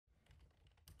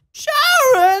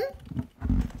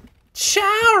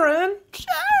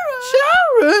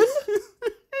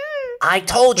I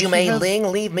told you, Mei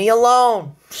Ling, leave me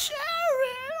alone. Sharon,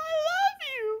 I love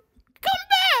you. Come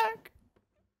back.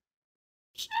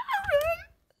 Sharon.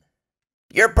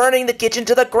 You're burning the kitchen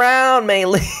to the ground, Mei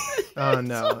Ling. Oh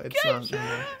no, it's not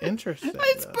Sharon. interesting.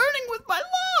 It's though. burning with my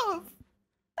love.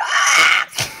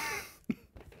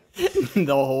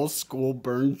 The whole school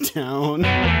burned down.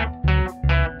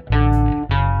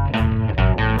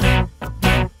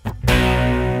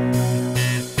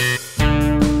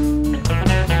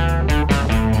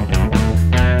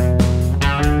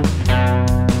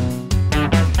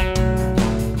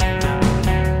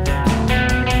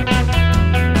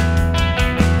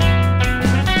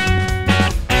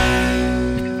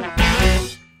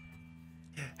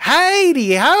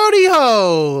 Heidi, howdy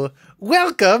ho!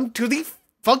 Welcome to the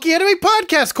Funky Anime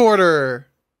Podcast Corner.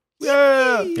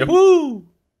 Yeah. Woo!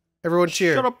 Everyone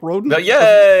cheer. Shut up, rodent.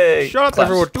 Yay! Shut up, Claps.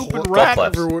 everyone. Stupid rat.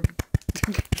 Claps. Everyone.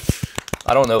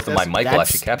 I don't know if my mic will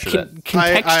actually capture that.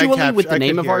 Contextually, with the I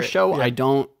name could of hear our it, show, yeah. I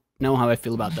don't know how I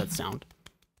feel about that sound.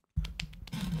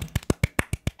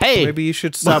 Hey, Maybe you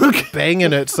should stop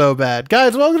banging it so bad.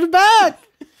 Guys, welcome back!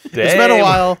 It's been a Hey,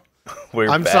 while. We're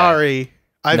I'm back. sorry.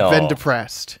 I've been No.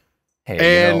 depressed.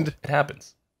 Hey, And- it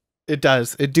happens. It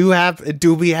does. It do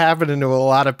be happening to a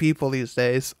lot of people these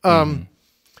days.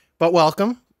 But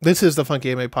welcome. This is the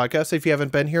Funky Anime Podcast. If you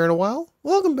haven't been here in a while,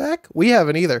 welcome back. We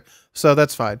haven't either, so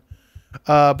that's fine.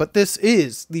 But this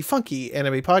is the Funky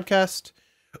Anime Podcast.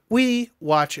 We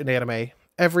watch an anime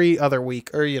every other week,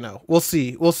 or we'll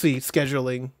see. We'll see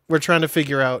scheduling. We're trying to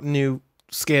figure out new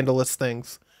scandalous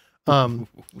things.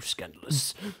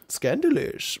 scandalous.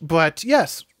 Scandalous. But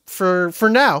yes, for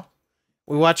now,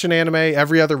 we watch an anime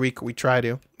every other week. We try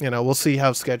to, we'll see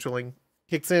how scheduling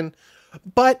kicks in,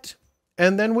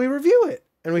 and then we review it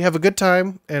and we have a good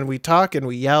time and we talk and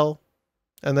we yell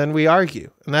and then we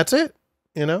argue and that's it,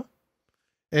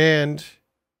 and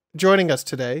joining us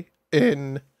today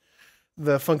in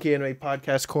the Funky Anime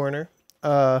Podcast Corner,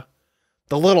 the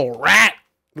little rat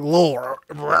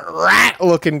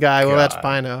looking guy. Well, that's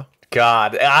Pino.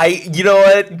 God, you know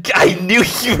what? I knew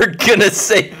you were gonna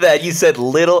say that. You said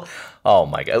little. Oh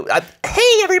my God.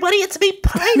 Hey everybody, it's me,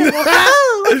 Pino.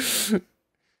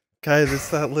 Guys, it's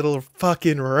that little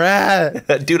fucking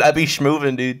rat. Dude, I be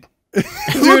schmoving, dude.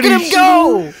 Look at him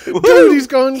go! Dude, he's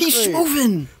going He's straight.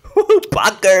 moving.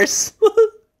 Bunkers.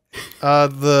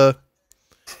 The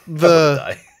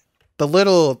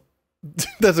little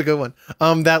that's a good one.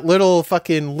 That little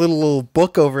fucking little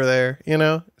book over there,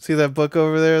 see that book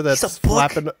over there that's It's a book?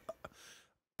 flapping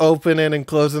opening and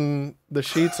closing the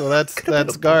sheets? Well,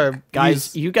 that's Garb.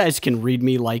 Guys, you guys can read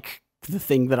me like the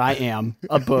thing that I am,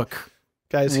 a book.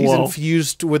 Guys, he's Whoa.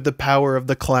 infused with the power of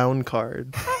the clown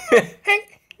card.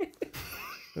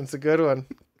 That's a good one.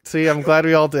 See, I'm glad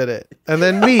we all did it. And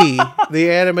then me, the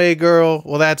anime girl.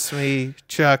 Well, that's me,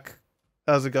 Chuck.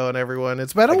 How's it going, everyone?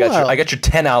 It's been a while. I got your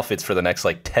 10 outfits for the next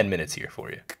 10 minutes here for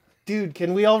you. Dude,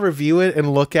 can we all review it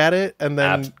and look at it and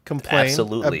then complain?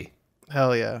 Absolutely.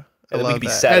 Hell yeah. And then we love can be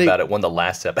that. sad about it when the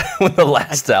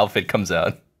last outfit comes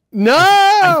out. No!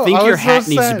 I think your was hat so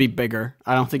needs to sad. be bigger.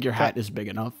 I don't think your hat is big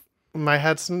enough. My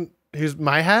hat's... Who's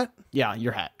my hat? Yeah,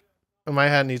 your hat. My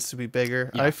hat needs to be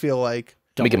bigger. Yeah. I feel like...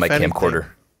 Let me get my if anything- camcorder.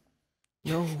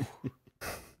 No.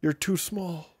 You're too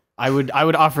small. I would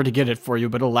offer to get it for you,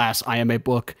 but alas, I am a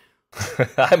book.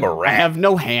 I'm a I rat. have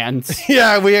no hands.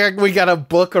 Yeah, we got to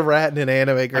book a rat and an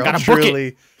anime girl. gotta book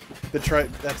it. Truly.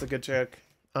 That's a good joke.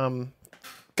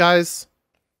 Guys,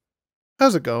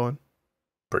 how's it going?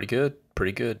 Pretty good.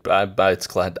 I'm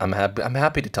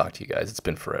happy to talk to you guys. It's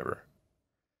been forever.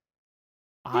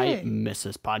 I Yay. miss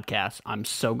this podcast. I'm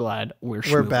so glad we're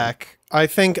We're back. I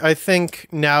think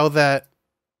now that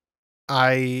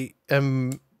I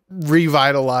am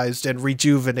revitalized and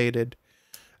rejuvenated,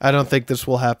 I don't think this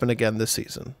will happen again this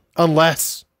season.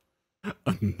 Unless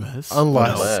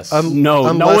Unless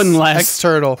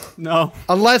external. No.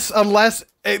 Unless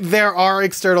there are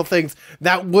external things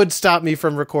that would stop me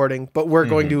from recording, but we're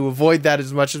going to avoid that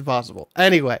as much as possible.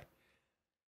 Anyway,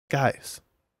 guys,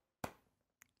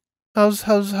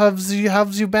 how's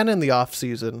you been in the off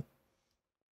season?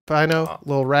 Pino,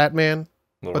 little rat man.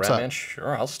 Little What's rat up? man,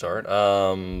 sure, I'll start.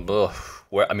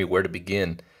 Where to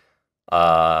begin?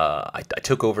 I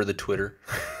took over the Twitter.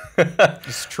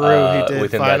 It's true, he did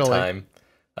within finally. that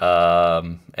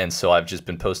time. And so I've just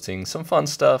been posting some fun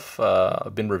stuff.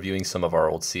 I've been reviewing some of our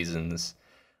old seasons,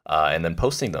 and then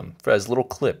posting them as little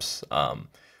clips.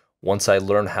 Once I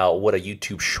learn what a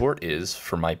YouTube short is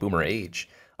for my boomer age,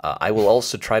 I will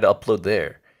also try to upload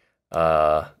there.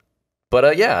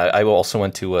 But yeah, I also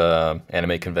went to an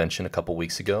anime convention a couple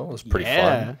weeks ago. It was pretty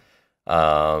fun.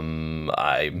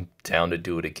 I'm down to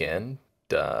do it again.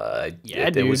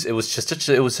 it was just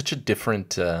such a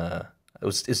different.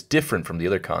 It's different from the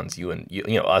other cons you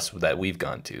know us that we've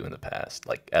gone to in the past,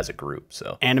 like as a group.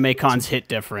 So anime cons hit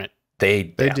different.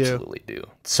 They absolutely do.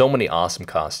 So many awesome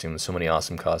costumes, so many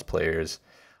awesome cosplayers.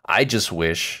 I just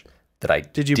wish that I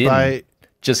didn't buy.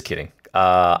 Just kidding.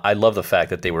 I love the fact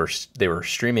that they were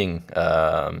streaming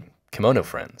Kimono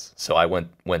Friends, so I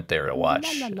went there to watch.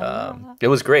 It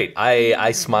was great.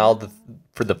 I smiled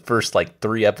for the first like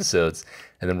 3 episodes,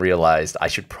 and then realized I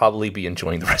should probably be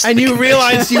enjoying the rest. And you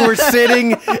realized you were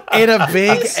sitting in a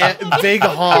big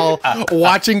hall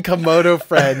watching Kimono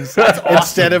Friends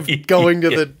instead of going to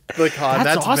the con.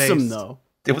 That's awesome, though.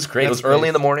 It was great. It was early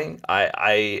in the morning.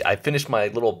 I finished my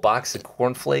little box of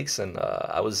cornflakes, and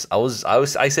I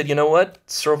said, you know what,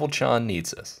 Serval-chan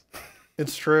needs us.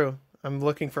 It's true. I'm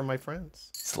looking for my friends.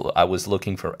 So I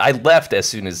left as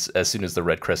soon as the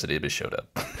Red Crescent Ibis showed up.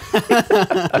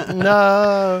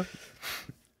 No.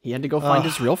 He had to go find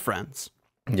his real friends.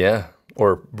 Yeah,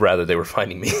 or rather, they were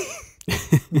finding me.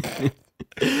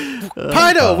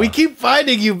 Pino, we keep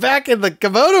finding you back in the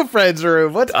Kimono Friends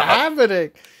room. What's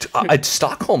happening? It's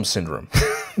Stockholm syndrome.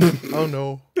 Oh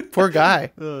no, poor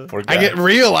guy. Poor guy. I get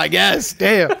real, I guess.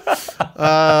 Damn.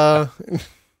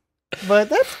 But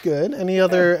that's good. Any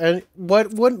other? And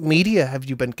what media have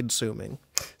you been consuming?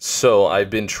 So I've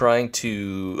been trying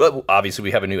to. Obviously,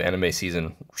 we have a new anime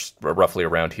season roughly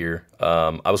around here.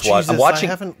 I'm watching.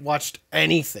 I haven't watched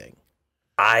anything.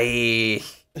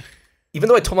 Even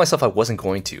though I told myself I wasn't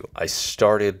going to, I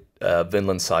started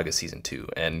Vinland Saga season 2,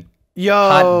 and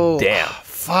hot damn,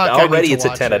 fuck! Already, it's a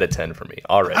 10 out of 10 for me.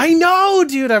 Already, I know,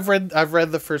 dude. I've read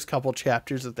the first couple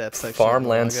chapters of that section.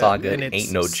 Farmland Saga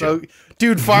ain't no joke,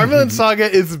 dude. Farmland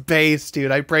Saga is base, dude.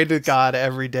 I pray to God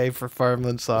every day for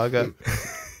Farmland Saga.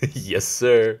 Yes,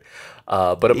 sir.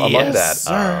 But among yes,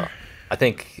 that, I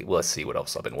think, let's see what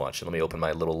else I've been watching. Let me open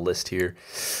my little list here.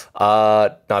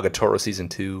 Nagatoro season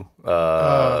 2.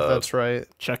 That's right.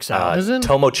 Checks out.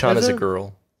 Tomo-chan is a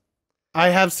girl. I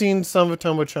have seen some of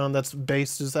Tomo-chan. That's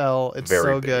based as hell. It's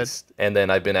Very so based. good. And then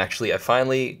I'm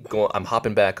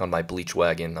hopping back on my Bleach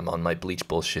wagon. I'm on my Bleach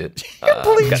bullshit.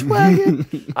 Bleach wagon.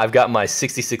 I've got my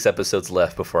 66 episodes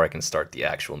left before I can start the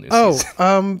actual new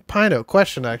season. Pino,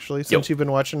 question actually, since you've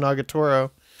been watching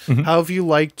Nagatoro. How have you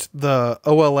liked the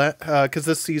OLM? Because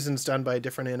this season's done by a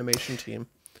different animation team.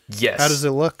 Yes. How does it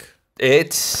look?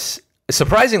 It's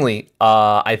surprisingly,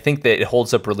 I think that it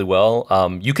holds up really well.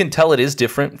 You can tell it is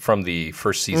different from the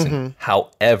first season.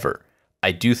 However,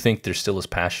 I do think they're still as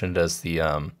passionate as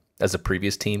the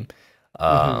previous team.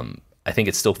 I think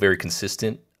it's still very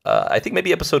consistent. I think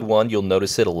maybe episode 1 you'll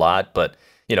notice it a lot, but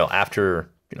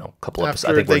after a couple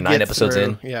episodes, I think we're 9 episodes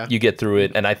in. Yeah. You get through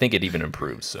it, and I think it even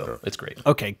improves. So it's great.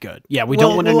 Okay, good. Yeah, we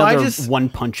don't want another One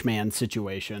Punch Man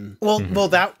situation.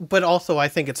 But also I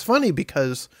think it's funny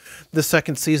because the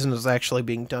second season is actually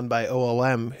being done by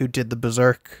OLM, who did the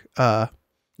Berserk anime,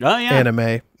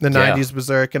 the 90s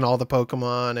Berserk and all the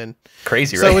Pokemon and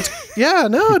crazy, right? So it's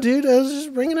dude, I was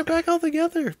just bringing it back all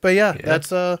together. But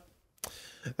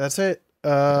that's it.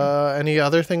 Any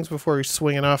other things before we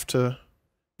swing it off to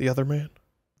the other man?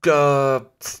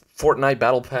 Fortnite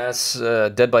Battle Pass,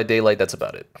 Dead by Daylight. That's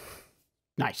about it.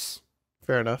 Nice.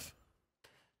 Fair enough.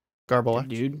 Garble,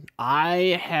 dude,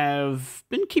 I have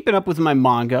been keeping up with my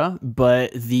manga,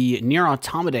 but the Nier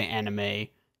Automata anime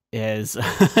is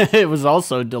it was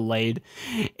also delayed,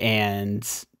 and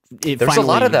there's a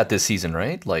lot of that this season,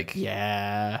 right? Like,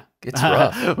 yeah, it's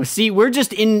rough. See, we're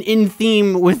just in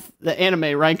theme with the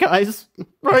anime, right, guys?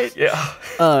 Right? Yeah.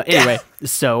 Anyway,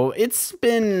 so it's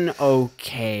been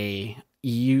okay.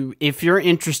 If you're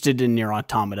interested in Nier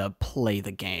Automata, play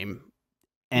the game,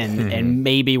 and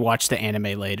maybe watch the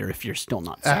anime later if you're still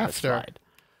not satisfied.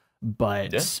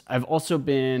 But I've also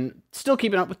been still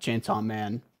keeping up with Chainsaw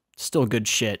Man, still good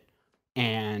shit,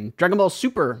 and Dragon Ball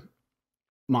Super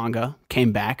manga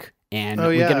came back, and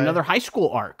we get another high school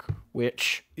arc,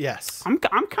 which I'm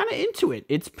kind of into it.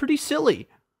 It's pretty silly.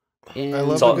 And I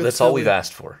love that's all we've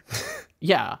asked for.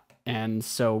 Yeah, and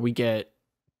so we get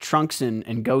Trunks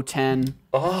and Goten.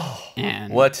 Oh,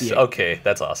 and what? Yeah. Okay,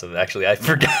 that's awesome. Actually, I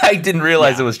forgot. I didn't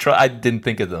realize it was. I didn't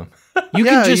think of them. You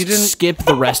can just skip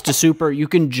the rest of Super. You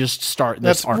can just start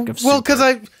this arc of Super. Well, because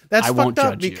that's fucked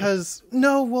up. Because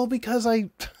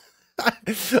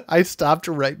I stopped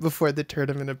right before the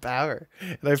Tournament of Power,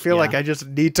 and I feel like I just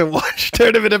need to watch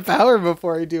Tournament of Power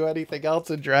before I do anything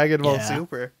else in Dragon Ball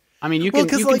Super. I mean, you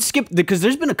can skip because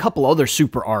there's been a couple other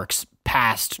Super arcs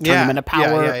past Tournament of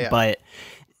Power, but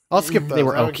I'll skip those. They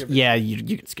were okay. Yeah,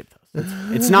 you can skip those.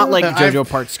 It's not like JoJo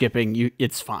part skipping.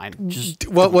 It's fine. Just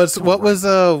what was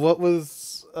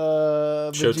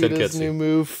Vegeta's new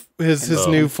move, his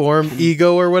new form,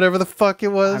 ego or whatever the fuck it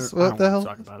was. What the hell?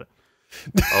 Talk about it.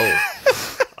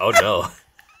 Oh no.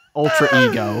 Ultra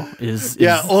Ego is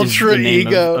Ultra the name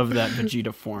Ego of that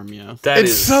Vegeta form. Yeah,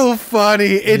 it's so funny.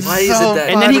 It's why is it so that-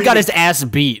 funny. and then he got his ass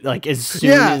beat like as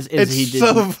soon as he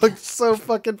did. So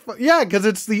fucking fun. Yeah, because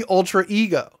it's the Ultra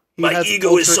Ego. He My has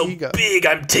ego is Ultra so Ego. big.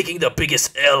 I'm taking the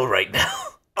biggest L right now.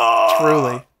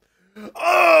 Truly.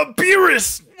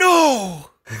 Beerus, no.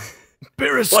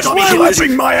 Beerus, Watch me hit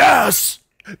this- my ass.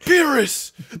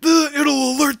 Beerus,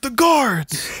 it'll alert the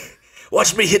guards.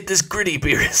 Watch me hit this gritty,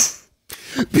 Beerus.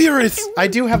 Beerus. I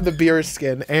do have the Beerus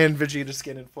skin and Vegeta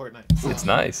skin in Fortnite. It's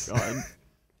nice.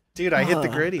 Dude, I hit the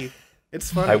gritty.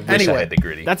 It's funny. I wish anyway, I had the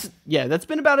gritty. That's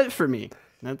been about it for me.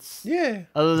 That's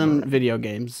other than video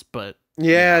games, but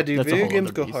yeah, dude, that's a video whole games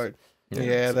other go beast. hard.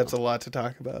 Yeah, that's a lot to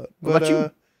talk about. What But about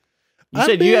you? You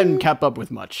said you hadn't kept up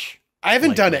with much. I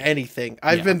haven't done lately. anything.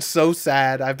 I've been so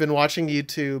sad. I've been watching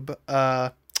YouTube.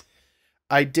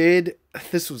 I did.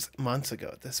 This was months ago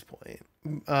at this point.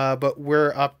 But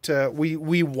we're up to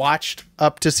we watched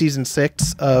up to season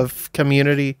 6 of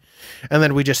Community, and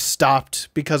then we just stopped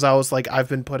because I was like, I've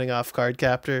been putting off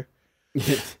Cardcaptor,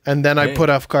 and then I put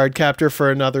off Cardcaptor for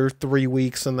another 3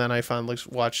 weeks, and then I finally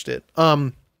watched it.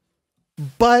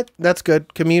 But that's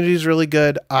good. Community is really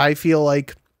good. I feel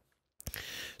like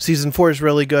season 4 is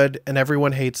really good, and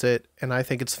everyone hates it, and I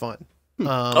think it's fun.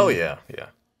 Oh yeah.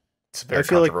 It's a very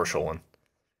controversial one.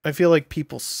 I feel like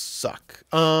people suck.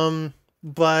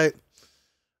 But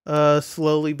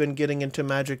slowly been getting into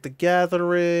Magic the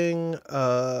Gathering,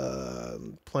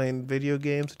 playing video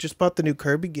games. Just bought the new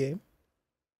Kirby game.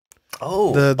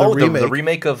 Oh, the remake. The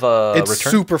remake of It's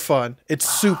Return? super fun. It's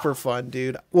super fun,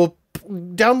 dude. Well,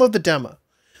 download the demo.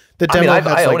 The I demo mean,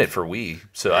 I has, own like- it for Wii,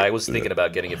 so I was thinking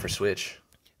about getting it for Switch.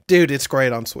 Dude, it's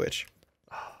great on Switch.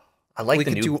 I like We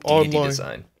the could new do DDD online.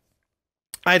 design.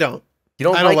 I don't. You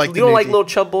don't I don't like like you the don't new like D- little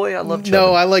Chub Boy? I love Chub.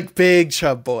 No, I like Big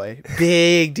Chub Boy.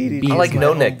 Big DDD. I like is my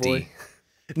No Neck homeboy. D.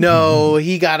 No,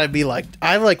 he gotta be like.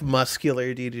 I like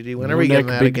muscular DDD. When are we getting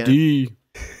that again? D.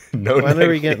 No When Neck are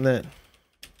we D. getting that?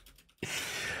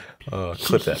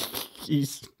 Clip that.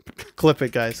 Clip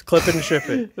it, guys. Clip it and ship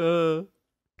it.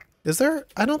 Is there?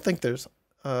 I don't think there's.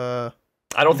 I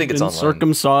don't think it's online.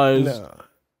 Circumcised. No.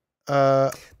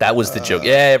 That was the joke.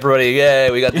 Yeah, everybody.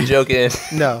 Yeah, we got the joke in.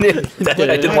 No. I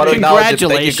didn't want to acknowledge it.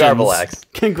 Thank you, Garbalax.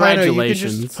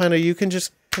 Congratulations. Pino, you can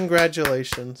just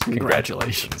congratulations.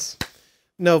 Congratulations.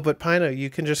 No, but Pino, you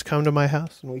can just come to my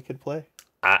house and we could play.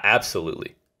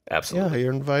 Absolutely. Yeah, Absolutely.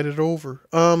 you're invited over.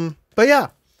 But yeah,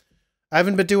 I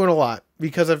haven't been doing a lot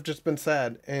because I've just been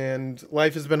sad and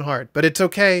life has been hard. But it's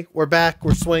okay. We're back.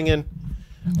 We're swinging.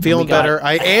 Feeling got better.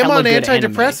 I a am hella on good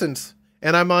antidepressants,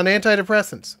 and I'm on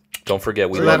antidepressants. Don't forget,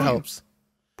 we So love that you. helps.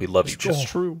 We love you. Just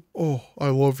true. Oh, I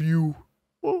love you.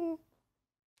 Oh.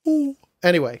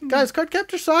 Anyway, guys,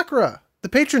 Cardcaptor Sakura. The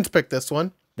patrons picked this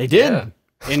one. They did. Yeah.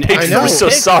 And I know. We're so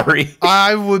sorry.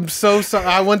 I'm so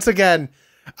sorry. Once again,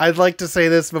 I'd like to say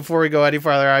this before we go any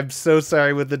farther. I'm so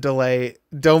sorry with the delay.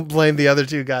 Don't blame the other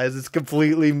two guys. It's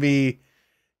completely me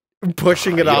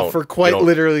pushing it You off don't- for you quite don't-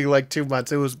 literally like 2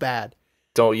 months. It was bad.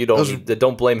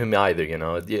 Don't blame him either. You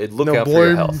know, look No, out for your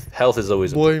blame- health. Health is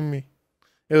always important. Blame me.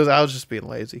 I was just being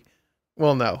lazy.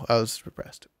 Well, no, I was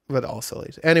depressed, but also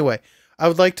lazy. Anyway, I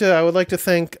would like to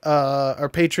thank our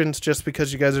patrons just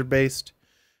because you guys are based.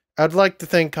 I'd like to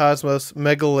thank Cosmos,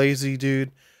 Mega Lazy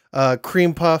Dude,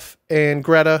 Cream Puff, and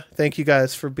Greta. Thank you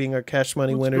guys for being our cash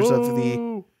money winners of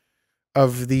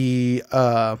the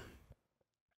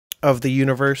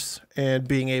universe and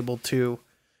being able to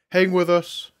hang with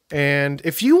us. And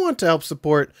if you want to help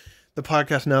support the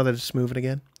podcast now that it's moving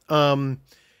again,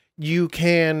 you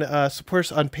can support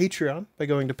us on Patreon by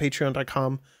going to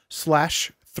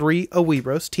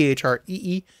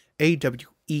patreon.com/3A-Weebros,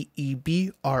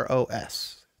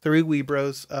 THREEAWEEBROS.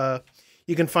 3Weebros.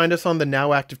 You can find us on the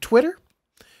now active Twitter.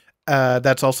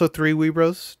 That's also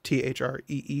 3Weebros,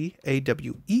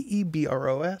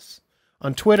 THREEAWEEBROS.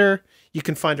 On Twitter, you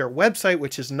can find our website,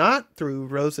 which is not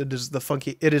 3Weebros. It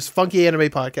is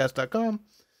funkyAnimePodcast.com.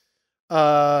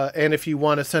 And if you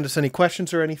want to send us any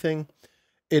questions or anything,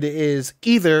 it is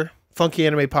either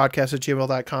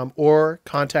funkyAnimePodcast@gmail.com or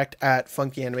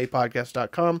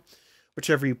contact@funkyAnimePodcast.com,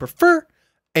 whichever you prefer.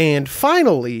 And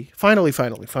finally,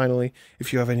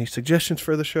 if you have any suggestions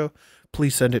for the show,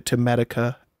 please send it to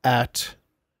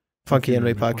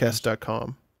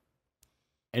medica@funkyAnimePodcast.com.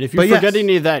 And if you forget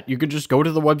any of that, you could just go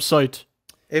to the website.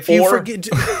 If you Or- forget,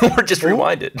 Or just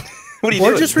rewind it. What are you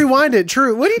or doing? just rewind it.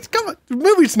 True. What are you? Come on, the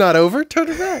movie's not over. Turn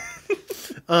it back.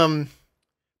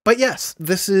 But yes,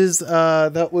 this is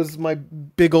that was my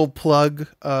big old plug.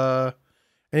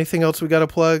 Anything else we got to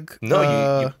plug?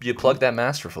 No, you plugged that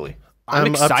masterfully. I'm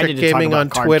excited to Gaming talk on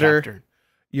about Twitter. Cardcaptor.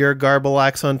 Your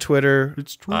Garbalax on Twitter.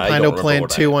 It's true. I don't Pino remember Plan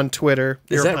what I 2 am. on Twitter.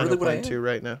 Is You're that Pino really what I Plan am? 2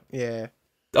 right now. Yeah.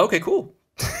 Okay, cool.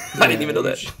 I didn't even know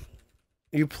that.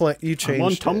 You changed. I'm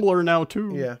on it. Tumblr now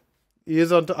too. Yeah. He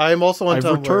is on. I am also on I've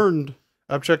Tumblr. returned.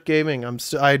 Upchuck Gaming.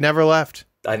 I never left.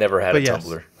 I never had But a yes.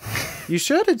 Tumblr. You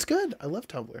should. It's good. I love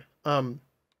Tumblr.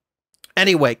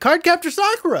 Anyway, Cardcaptor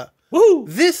Sakura. Woo!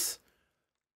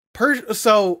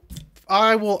 So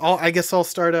I guess I'll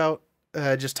start out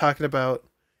just talking about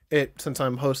it since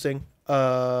I'm hosting.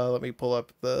 Let me pull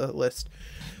up the list.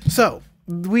 So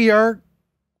we are,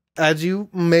 as you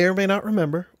may or may not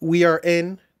remember, we are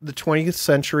in the 20th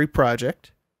Century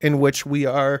Project, in which we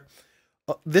are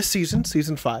this season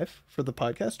 5 for the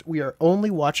podcast. We are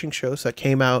only watching shows that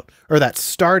came out or that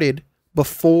started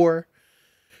before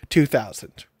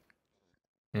 2000.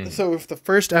 So if the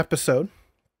first episode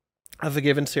of a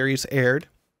given series aired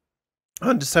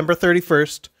on December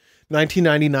 31st,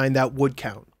 1999, that would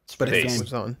count. But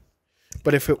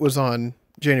if it was on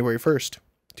January 1st,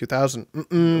 2000,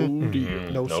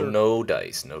 no sir. No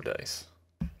dice.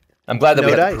 I'm glad that No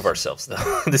we have dice. to prove ourselves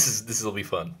though. This will be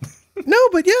fun. No,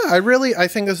 but yeah, I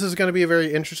think this is going to be a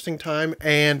very interesting time,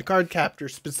 and Cardcaptor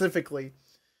specifically.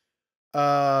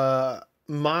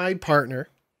 My partner,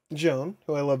 Joan,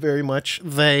 who I love very much,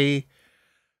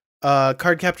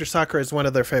 Cardcaptor Sakura is one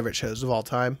of their favorite shows of all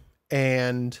time,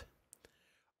 and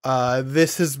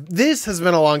this has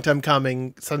been a long time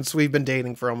coming since we've been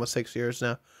dating for almost 6 years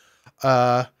now.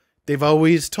 They've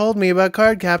always told me about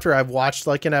Cardcaptor. I've watched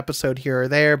like an episode here or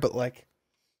there, but like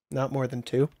not more than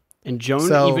 2. And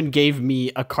Joan even gave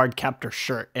me a Cardcaptor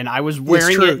shirt, and I was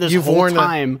wearing it this You've whole worn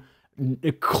time,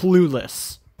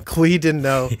 clueless. He didn't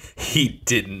know. He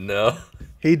didn't know.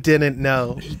 He didn't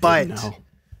know.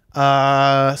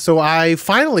 So I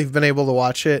finally have been able to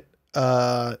watch it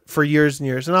for years and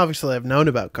years, and obviously I've known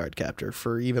about Cardcaptor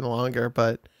for even longer,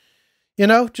 but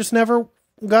just never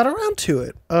got around to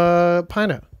it.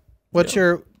 Pino,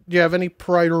 do you have any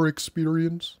prior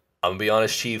experience? I'm gonna be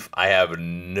honest, Chief. I have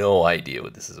no idea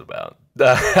what this is about.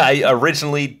 I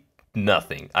originally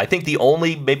nothing. I think the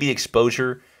only maybe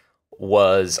exposure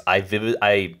was not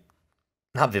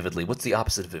vividly. What's the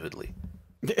opposite of vividly?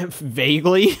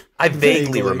 Vaguely. I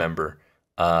vaguely remember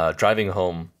driving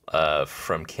home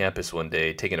from campus one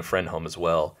day, taking a friend home as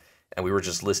well, and we were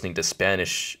just listening to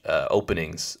Spanish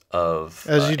openings of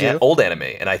old anime,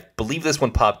 and I believe this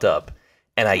one popped up,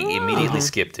 and I immediately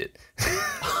skipped it.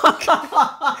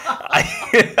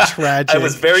 Tragic. I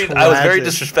was very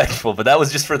disrespectful, but that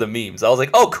was just for the memes. I was like,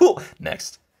 "Oh, cool,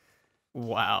 next."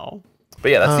 Wow.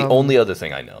 But yeah, that's the only other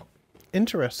thing I know.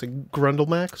 Interesting.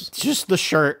 Grundlemax. Just the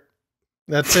shirt.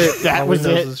 That's it. That All was he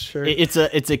knows it. is shirt. It's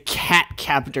a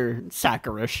Cardcaptor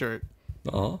Sakura shirt.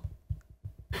 Oh.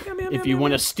 If you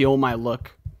want to steal my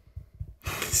look.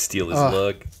 Steal his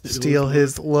look. Steal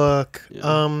his look.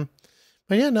 Yeah.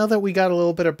 But yeah, now that we got a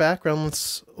little bit of background,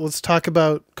 let's talk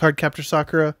about Cardcaptor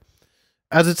Sakura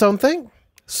as its own thing.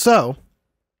 So,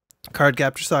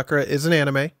 Cardcaptor Sakura is an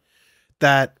anime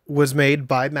that was made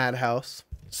by Madhouse.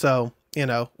 So,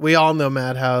 we all know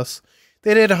Madhouse.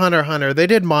 They did Hunter x Hunter, they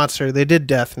did Monster, they did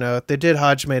Death Note, they did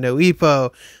Hajime no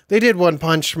Ippo, they did One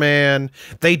Punch Man,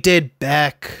 they did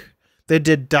Beck, they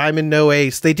did Diamond no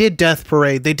Ace, they did Death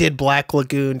Parade, they did Black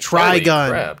Lagoon, Trigun. Holy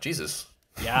crap, Jesus.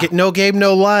 Yeah. No Game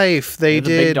No Life. They They're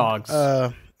did the big dogs.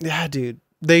 Yeah, dude.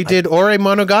 They did Ore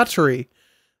Monogatari.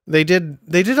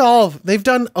 They've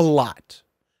done a lot.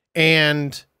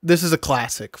 And this is a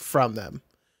classic from them.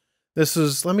 This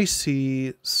is, let me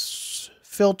see,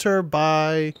 filter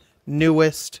by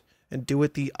newest and do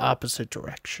it the opposite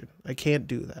direction. I can't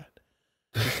do that.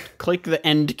 Click the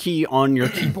end key on your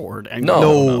keyboard and No.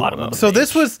 go to the bottom of the So page.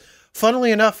 this was,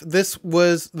 funnily enough, this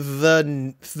was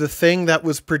the thing that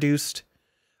was produced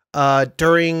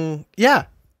during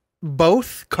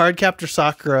both Cardcaptor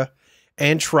Sakura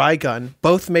and Trigun,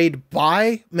 both made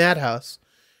by Madhouse,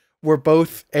 were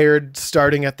both aired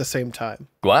starting at the same time.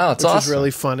 Wow, that's which awesome. is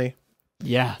really funny.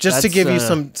 Yeah. Just to that's, give you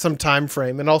some time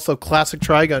frame, and also classic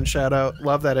Trigun shout out.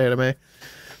 Love that anime.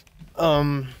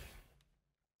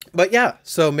 But yeah,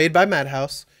 so made by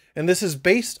Madhouse, and this is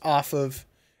based off of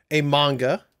a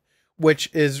manga,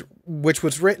 which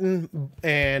was written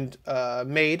and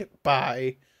made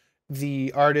by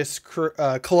the artist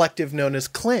collective known as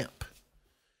Clamp.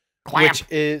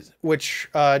 Which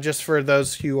just for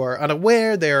those who are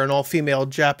unaware, they are an all-female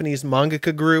Japanese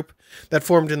mangaka group that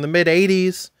formed in the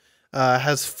mid-'80s. They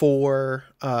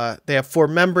have 4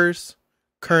 members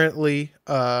currently,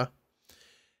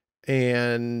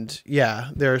 And yeah,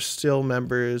 there are still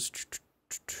members.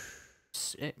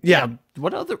 Yeah.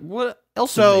 What else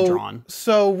have they drawn?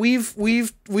 So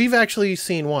we've actually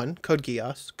seen one, Code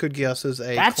Geass. Code Geass is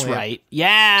a That's clamp right.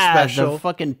 Yeah, special. the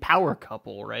fucking power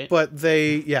couple, right? But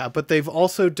they've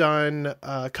also done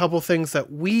a couple things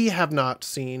that we have not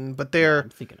seen, but they're I'm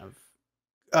thinking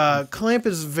of Clamp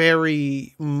is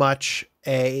very much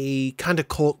a kind of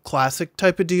cult classic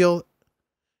type of deal.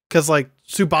 Because like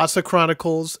Tsubasa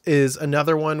Chronicles is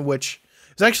another one which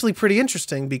is actually pretty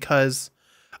interesting because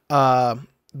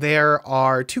there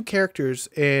are two characters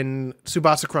in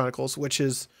Tsubasa Chronicles, which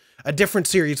is a different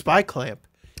series by Clamp,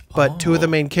 but two of the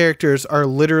main characters are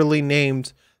literally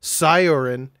named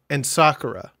Sayurin and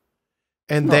Sakura,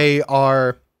 and they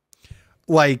are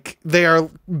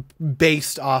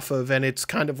based off of, and it's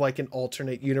kind of like an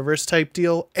alternate universe type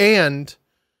deal, and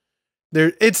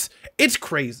it's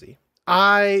crazy.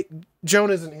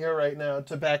 Joan isn't here right now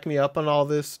to back me up on all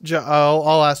this.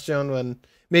 I'll ask Joan when.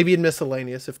 Maybe in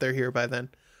miscellaneous if they're here by then.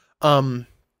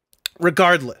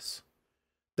 Regardless,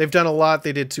 they've done a lot.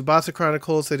 They did Tsubasa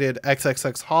Chronicles. They did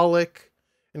XXX-Holic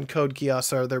and Code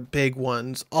Geass are their big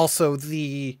ones. Also,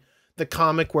 the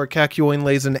comic where Kakyoin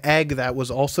lays an egg, that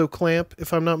was also Clamp,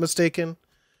 if I'm not mistaken.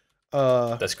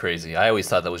 That's crazy. I always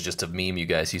thought that was just a meme you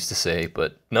guys used to say,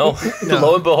 but no.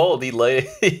 Lo and behold,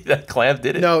 that Clamp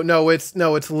did it. No, it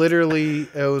was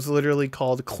literally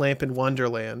called Clamp in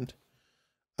Wonderland.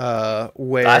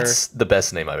 Where that's the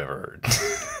best name I've ever heard.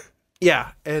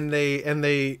 Yeah, and they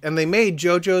made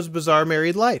JoJo's Bizarre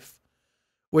Married Life,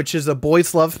 which is a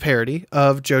boys' love parody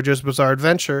of JoJo's Bizarre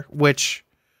Adventure, which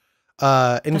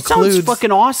includes. That sounds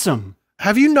fucking awesome.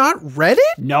 Have you not read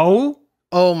it? No.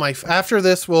 Oh my! After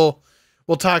this, we'll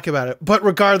talk about it. But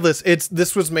regardless,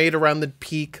 this was made around the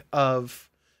peak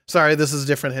of. Sorry, this is a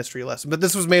different history lesson, but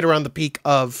this was made around the peak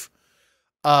of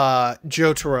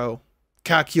Jotaro,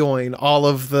 Kakyoin, all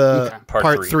of the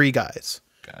part 3 guys.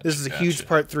 Gotcha, this is a huge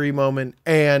part 3 moment,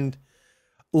 and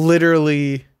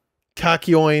literally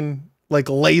Kakyoin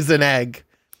lays an egg,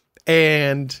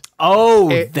 and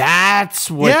that's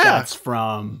what that's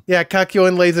from. Yeah,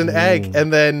 Kakyoin lays an egg,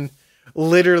 and then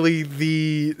literally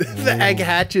the egg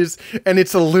hatches, and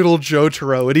it's a little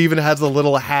Jotaro. It even has a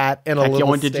little hat and a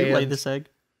little stand. Did you lay this egg?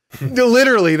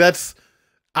 Literally, it's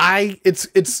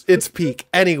peak.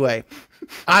 Anyway,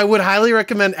 I would highly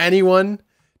recommend anyone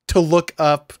to look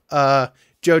up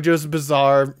JoJo's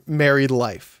Bizarre Married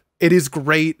Life. It is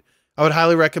great. I would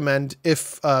highly recommend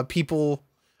if people.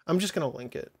 I'm just gonna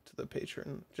link it to the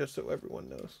Patreon just so everyone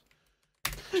knows,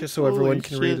 just so everyone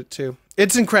can read it too.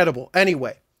 It's incredible.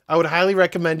 Anyway, I would highly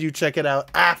recommend you check it out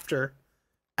after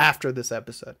this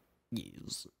episode.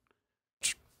 Yes.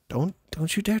 Don't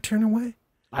you dare turn away.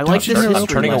 I like this history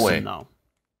turning lesson, away.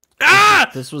 though.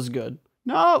 This was good.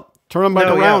 No, turn them back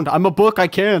around. Yeah. I'm a book. I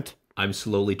can't. I'm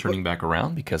slowly turning back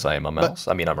around because I am a mouse.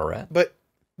 I'm a rat.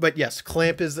 But yes,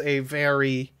 Clamp is a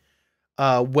very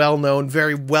well-known,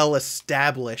 very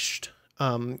well-established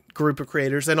group of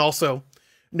creators, and also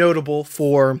notable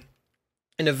for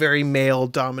in a very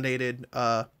male-dominated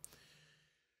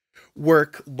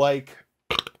work like,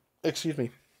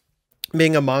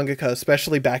 being a mangaka,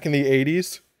 especially back in the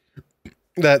 80s.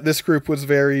 That this group was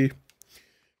very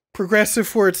progressive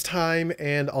for its time,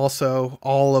 and also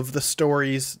all of the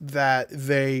stories that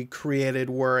they created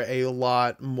were a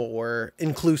lot more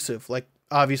inclusive. Like,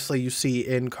 obviously you see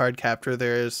in Cardcaptor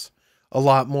there's a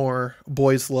lot more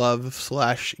boys love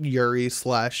 / Yuri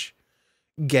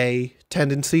 / gay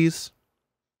tendencies,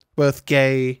 both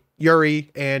gay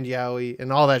Yuri and yaoi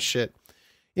and all that shit.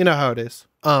 You know how it is.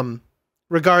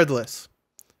 Regardless,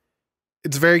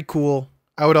 it's very cool.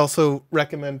 I would also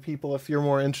recommend people, if you're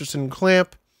more interested in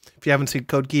Clamp, if you haven't seen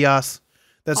Code Geass,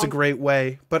 that's a great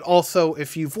way. But also,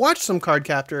 if you've watched some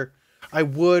Cardcaptor, I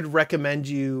would recommend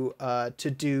you to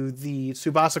do the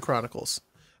Tsubasa Chronicles.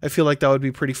 I feel like that would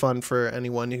be pretty fun for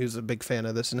anyone who's a big fan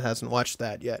of this and hasn't watched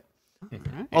that yet.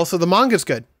 Mm-hmm. Also, the manga's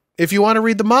good. If you want to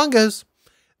read the mangas,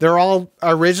 they're all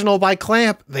original by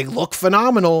Clamp. They look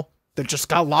phenomenal. They've just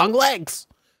got long legs.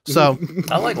 So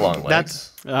I like long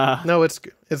legs. No, it's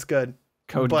good.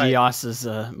 Code Geass is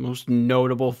a most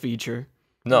notable feature.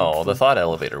 No, the thought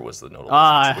elevator was the notable.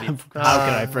 How could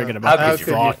I forget about the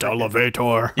thought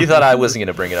elevator? You thought I wasn't going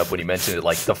to bring it up when you mentioned it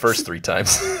the first 3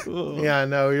 times. Yeah,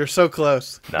 no, you're so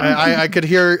close. No. I could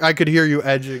hear you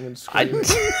edging and screaming.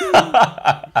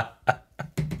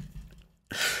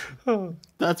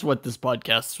 That's what this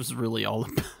podcast was really all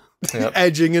about. Yep.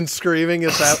 Edging and screaming,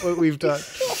 is that what we've done?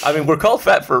 I mean, we're called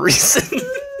fat for a reason.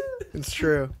 It's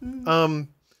true.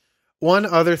 One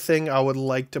other thing I would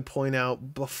like to point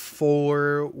out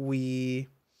before we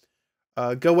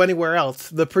go anywhere else.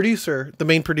 The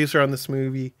main producer on this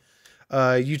movie,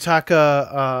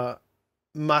 Yutaka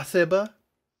Maseba,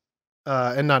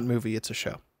 and not movie, it's a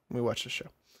show. We watched the show.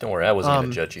 Don't worry, I wasn't going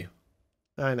to judge you.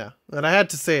 I know. And I had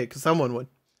to say it because someone would.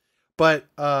 But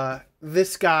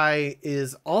this guy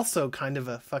is also kind of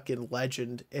a fucking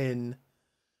legend in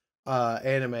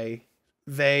anime.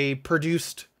 They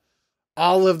produced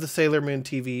all of the Sailor Moon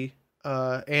TV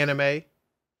anime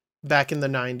back in the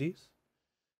 90s.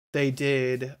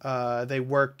 They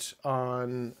worked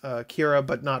on Kira,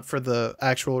 but not for the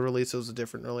actual release. It was a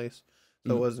different release.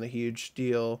 So it wasn't a huge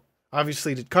deal.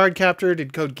 Obviously did Cardcaptor,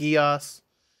 did Code Geass.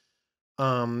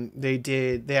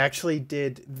 They actually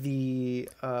did the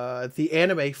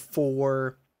anime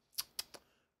for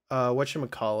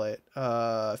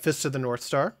whatchamacallit, Fist of the North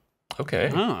Star.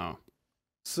 Okay. Oh.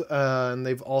 So, and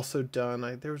they've also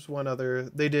done there's one other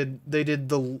they did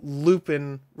the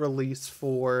Lupin release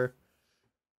for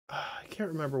I can't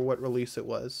remember what release it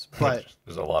was, but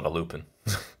there's a lot of Lupin.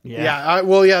 Yeah,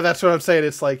 that's what I'm saying.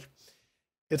 It's one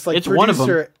of them.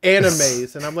 producer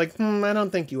animes, and I'm like, I don't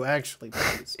think you actually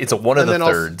did. It's one of the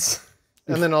thirds.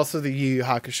 And then also the Yu Yu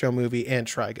Hakusho movie and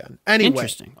Trigun. Anyway,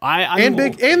 interesting. And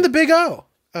the Big O,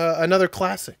 another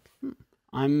classic.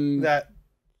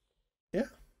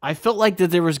 I felt like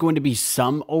that there was going to be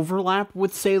some overlap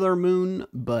with Sailor Moon,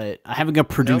 but having a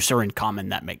producer in common,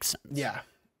 that makes sense. Yeah.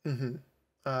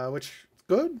 Mm-hmm. Which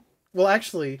good. Well,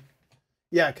 actually,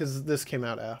 yeah, because this came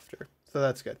out after, so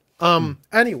that's good.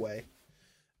 Anyway,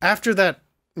 after that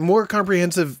more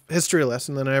comprehensive history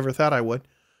lesson than I ever thought I would.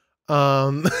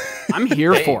 I'm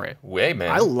here for it. Hey, man,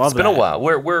 I love it. It's been a while.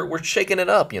 We're shaking it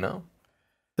up, you know.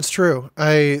 It's true.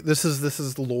 This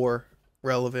is lore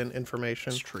relevant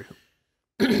information. It's true.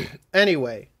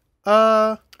 Anyway,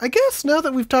 I guess now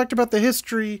that we've talked about the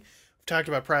history, we've talked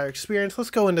about prior experience,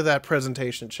 let's go into that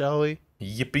presentation, shall we?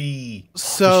 Yippee! The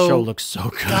So, show looks so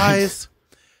good, guys.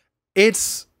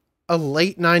 It's a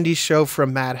late '90s show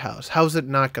from Madhouse. How's it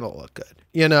not gonna look good?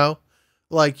 You know,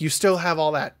 like you still have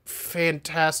all that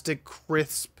fantastic,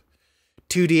 crisp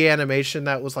 2D animation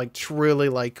that was like truly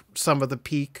like some of the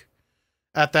peak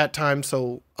at that time.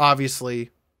 So obviously,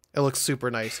 it looks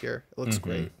super nice here. It looks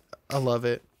great. I love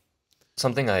it.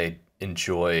 Something I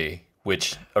enjoy,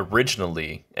 which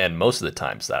originally and most of the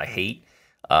times that I hate,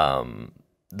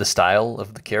 the style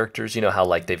of the characters. You know how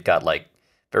like they've got like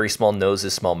very small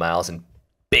noses, small mouths, and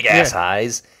big ass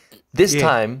eyes. This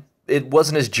time it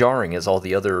wasn't as jarring as all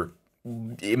the other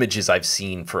images I've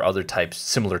seen for other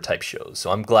similar type shows.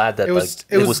 So I'm glad that it was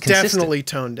consistent. Definitely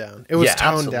toned down. It was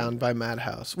toned down by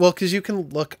Madhouse. Well, because you can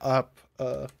look up,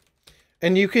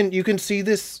 and you can see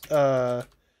this.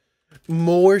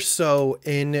 More so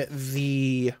in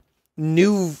the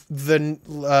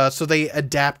so they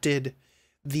adapted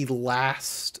the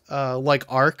last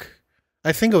arc.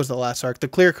 I think it was the last arc, the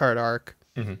clear card arc.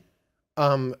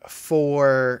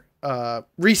 For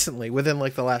recently, within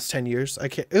like the last 10 years.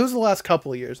 It was the last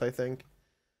couple of years, I think.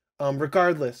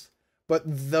 Regardless, but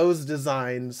those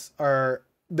designs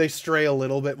they stray a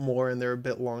little bit more and they're a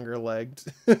bit longer legged.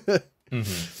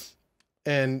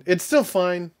 And it's still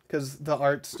fine because the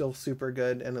art's still super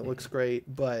good and it looks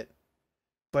great, but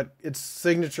it's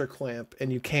signature Clamp,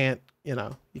 and you can't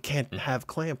have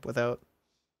Clamp without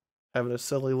having a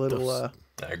silly little I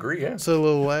agree, yeah. silly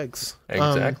little legs.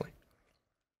 Exactly.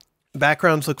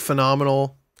 Backgrounds look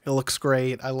phenomenal. It looks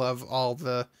great. I love all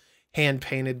the hand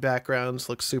painted backgrounds.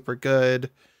 Look super good.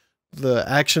 The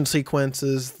action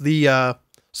sequences,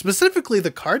 specifically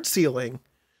the card sealing.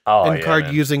 Card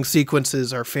using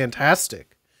sequences are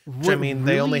fantastic. Which,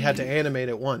 they only had to animate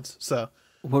it once. So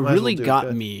what really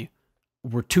got me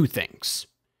were two things.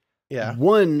 Yeah.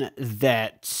 One,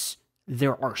 that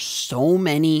there are so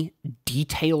many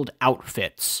detailed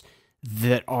outfits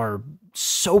that are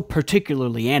so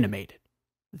particularly animated.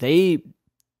 They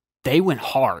went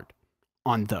hard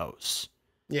on those.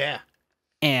 Yeah.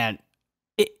 And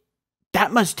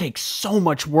that must take so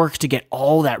much work to get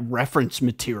all that reference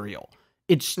material.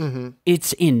 It's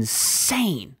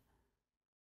insane.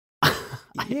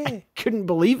 I couldn't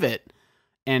believe it.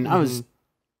 And I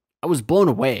was blown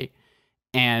away.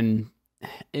 And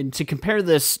to compare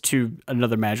this to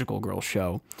another Magical Girl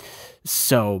show,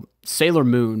 so Sailor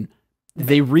Moon,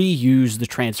 they reuse the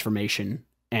transformation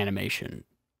animation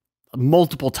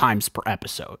multiple times per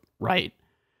episode, right?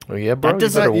 Oh yeah, bro. That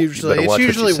doesn't usually. It's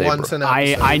usually once an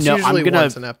episode. I know. I'm gonna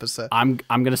once an episode. I'm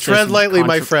gonna tread lightly,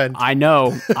 my friend. I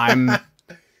know. I'm.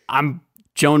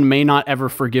 Joan may not ever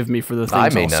forgive me for the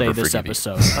things I'll say this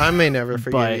episode. I may never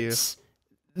forgive you.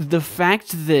 The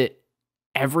fact that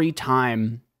every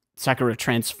time Sakura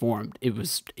transformed, it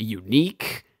was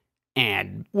unique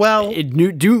and Well,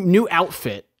 new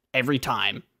outfit every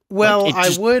time. Well,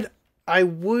 Like, I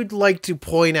would like to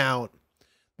point out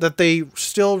that they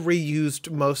still reused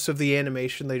most of the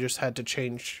animation. They just had to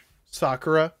change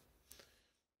Sakura.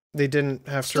 They didn't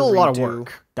have still to a lot of redo-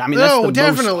 work. I mean, No, that's the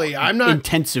definitely. most I'm not-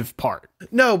 intensive part.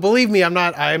 No, believe me,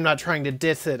 I am not trying to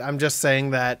diss it. I'm just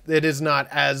saying that it is not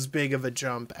as big of a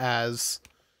jump as,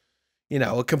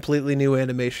 a completely new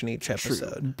animation each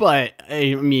episode. True. But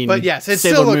I mean, But yes, it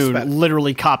Sailor still looks Moon better.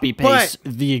 literally copy paste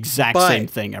the exact but same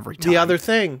thing every time. The other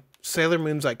thing, Sailor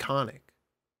Moon's iconic.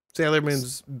 Sailor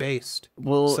Moon's based.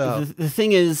 well, So- the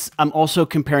thing is, I'm also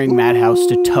comparing Madhouse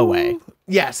to Toei.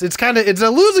 Yes, it's a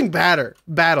losing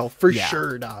battle for Yeah.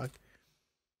 sure, dog.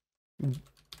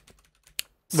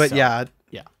 But So, yeah,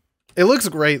 yeah. it looks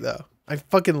great though. I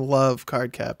fucking love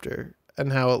Cardcaptor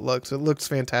and how it looks. It looks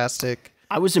fantastic.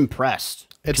 I was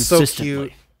impressed. It's so consistently.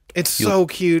 cute. It's so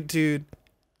cute, dude.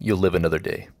 You'll live another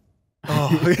day. Oh,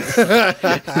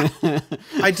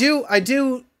 I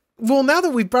do. Well, now that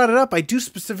we brought it up, I do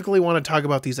specifically want to talk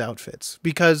about these outfits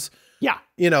because Yeah.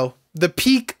 the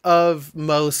peak of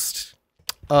most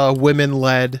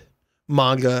women-led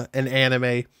manga and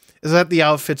anime is that the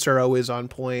outfits are always on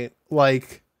point.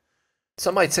 Like,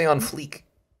 Some might say on fleek.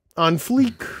 on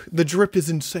fleek. The drip is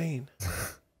insane.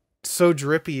 So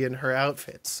drippy in her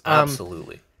outfits.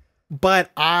 Absolutely.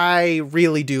 But I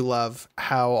really do love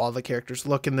how all the characters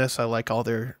look in this. I like all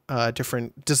their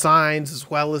different designs as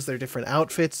well as their different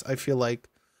outfits. I feel like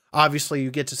obviously you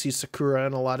get to see Sakura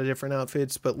in a lot of different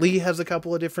outfits, but Lee has a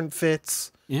couple of different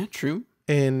fits, Yeah, true.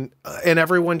 and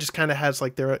everyone just kind of has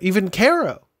like their even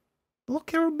Karo, little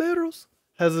Caraberos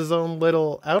has his own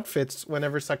little outfits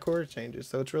whenever Sakura changes.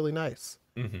 So it's really nice.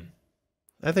 Mm-hmm.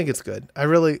 I think it's good. I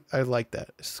like that.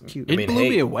 It's cute. It mean, blew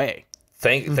me hey, away.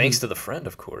 Thanks to the friend,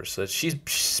 of course.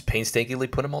 She's painstakingly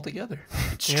put them all together.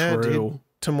 It's Yeah, true. dude.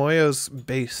 Tomoyo's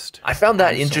based. I found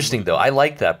that interesting, though. I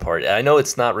like that part. I know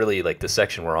it's not really like the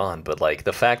section we're on, but like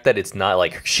the fact that it's not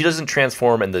like she doesn't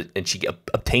transform and she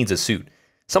obtains a suit.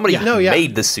 Somebody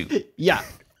made the suit Yeah.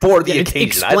 for the it's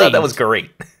occasion. I thought that was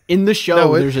great. In the show,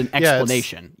 No, there's an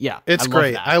explanation. Yeah, It's I love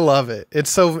great. that. I love it.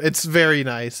 It's very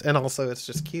nice, and also it's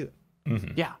just cute.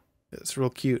 Yeah. It's real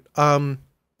cute.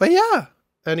 But yeah,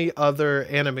 any other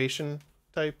animation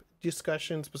type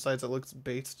discussions besides it looks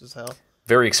based as hell?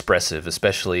 Very expressive,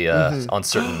 especially on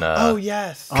certain Oh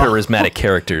yes. charismatic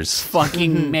characters.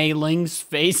 Fucking Mei Ling's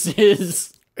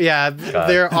faces. Yeah,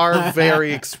 there are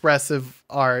very expressive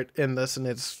art in this, and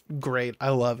it's great. I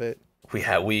love it.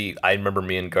 I remember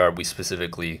me and Garb, we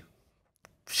specifically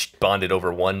bonded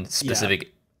over one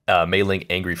specific Mei Ling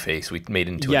angry face we made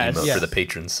into an emote for the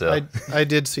patrons. So I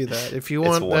did see that. If you It's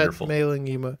want that wonderful. mailing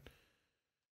emote,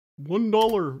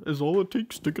 $1 is all it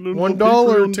takes to get in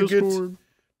 $1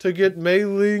 to get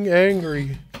mailing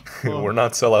angry. we're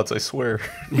not sellouts, I swear.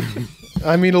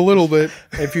 I mean, a little bit.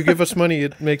 If you give us money,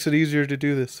 it makes it easier to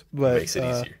do this. But Makes it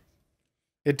easier.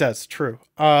 it does, true.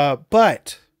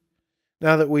 But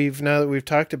now that we've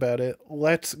talked about it,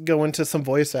 let's go into some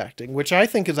voice acting, which I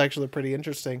think is actually pretty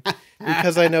interesting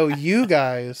because I know you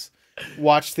guys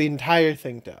watched the entire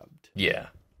thing dubbed. Yeah.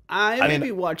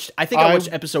 I watched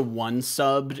episode 1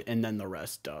 subbed and then the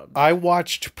rest dubbed. I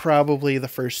watched probably the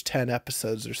first 10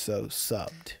 episodes or so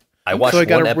subbed. I watched I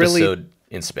got one a really- episode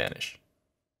in Spanish.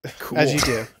 Cool.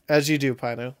 As you do,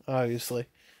 Pino, obviously.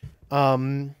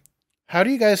 How do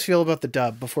you guys feel about the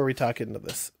dub before we talk into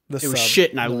this? The It was sub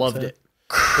shit and I loved it.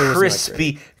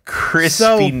 Crispy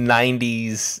So-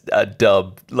 90s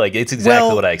dub. Like, it's exactly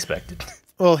Well- what I expected.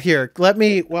 Well, here,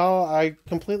 I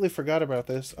completely forgot about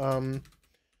this.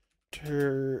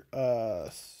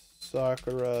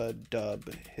 Sakura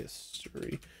dub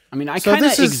history. I mean, I So kind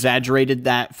of this is- exaggerated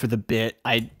that for the bit.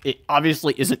 It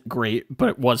obviously isn't great, but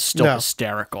it was still No.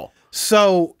 hysterical.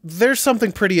 So there's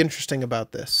something pretty interesting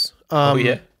about this. Oh,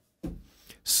 yeah.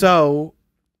 So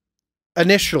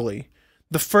initially,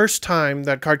 the first time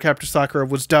that Cardcaptor Sakura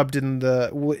was dubbed in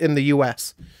the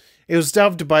U.S., it was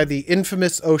dubbed by the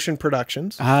infamous Ocean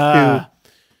Productions, who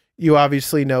you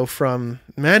obviously know from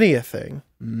many a thing,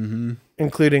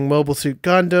 including Mobile Suit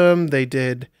Gundam. They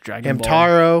did Dragon Ball.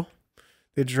 Hamtaro,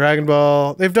 they did Dragon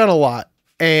Ball. They've done a lot,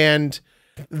 and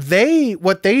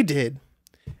what they did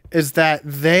is that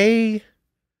they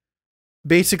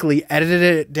basically edited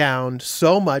it down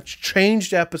so much,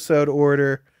 changed episode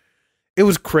order. It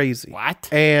was crazy. What?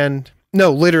 And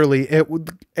no, literally,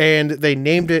 and they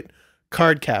named it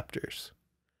Cardcaptors.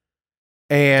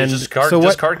 And Just so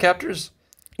what? card captors?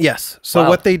 Yes. So Wow.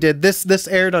 what they did, this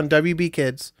aired on WB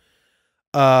Kids,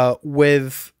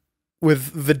 with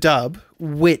the dub,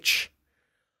 which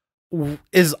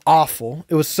is awful.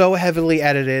 It was so heavily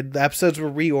edited. The episodes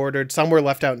were reordered. Some were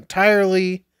left out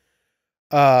entirely.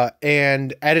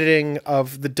 And editing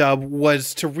of the dub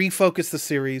was to refocus the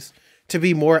series to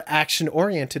be more action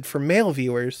oriented for male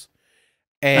viewers.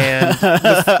 And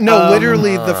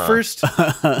literally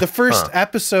the first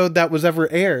episode that was ever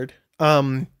aired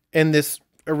in this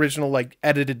original like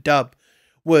edited dub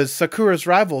was Sakura's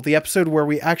Rival, the episode where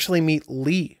we actually meet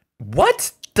Lee.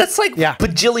 What? That's like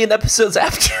bajillion episodes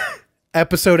after.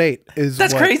 Episode 8 is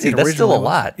that's crazy. That's still a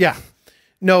lot. Yeah.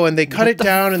 No, and they cut it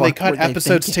down and they cut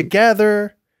episodes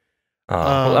together.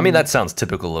 Well, I mean, that sounds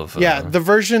typical of. The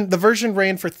version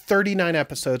ran for 39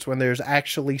 episodes when there's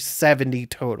actually 70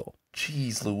 total.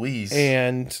 Jeez Louise.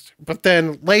 But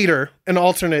then later, an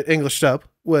alternate English dub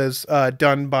was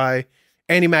done by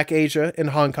Animax Asia in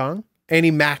Hong Kong.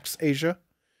 Animax Asia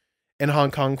in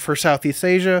Hong Kong for Southeast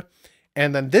Asia.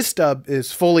 And then this dub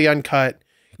is fully uncut,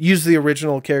 use the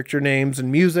original character names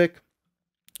and music,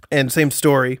 and same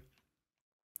story.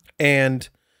 And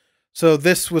so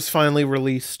this was finally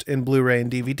released in Blu-ray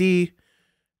and DVD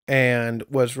and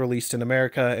was released in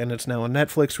America, and it's now on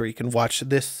Netflix where you can watch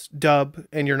this dub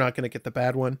and you're not going to get the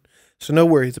bad one. So no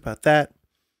worries about that.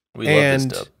 We love this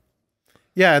dub.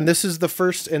 Yeah, and this is the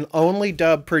first and only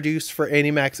dub produced for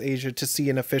Animax Asia to see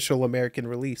an official American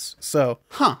release. So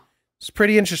it's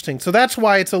pretty interesting. So that's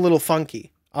why it's a little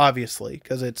funky, obviously,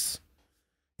 because it's,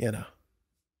 Yeah,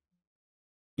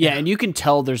 and you can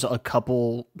tell there's a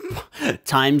couple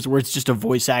times where it's just a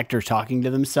voice actor talking to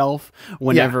themselves.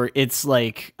 Whenever it's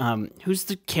like, who's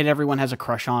the kid everyone has a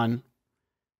crush on?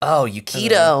 Oh,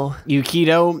 Yukito.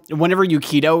 Yukito. Whenever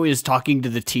Yukito is talking to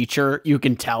the teacher, you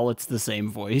can tell it's the same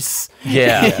voice.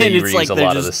 Yeah, and it's like a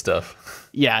lot of this stuff.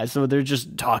 Yeah, so they're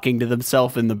just talking to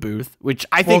themselves in the booth, which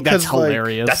I think that's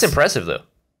hilarious. That's impressive, though.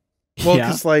 Well,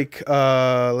 because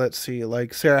let's see,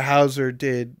 like Sarah Hauser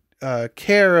did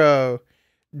Karo,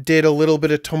 did a little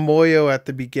bit of Tomoyo at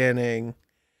the beginning,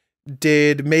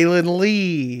 did Malin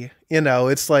Lee,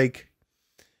 it's like,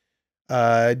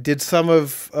 did some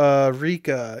of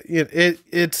Rika.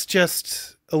 It's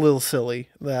just a little silly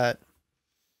that.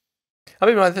 I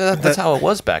mean, that's how it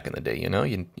was back in the day.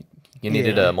 You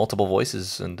needed multiple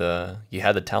voices, and you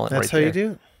had the talent. That's right how there. you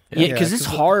do. Yeah, because it's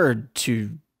hard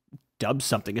to dub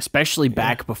something, especially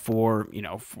back before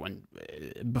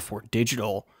before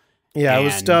digital. Yeah, it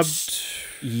was dubbed.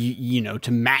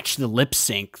 To match the lip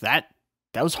sync, that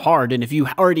was hard. And if you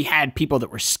already had people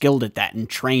that were skilled at that and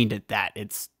trained at that,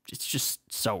 it's just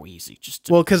so easy.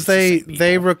 Because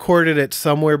they recorded it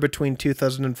somewhere between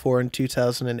 2004 and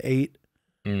 2008,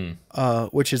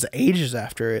 which is ages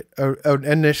after it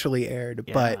initially aired.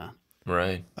 Yeah. But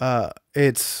right,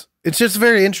 it's just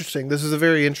very interesting. This is a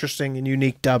very interesting and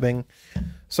unique dubbing.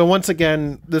 So once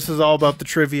again, this is all about the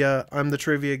trivia. I'm the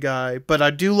trivia guy, but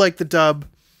I do like the dub.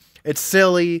 It's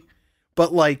silly,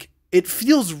 but like it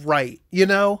feels right,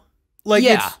 Like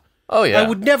oh yeah.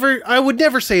 I would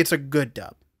never say it's a good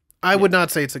dub. I would not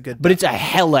say it's a good dub. But it's a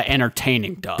hella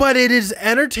entertaining dub. But it is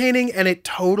entertaining, and it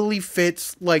totally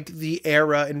fits like the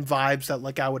era and vibes that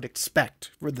like I would expect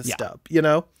for this dub,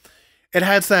 It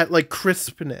has that like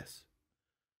crispness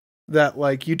that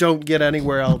like you don't get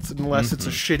anywhere else unless it's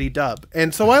a shitty dub.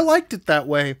 And so I liked it that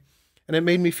way. And it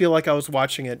made me feel like I was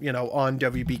watching it, on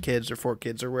WB Kids or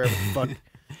 4Kids or wherever the fuck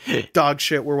dog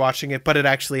shit we're watching it, but it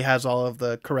actually has all of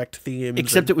the correct themes.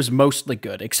 Except it was mostly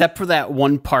good, except for that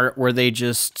one part where they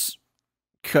just...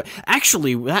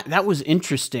 Actually, that was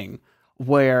interesting,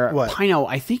 where, Pino,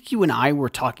 I think you and I were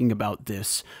talking about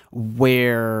this,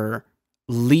 where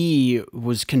Lee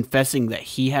was confessing that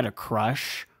he had a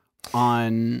crush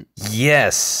on...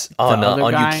 Yes, on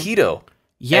Yukito.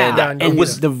 Yeah, and it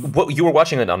was what you were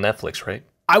watching it on Netflix, right?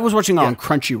 I was watching it on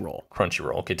Crunchyroll.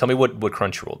 Crunchyroll. Okay, tell me what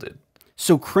Crunchyroll did.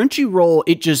 So Crunchyroll,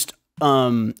 it just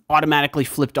automatically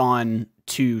flipped on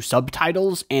to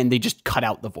subtitles, and they just cut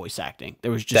out the voice acting.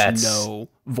 There was just no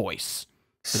voice.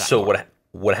 So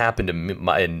what happened to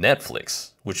my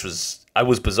Netflix, which was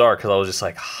bizarre because I was just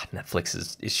like, Netflix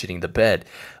is shitting the bed.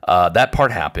 That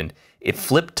part happened. It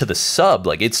flipped to the sub,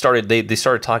 like it started. They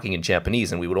started talking in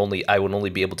Japanese, and I would only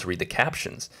be able to read the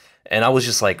captions. And I was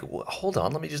just like, hold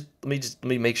on, let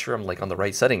me make sure I'm like on the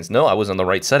right settings. No, I was on the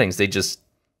right settings. They just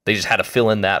had to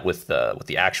fill in that with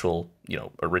the actual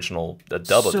original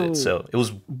dub of it. So it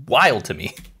was wild to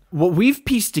me. What we've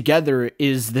pieced together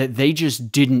is that they just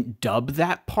didn't dub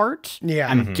that part. Yeah,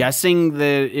 I'm guessing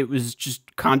that it was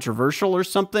just controversial or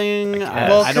something.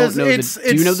 I don't know. Do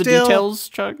you know the details,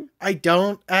 Chuck? I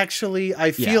don't actually.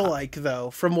 I feel like though,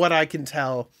 from what I can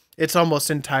tell, it's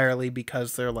almost entirely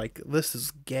because they're like, this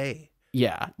is gay.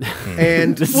 Yeah,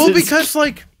 and because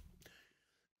like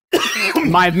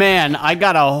My man, I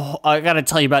gotta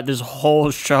tell you about this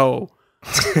whole show.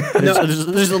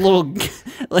 There's a little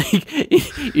like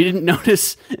you didn't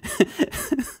notice.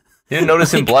 You didn't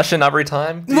notice him blushing every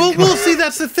time? Well, see,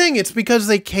 that's the thing. It's because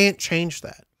they can't change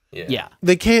that. Yeah.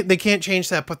 They can't change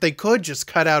that, but they could just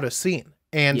cut out a scene.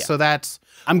 And so that's...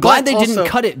 I'm glad they didn't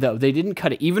cut it, though. They didn't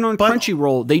cut it. Even on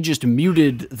Crunchyroll, they just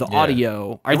muted the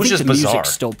audio. I think the music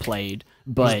still played,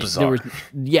 but there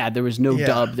was no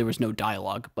dub, there was no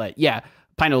dialogue. But yeah,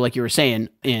 Pino, like you were saying,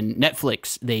 in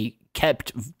Netflix, they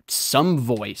kept some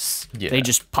voice. Yeah. They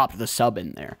just popped the sub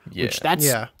in there, which that's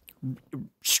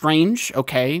strange.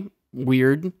 Okay,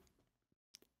 weird.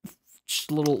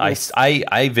 Just a little.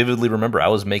 I vividly remember I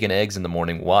was making eggs in the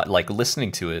morning, like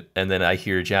listening to it, and then I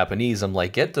hear Japanese. I'm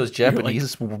like, get those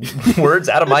Japanese words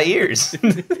out of my ears.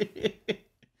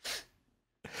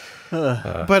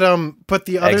 But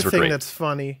the other thing that's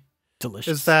funny,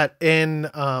 delicious, is that in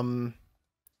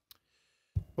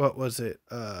what was it?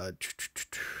 Don't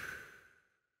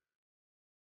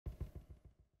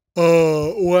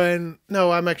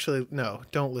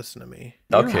listen to me.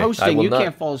 You're hosting. You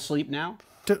can't fall asleep now.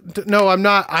 No, I'm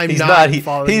not. I'm not. He's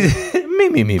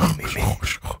me.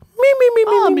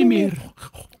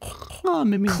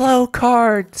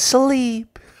 Clow-card,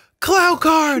 sleep.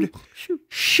 Clow-card,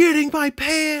 shitting my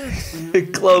pants.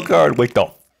 Clow-card, wake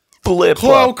the flip up.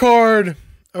 Clow-card,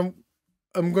 I'm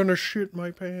gonna shit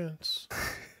my pants.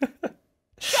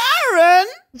 Sharon,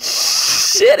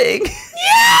 shitting.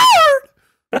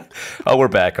 Yeah. Oh, we're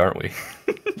back, aren't we?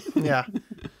 Yeah.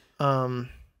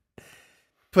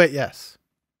 But yes.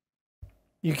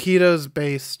 Yukito's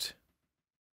based.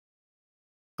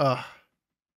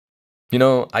 You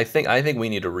know, I think we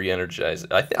need to re-energize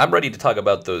it. I'm ready to talk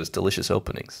about those delicious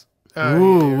openings. Yeah,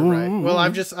 right. Well,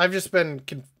 I've just been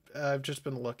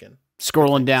looking,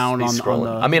 scrolling down on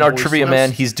the. I mean, our trivia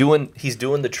man. He's doing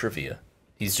the trivia.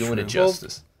 He's doing it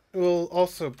justice. Well,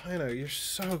 also, Pino, you're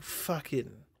so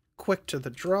fucking quick to the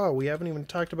draw. We haven't even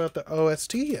talked about the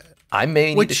OST yet. I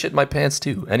may need to shit my pants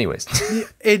too. Anyways,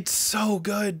 it's so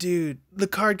good, dude. The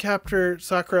Cardcaptor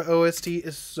Sakura OST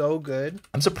is so good.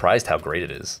 I'm surprised how great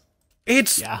it is.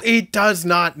 It does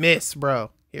not miss,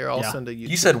 bro. Here, I'll send a YouTube.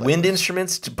 You said wind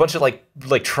instruments, a bunch of like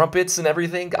trumpets and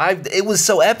everything. It was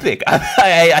so epic.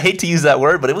 I hate to use that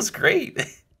word, but it was great.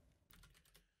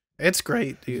 It's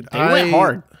great, dude. They went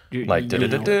hard. Like do, and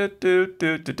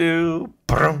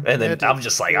then I'm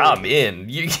just like, I'm in.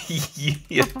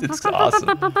 It's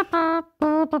awesome.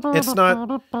 It's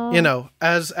not,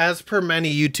 as per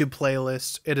many YouTube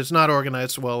playlists, it is not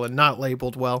organized well and not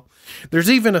labeled well. There's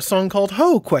even a song called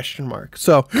 "Ho?" ?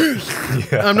 So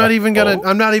I'm not even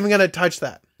gonna touch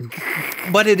that.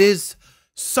 But it is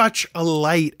such a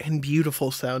light and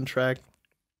beautiful soundtrack.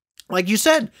 Like you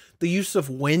said, the use of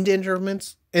wind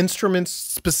instruments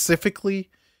specifically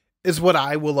is what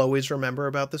I will always remember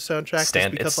about the soundtrack.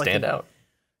 Stand out.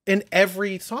 In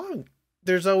every song,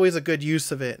 there's always a good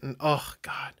use of it. And oh,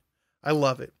 God, I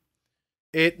love it.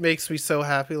 It makes me so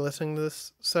happy listening to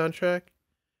this soundtrack.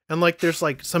 And there's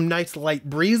some nice light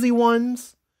breezy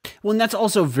ones. Well, and that's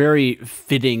also very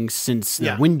fitting since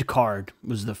the Wind card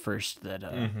was the first that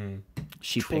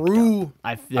she picked up.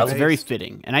 That's very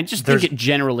fitting. And I just think it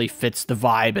generally fits the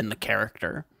vibe and the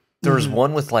character. There was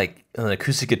one with an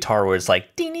acoustic guitar where it's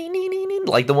like ding, ding, ding, ding, ding,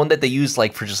 like the one that they use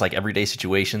for just everyday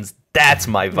situations. That's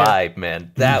my vibe,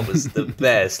 man. That was the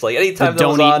best. Anytime that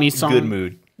was on, good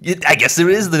mood. I guess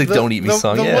there is the Don't Eat Me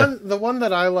song. The one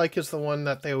that I like is the one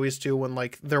that they always do when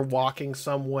they're walking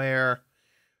somewhere,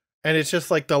 and it's just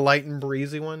the light and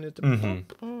breezy one.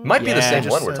 Might be the same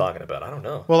one we're talking about. I don't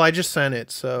know. Well, I just sent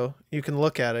it, so you can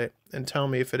look at it and tell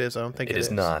me if it is. I don't think it is.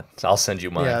 It is not. I'll send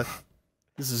you mine. Yeah.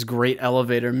 This is great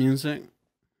elevator music.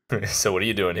 So what are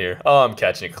you doing here? Oh, I'm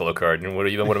catching a Clow-card. And what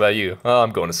about you? Oh,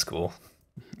 I'm going to school.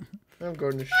 I'm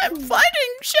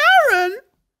fighting Sharon.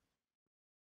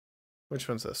 Which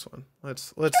one's this one?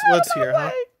 Let's hear,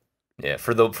 huh? Yeah,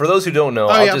 for those who don't know,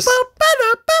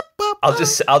 I'll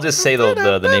just say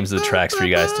the names of the tracks for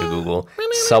you guys to Google.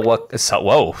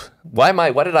 Whoa.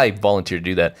 Why did I volunteer to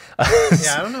do that?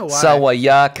 Yeah, I don't know why.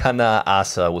 Sawaya Kana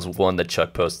Asa was one that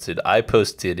Chuck posted. I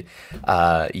posted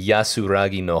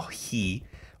Yasuragi no Hi,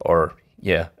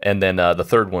 and then the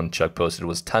third one Chuck posted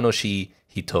was Tanoshi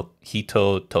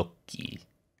Hitotoki.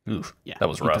 Oof, that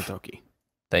was rough. Hitotoki.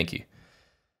 Thank you.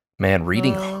 Man,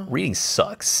 reading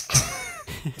sucks.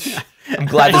 I'm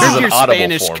glad this is an audible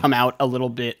Spanish form. Come out a little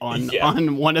bit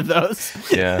on one of those.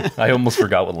 Yeah, I almost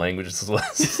forgot what language this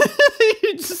was.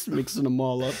 You're just mixing them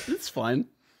all up. It's fine.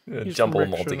 Jumble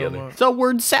them all together. It's a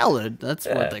word salad. That's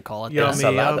what they call it.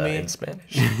 Ensalada in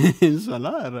Spanish.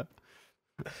 Ensalada.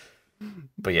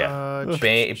 But yeah,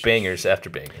 bangers after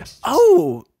bangers.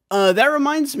 Oh, that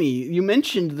reminds me. You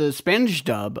mentioned the Spanish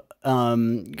dub.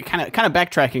 Kind of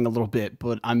backtracking a little bit,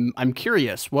 but I'm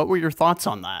curious. What were your thoughts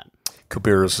on that?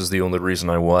 Cuberos is the only reason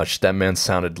I watched. That man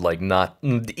sounded like not.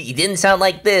 He didn't sound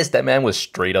like this. That man was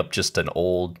straight up just an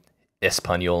old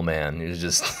Espanol man. It was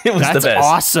just. It was the best. That's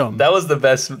awesome. That was the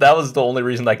best. That was the only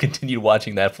reason I continued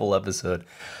watching that full episode.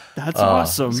 That's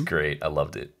awesome. It's great. I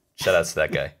loved it. Shout outs to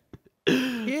that guy.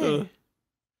 Yeah.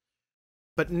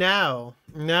 But now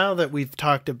that we've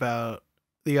talked about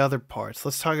the other parts,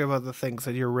 let's talk about the things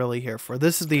that you're really here for.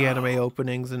 This is the anime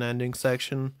openings and endings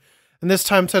section. And this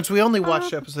time, since we only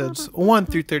watched episodes 1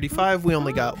 through 35, we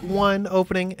only got one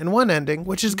opening and one ending,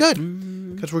 which is good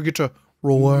because we get to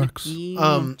relax.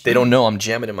 They don't know I'm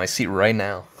jamming in my seat right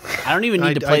now. I don't even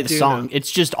need to play the song.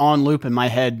 It's just on loop in my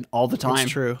head all the time.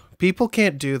 That's true. People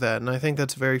can't do that, and I think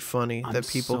that's very funny that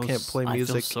people can't play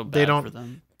music. I feel so bad they don't. For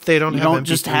them. They don't have MP3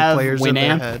 just have players in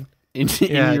their head. in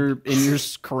your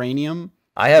cranium.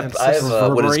 I have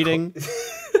reverberating.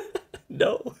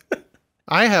 No.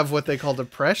 I have what they call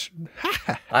depression.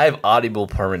 I have audible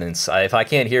permanence. If I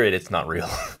can't hear it, it's not real.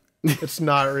 It's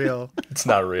not real. It's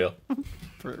not real.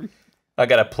 I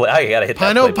gotta play. I gotta hit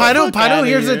that Pino. play button.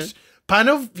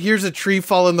 Pino hears a tree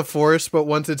fall in the forest, but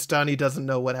once it's done, he doesn't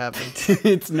know what happened.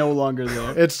 It's no longer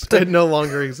there. It no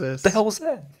longer exists. The hell was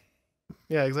that?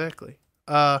 Yeah, exactly.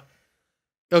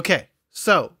 Okay.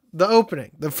 So the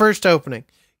opening, the first opening,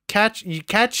 catch me,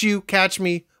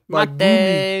 my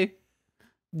Gumi.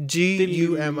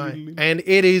 Gumi, and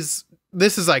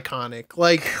this is iconic.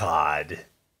 Like, God,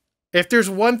 if there's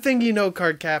one thing you know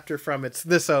Cardcaptor from, it's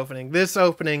this opening. This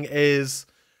opening is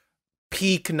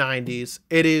peak 90s.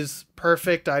 It is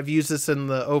perfect. I've used this in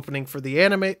the opening for the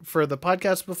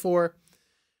podcast before.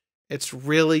 It's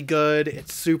really good.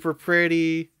 It's super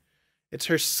pretty. It's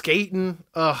her skating.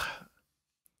 Ugh.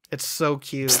 It's so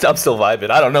cute. I'm still vibing.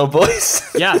 I don't know, boys.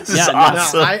 Yeah, this is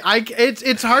awesome. awesome.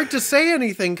 It's hard to say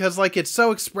anything because like it's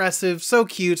so expressive, so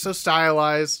cute, so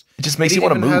stylized. It just makes you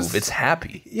want to move. It's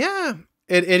happy. Yeah.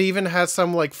 It even has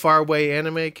some like faraway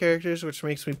anime characters, which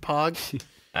makes me pog.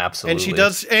 Absolutely.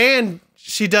 And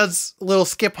she does little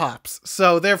skip hops,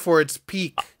 so therefore it's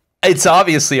peak. It's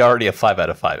obviously already a 5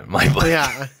 out of 5 in my book.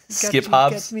 Yeah. Skip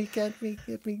hops. Get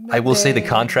me. I will say the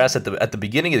contrast at the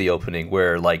beginning of the opening,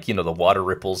 where like the water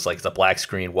ripples, like the black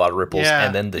screen water ripples,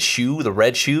 and then the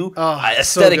red shoe,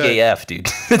 aesthetic so AF, dude.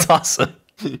 It's awesome.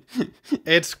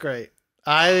 It's great.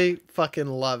 I fucking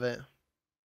love it.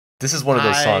 This is one of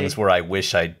those songs where I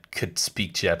wish I could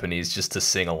speak Japanese just to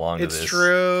sing along to this. It's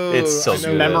true. It's so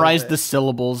good. Memorize the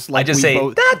syllables. Like I just say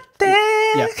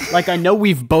yeah, like I know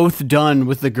we've both done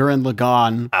with the Gurren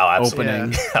Lagann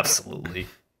opening. Yeah. Absolutely.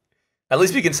 At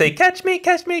least we can say, catch me,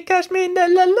 la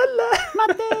la la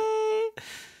la.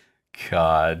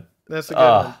 God. That's a good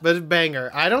one. But it's banger.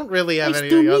 I don't really have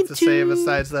anything else to say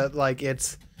besides that, like,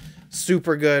 it's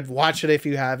super good. Watch it if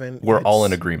you haven't. We're all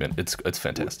in agreement. It's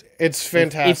fantastic. It's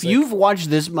fantastic. If you've watched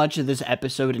this much of this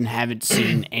episode and haven't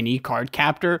seen any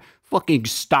Cardcaptor, fucking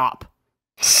stop.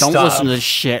 Don't listen to this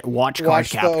shit. Watch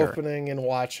Cardcaptor. The opening and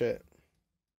watch it.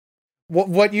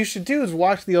 What you should do is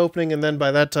watch the opening, and then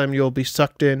by that time you'll be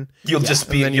sucked in. You'll just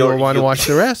be. And then you'll want to watch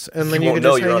the rest, and then you can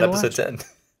just you're on hang episode 10.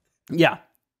 Yeah.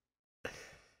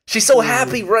 She's so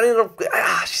happy running.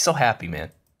 She's so happy, man.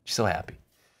 She's so happy.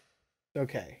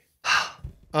 Okay.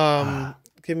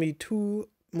 Give me 2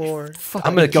 more.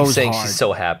 I'm gonna keep saying she's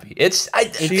so happy.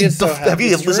 Have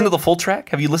you listened to the full track?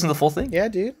 Have you listened to the full thing? Yeah,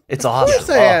 dude. It's awesome. Of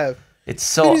course I have. It's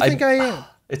so. Who do you think I am?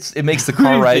 It makes the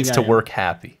car rides to work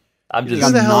happy. I'm just.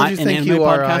 Who the hell not do you an think anime you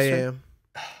are? podcaster? I am.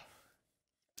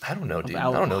 I don't know, dude.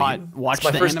 About I don't know. watch It's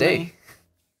my the first anime? day.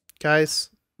 Guys,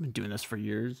 I've been doing this for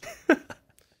years.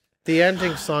 the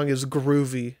ending song is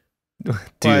Groovy Dude,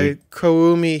 by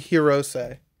Koumi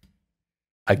Hirose.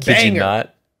 I kid you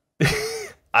not.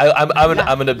 I'm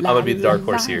gonna be the dark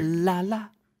horse here.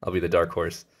 I'll be the dark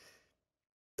horse.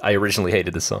 I originally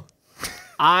hated this song.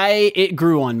 It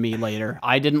grew on me later.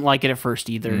 I didn't like it at first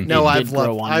either. No, I've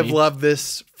loved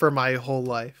this for my whole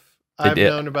life. I've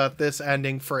known about this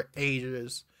ending for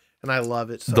ages, and I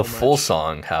love it so much. The full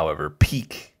song, however,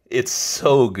 peak. It's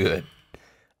so good.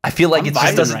 I feel like it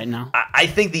just doesn't. Right now. I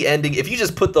think the ending. If you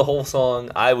just put the whole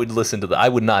song, I would listen to I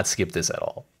would not skip this at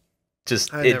all.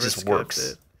 It just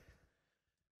works.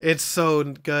 It's so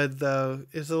good though.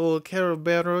 It's a little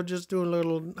Carabero just doing a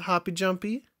little hoppy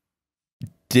jumpy.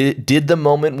 Did the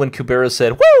moment when Kubera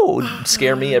said "Woo"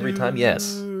 scare me every time?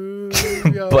 Yes,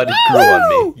 but it grew on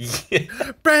me.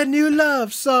 Yeah. Brand new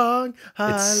love song.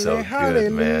 It's so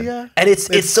good, man. And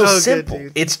it's so simple.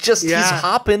 Good, it's just he's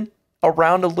hopping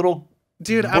around a little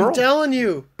Dude, I'm telling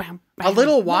you, a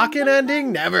little walking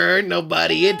ending never hurt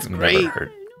nobody. It's great. Never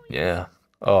hurt. Yeah.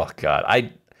 Oh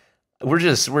God. We're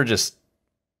just.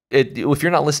 If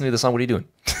you're not listening to the song, what are you doing?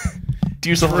 Do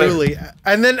yourself a favor. Truly.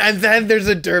 And then there's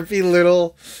a derpy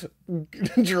little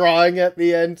drawing at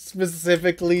the end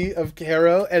specifically of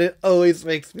Caro, and it always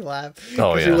makes me laugh.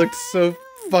 Oh yeah. He looked so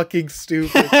fucking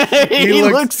stupid. He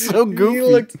looks so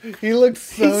goofy. He looks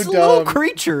so He's dumb. a little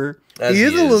creature. He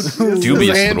is a little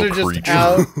dubious his hands little are just creature.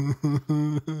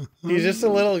 out. He's just a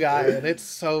little guy, and it's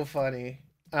so funny.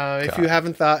 If you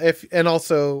haven't thought, and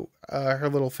also her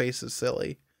little face is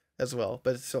silly as well,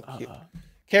 but it's so cute.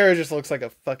 Caro just looks like a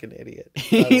fucking idiot.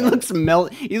 He looks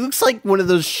He looks like one of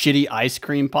those shitty ice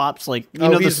cream pops, like you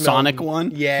know the Sonic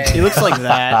one. Yeah, he looks like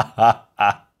that.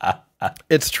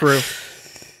 It's true.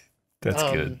 That's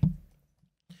good.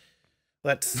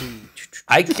 Let's see.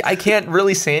 I can't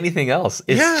really say anything else.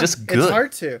 It's just good. It's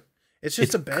hard to. It's just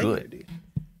It's a banger, good. dude.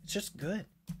 It's just good.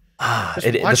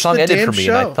 The watch song the ended damn for me,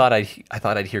 show. and I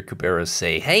thought I'd hear Kuberos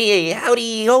say, "Hey,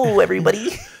 howdy ho, everybody."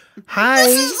 Hi.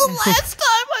 This is the last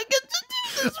time I get to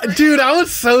do this. Dude, I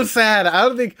was so sad. I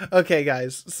don't think. Okay,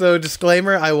 guys. So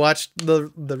disclaimer: I watched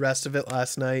the rest of it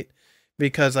last night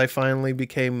because I finally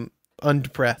became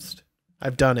undepressed.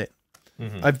 I've done it.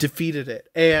 I've defeated it.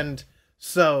 And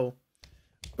so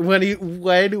when he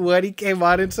came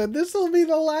on and said this will be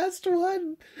the last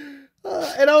one,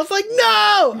 and I was like,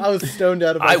 no! I was stoned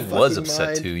out of my. I was fucking upset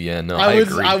mind. too. Yeah, no, I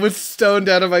agree. was stoned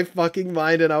out of my fucking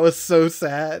mind, and I was so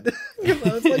sad because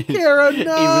I was like, Caro,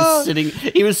 no.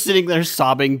 He was sitting there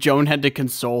sobbing. Joan had to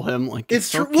console him. Like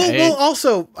It's true. Okay. Well,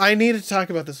 also, I need to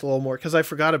talk about this a little more because I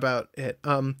forgot about it.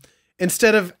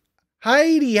 Instead of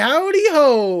Heidi, howdy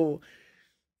ho,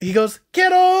 he goes,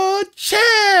 Caro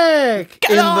check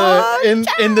in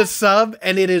the sub,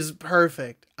 and it is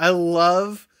perfect. I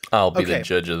love. I'll be the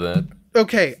judge of that.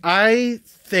 Okay, I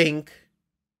think,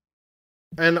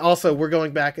 and also we're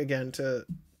going back again to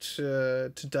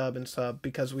dub and sub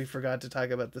because we forgot to talk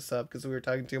about the sub because we were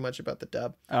talking too much about the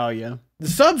dub. Oh yeah, The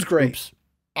sub's great. Oops.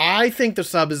 I think the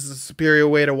sub is the superior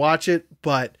way to watch it,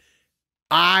 but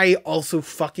I also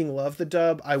fucking love the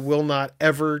dub. I will not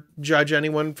ever judge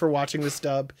anyone for watching this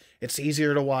dub. It's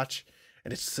easier to watch,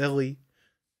 and it's silly.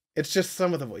 It's just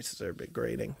some of the voices are a bit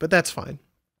grating, but that's fine.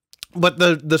 But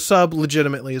the sub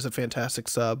legitimately is a fantastic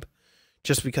sub,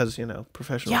 just because, you know,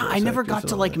 professional. Yeah, voice I never actors got and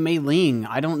to all like that. Mei Ling.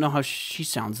 I don't know how she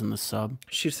sounds in the sub.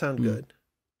 She sound good.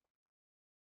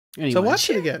 Anyway. So watch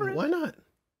it again. Why not?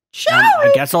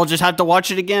 I guess I'll just have to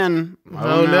watch it again.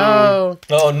 Oh no.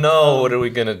 Oh no, what are we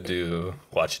gonna do?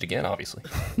 Watch it again, obviously.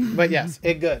 But yes,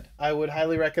 it good. I would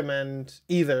highly recommend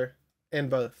either and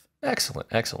both. Excellent,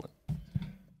 excellent.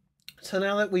 So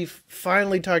now that we've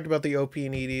finally talked about the OP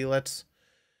and ED, let's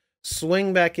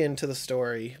swing back into the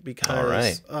story because, All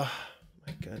right. Oh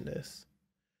my goodness,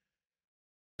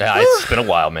 Yeah, it's been a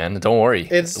while, man. Don't worry.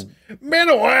 it's been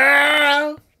a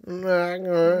while. Been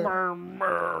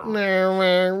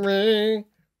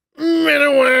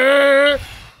a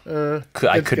while.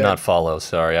 I could not follow.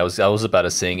 Sorry, I was about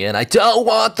to sing, and I don't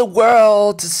want the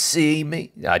world to see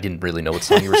me. I didn't really know what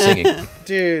song you were singing.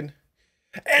 Dude.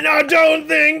 And I don't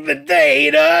think that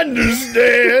they'd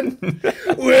understand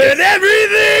when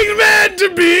everything's meant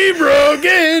to be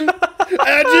broken.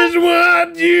 I just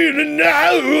want you to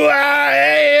know who I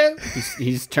am.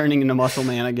 He's turning into Muscle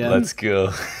Man again. Let's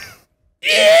go.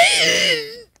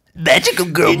 Magical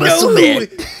girl, Muscle Man.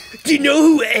 Do you know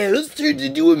who else turned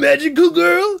into a magical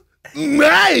girl?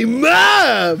 My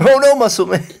mom. Oh no, Muscle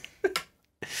Man.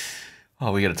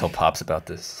 Oh, we gotta tell Pops about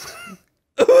this.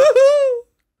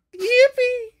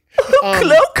 Yippee!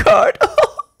 Glow card.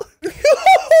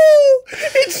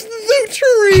 It's the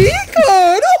tree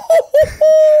card.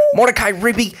 Mordecai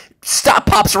Ribby, stop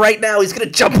Pops right now. He's gonna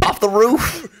jump off the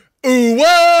roof. Ooh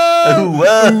whoa! Ooh,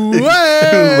 whoa. Ooh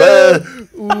whoa!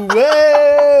 Ooh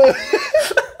whoa!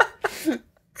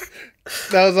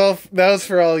 That was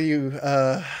for all you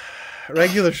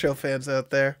regular show fans out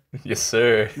there. Yes,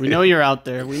 sir. We know you're out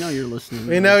there. We know you're listening.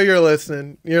 We know you're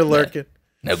listening. You're lurking.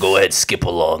 Now go ahead, skip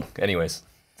along. Anyways,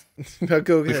 Now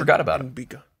go ahead. we forgot about it. and be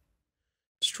gone.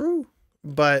 It's true,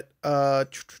 but I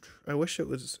wish it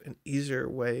was an easier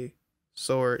way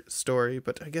story.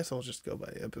 But I guess I'll just go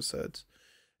by episodes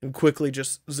and quickly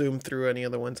just zoom through any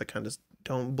other ones that kind of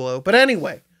don't blow. But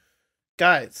anyway,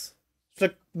 guys, so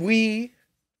we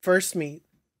first meet.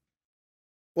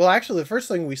 Well, actually, the first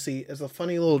thing we see is a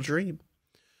funny little dream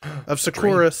of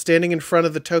Sakura standing in front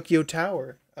of the Tokyo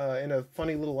Tower in a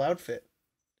funny little outfit.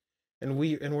 And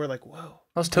we're like, whoa.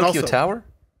 That was Tokyo also- Tower?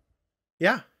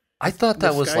 Yeah. I thought The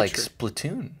that was Sky like Tree.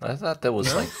 Splatoon. I thought that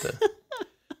was like the. that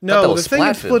No, the was thing in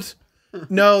Splatford.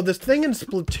 No, the thing in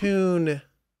Splatoon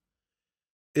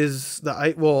is in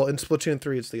Splatoon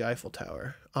 3 it's the Eiffel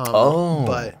Tower.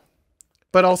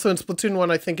 But also in Splatoon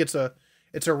 1 I think it's a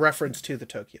reference to the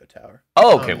Tokyo Tower.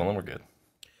 Oh, okay, well then we're good.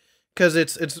 Cuz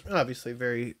it's obviously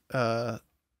very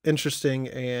interesting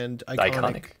and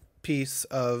iconic piece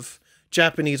of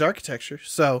Japanese architecture.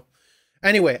 So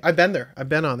anyway, I've been there. I've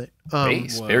been on it.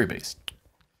 Very based.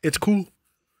 It's cool.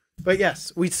 But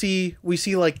yes, we see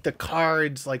like the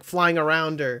cards like flying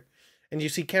around her, and you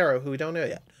see Karo, who we don't know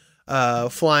yet,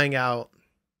 flying out.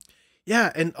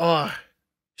 Yeah, and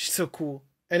she's so cool.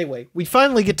 Anyway, we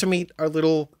finally get to meet our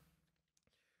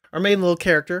main little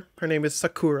character. Her name is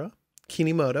Sakura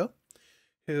Kinimoto,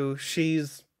 who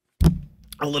she's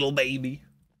a little baby.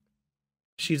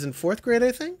 She's in 4th grade,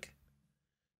 I think.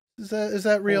 Is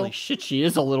that real? Holy shit, she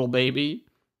is a little baby.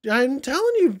 I'm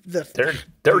telling you that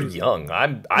they're young.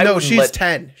 No, she's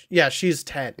 10. Yeah, she's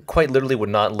 10. Quite literally would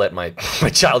not let my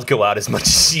child go out as much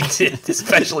as she did,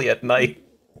 especially at night.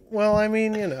 Well, I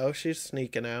mean, she's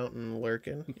sneaking out and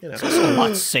lurking. It's a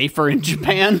lot safer in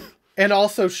Japan. And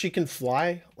also, she can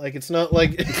fly. Like, it's not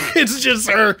like it's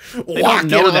just her don't walking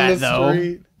know on that, the though.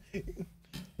 street.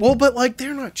 Well, but like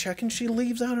they're not checking. She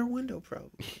leaves out her window,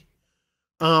 probably.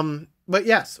 But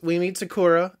yes, we meet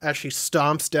Sakura as she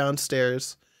stomps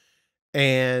downstairs,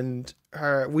 and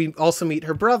we also meet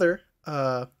her brother,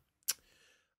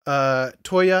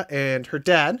 Toya, and her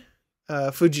dad,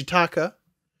 Fujitaka,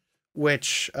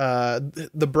 which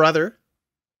the brother,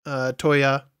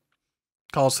 Toya,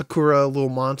 calls Sakura a little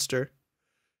monster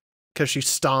because she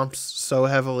stomps so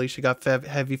heavily. She got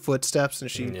heavy footsteps,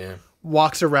 and she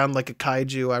walks around like a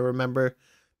kaiju. I remember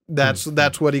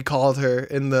that's what he called her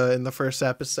in the first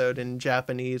episode in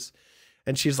Japanese,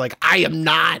 and she's like, "I am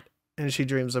not," and she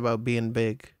dreams about being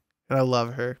big, and I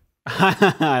love her.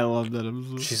 I love that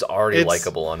episode. She's already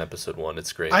likable on episode 1.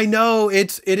 It's great. I know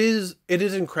it is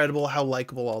incredible how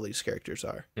likable all these characters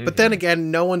are. But then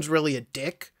again, no one's really a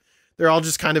dick. They're all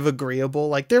just kind of agreeable.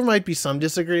 Like there might be some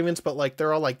disagreements, but like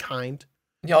they're all like kind.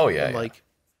 Oh yeah, and, like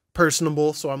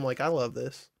personable. So I'm like, I love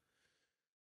this.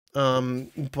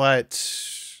 But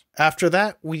after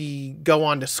that, we go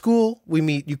on to school. We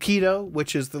meet Yukito,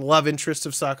 which is the love interest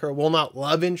of Sakura. Well, not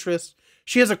love interest.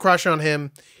 She has a crush on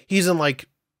him. He's in like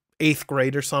 8th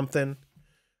grade or something.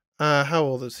 How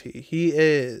old is he? He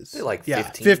is like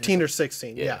 15, 15 or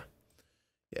 16. Yeah.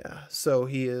 So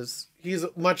he's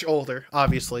much older,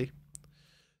 obviously.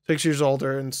 6 years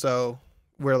older, and so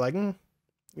we're like,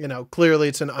 clearly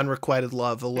it's an unrequited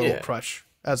love, a little crush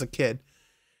as a kid.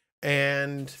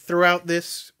 And throughout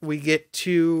this, we get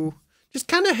to just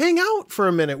kind of hang out for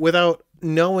a minute without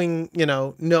knowing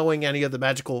any of the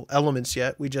magical elements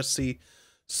yet. We just see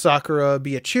Sakura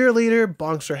be a cheerleader,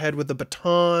 bonks her head with a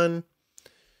baton,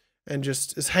 and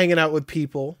just is hanging out with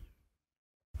people.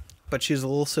 But she's a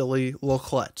little silly, little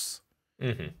klutz.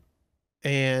 Mm-hmm.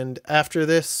 And after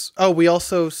this, we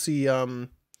also see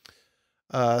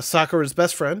Sakura's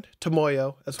best friend,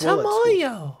 Tomoyo, as well.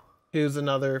 Tomoyo! Who's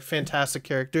another fantastic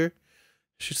character.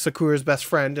 She's Sakura's best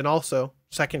friend and also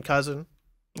second cousin,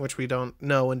 which we don't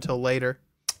know until later.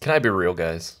 Can I be real,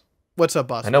 guys? What's up,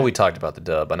 boss? I know we talked about the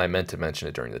dub, and I meant to mention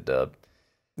it during the dub.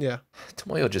 Yeah.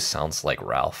 Tomoyo just sounds like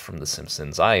Ralph from The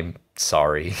Simpsons. I'm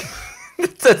sorry.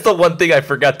 That's the one thing I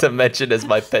forgot to mention as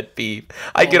my pet peeve.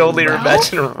 I can only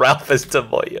imagine Ralph as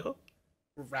Tomoyo.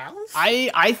 Ralph?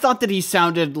 I thought that he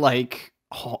sounded like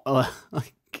Homestar.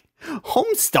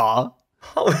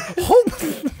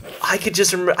 I could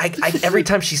just remember. Every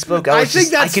time she spoke, I think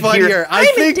that's funnier. I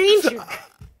think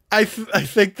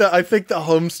the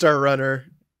Homestar Runner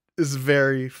is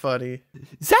very funny.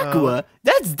 Sakura,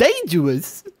 that's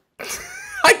dangerous.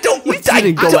 I don't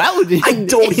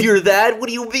hear that. What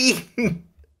do you mean?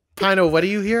 Pino, what do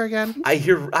you hear again? I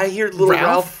hear little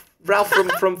Ralph from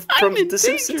The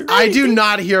Simpsons. I do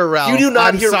not hear Ralph. You do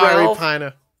not hear Ralph?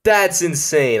 Pino. That's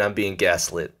insane. I'm being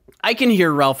gaslit. I can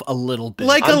hear Ralph a little bit.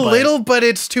 Little, but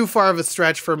it's too far of a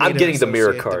stretch for me. I'm getting the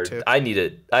mirror card. I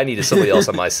needed somebody else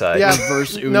on my side. Yeah,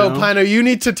 no, Pino, you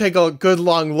need to take a good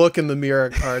long look in the mirror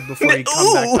card before you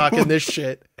come back talking this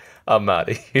shit. I'm out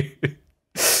of here.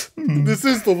 This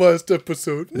is the last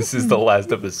episode. This is the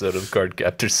last episode of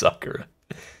Cardcaptor Sakura.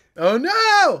 Oh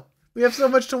no! We have so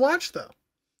much to watch though.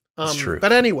 It's true.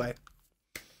 But anyway,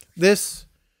 this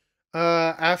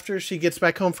after she gets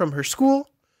back home from her school,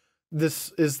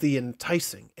 this is the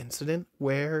enticing incident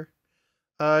where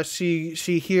she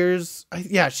hears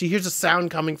a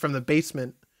sound coming from the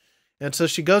basement. And so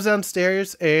she goes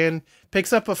downstairs and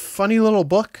picks up a funny little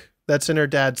book that's in her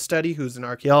dad's study, who's an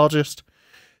archaeologist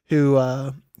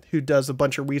who does a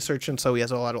bunch of research, and so he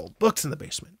has a lot of old books in the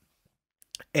basement.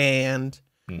 And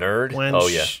Nerd? when Oh,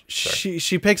 yeah.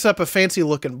 she picks up a fancy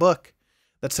looking book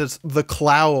that says The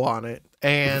XIAO on it,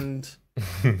 and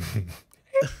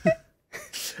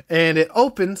and it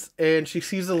opens and she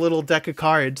sees a little deck of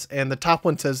cards, and the top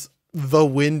one says The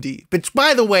Windy. Which,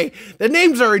 by the way, the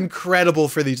names are incredible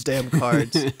for these damn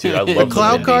cards. Dude, I love The the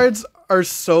XIAO Windy. cards are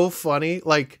so funny,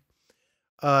 like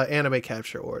anime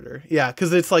capture order. Yeah,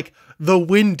 because it's like the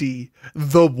windy,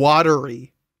 the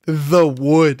watery, the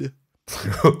wood.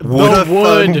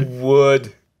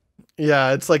 Wood.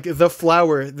 Yeah, it's like the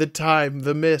flower, the time,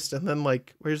 the mist, and then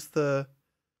like where's the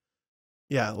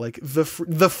like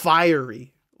the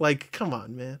fiery. Like, come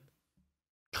on, man.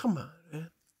 Come on,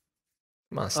 man.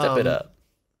 Come on, step it up.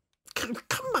 Come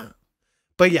on.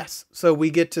 But yes, so we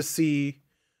get to see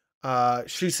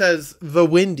she says the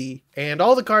windy, and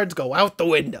all the cards go out the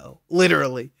window.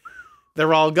 Literally.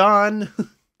 They're all gone.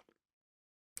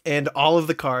 And all of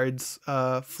the cards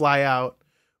fly out,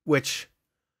 which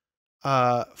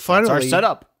finally That's our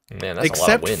setup. Man, that's except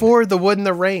a lot of wind. for the wood and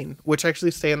the rain, which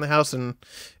actually stay in the house and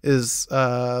is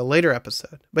later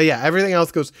episode. But yeah, everything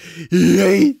else goes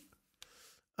yay.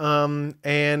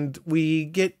 And we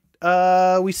get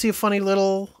we see a funny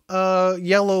little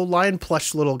yellow lion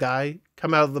plush little guy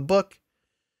come out of the book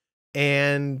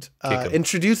and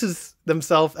introduces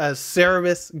themselves as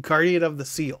Cerebus, Guardian of the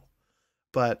Seal.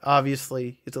 But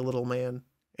obviously he's a little man.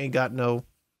 He got no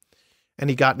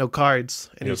cards,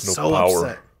 and he's no so power.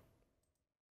 upset.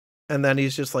 And then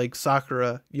he's just like,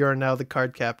 Sakura, you're now the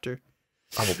card captor.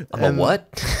 I'm a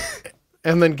what?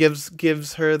 And then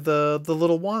gives her the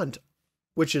little wand,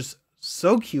 which is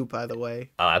so cute, by the way.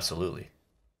 Oh, absolutely.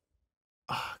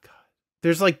 Oh god,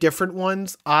 there's like different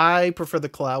ones. I prefer the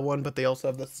cloud one, but they also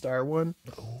have the star one.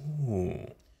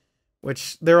 Ooh.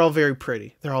 Which they're all very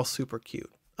pretty. They're all super cute.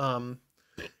 Instead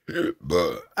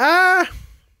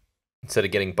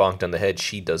of getting bonked on the head,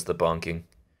 she does the bonking.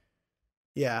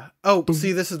 Yeah. Oh,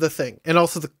 see, this is the thing. And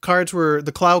also the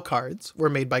XIAO cards were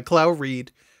made by XIAO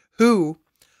Reed, who,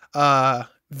 the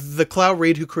XIAO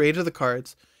Reed who created the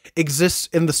cards exists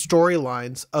in the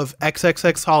storylines of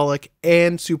XXX-Holic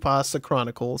and Tsubasa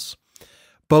Chronicles,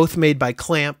 both made by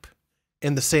Clamp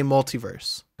in the same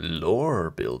multiverse.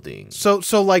 Lore building. So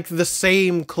like the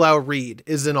same XIAO Reed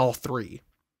is in all three,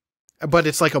 but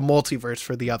it's like a multiverse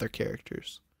for the other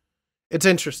characters. It's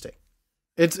interesting.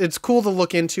 It's cool to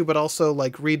look into, but also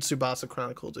like read Tsubasa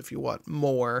Chronicles if you want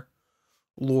more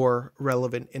lore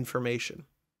relevant information.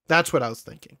 That's what I was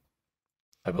thinking.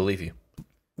 I believe you.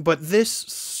 But this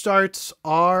starts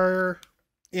our,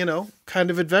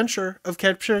 kind of adventure of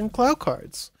capturing XIAO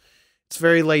cards. It's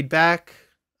very laid back.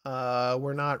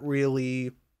 We're not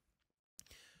really,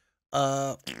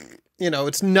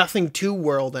 it's nothing too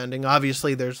world ending.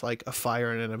 Obviously there's like a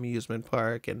fire in an amusement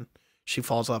park, and she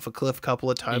falls off a cliff a couple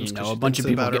of times because a bunch of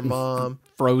people about her getting mom.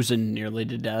 Frozen nearly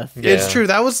to death. Yeah. It's true.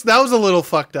 That was a little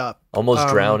fucked up. Almost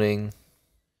drowning.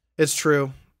 It's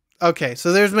true. Okay,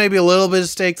 so there's maybe a little bit of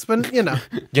stakes, but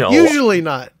usually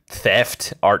not.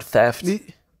 Theft, art theft.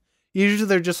 Usually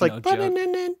they're just like, No joke.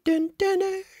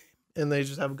 and they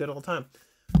just have a good old time.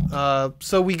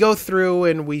 So we go through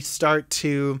and we start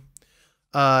to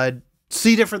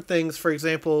see different things. For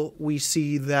example, we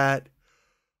see that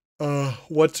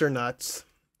what's her nuts?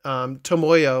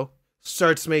 Tomoyo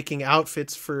starts making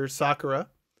outfits for Sakura.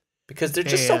 Because they're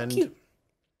just so cute.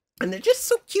 And they're just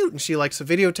so cute. And she likes to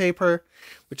videotape her,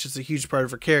 which is a huge part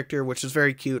of her character, which is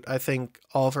very cute. I think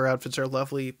all of her outfits are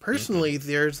lovely. Personally,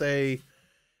 there's I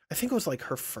think it was like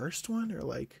her first one, or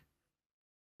like,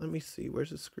 let me see.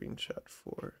 Where's a screenshot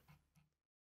for?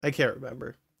 I can't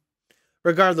remember.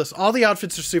 Regardless, all the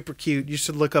outfits are super cute. You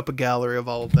should look up a gallery of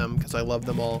all of them because I love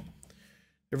them all.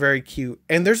 They're very cute.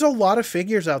 And there's a lot of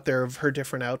figures out there of her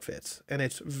different outfits, and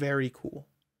it's very cool.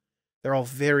 They're all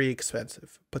very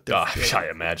expensive, but they're I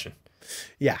imagine.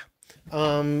 Yeah.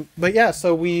 But yeah,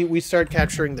 so we start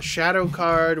capturing the shadow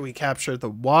card, we capture the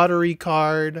watery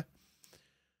card.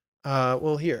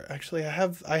 Well, here, actually I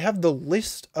have the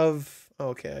list of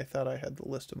okay, I thought I had the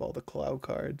list of all the XIAO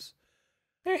cards.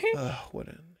 What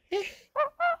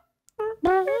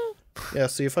yeah,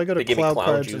 see if I go to XIAO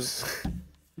cards.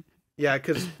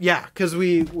 Because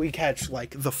we catch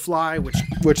like the fly,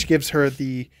 which gives her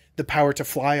the power to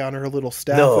fly on her little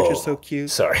staff, which is so cute.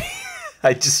 Sorry.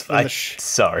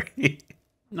 Sorry.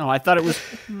 No, I thought it was.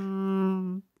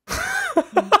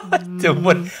 Dude,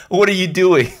 what are you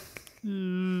doing?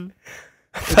 I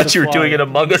thought you were doing an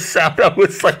Among Us sound. I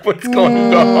was like, what's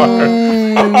going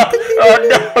on?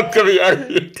 Oh no, come here,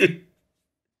 dude.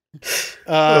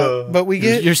 But we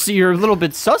get You're a little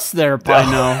bit sus there,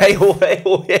 Pino. Hey,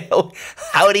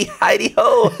 howdy, howdy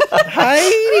ho.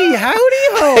 howdy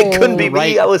ho. It couldn't be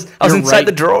Right. me. I was You're inside right.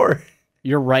 the drawer.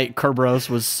 You're right. Kerberos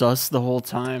was sus the whole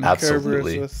time.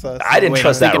 Absolutely. Kerberos was sus. I didn't Wait,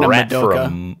 trust that thinking of rat for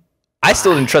Madoka. I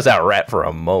still didn't trust that rat for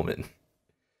a moment.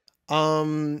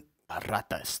 Rata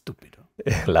estúpido.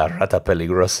 La rata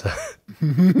peligrosa.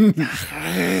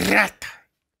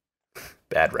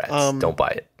 Bad rats. Don't buy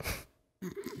it.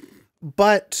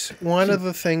 But one of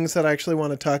the things that I actually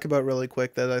want to talk about really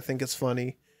quick that I think is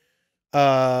funny.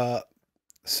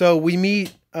 So we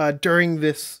meet during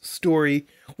this story,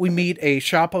 we meet a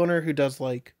shop owner who does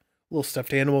like little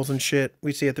stuffed animals and shit.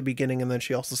 We see at the beginning, and then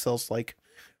she also sells like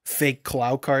fake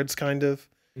cloud cards, kind of.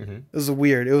 Mm-hmm. It was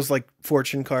weird. It was like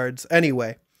fortune cards.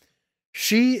 Anyway,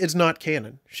 she is not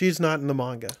canon. She's not in the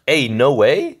manga. Hey, no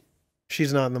way?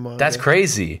 She's not in the manga. That's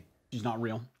crazy. She's not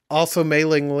real. Also, Mei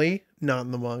Ling Lee, not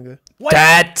in the manga. What?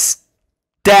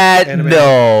 That Anime.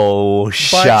 no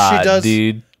shot, she does,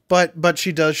 dude. But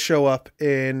she does show up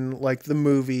in like the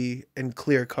movie in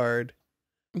Clear Card.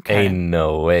 Okay. Ain't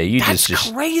no way. You That's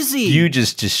just crazy. you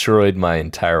just destroyed my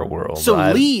entire world. So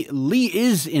Lee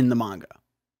is in the manga.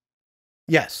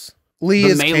 Yes, Lee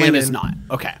But is Mei canon. Ling is not.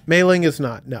 Okay. Mei Ling is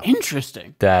not. No.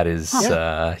 Interesting. That is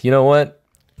you know what?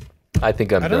 I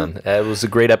think I'm done. It was a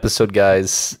great episode,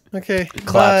 guys. Okay.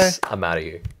 Claps. I'm out of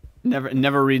here.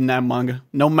 Never reading that manga.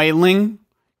 No Mei Ling.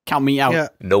 Count me out. Yeah.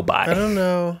 Nobody. I don't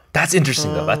know. That's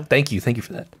interesting though. Thank you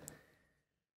for that.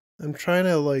 I'm trying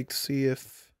to like see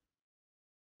if.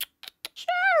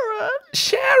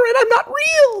 Sharon, I'm not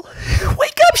real.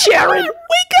 Wake up, Sharon.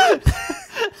 Wake up.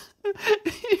 You're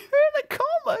in a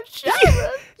coma, Sharon.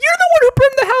 You're the one who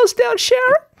burned the house down,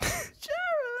 Sharon.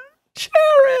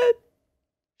 Sharon.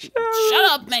 Shut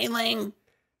up, Mei Ling.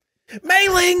 Mei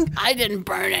Ling. I didn't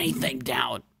burn anything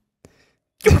down.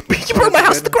 You burned my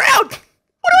house to the ground.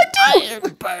 What do I do? I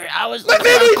didn't burn. I was looking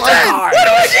for a gold card. What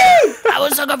do I do? I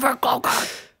was looking for a gold card.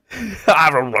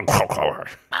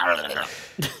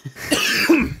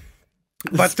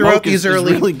 But throughout these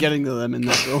early, really getting to them in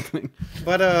that building.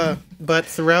 but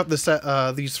throughout this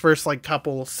these first like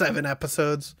couple 7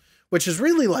 episodes, which is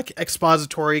really like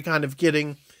expository, kind of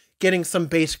getting some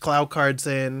base cloud cards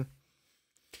in,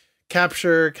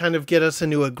 capture, kind of get us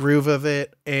into a groove of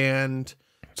it, and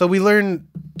so we learn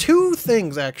 2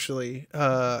 things actually.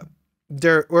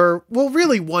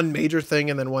 Really one major thing,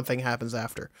 and then one thing happens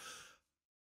after.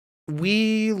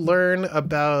 We learn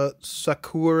about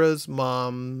Sakura's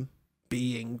mom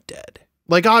being dead.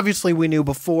 Like, obviously we knew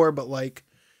before, but like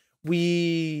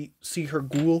we see her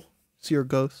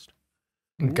ghost.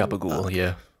 Gabagool,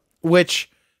 yeah. Which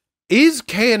is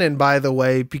canon, by the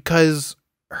way, because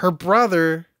her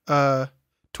brother,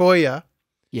 Toya,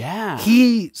 Yeah.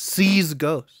 he sees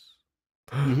ghosts.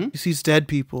 Mm-hmm. He sees dead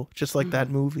people, just like that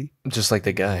movie. Just like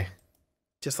the guy.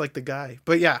 Just like the guy.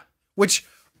 But yeah,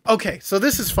 okay, so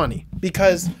this is funny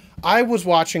because I was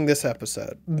watching this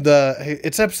episode.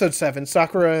 It's episode 7,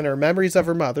 Sakura and her memories of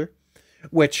her mother,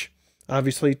 which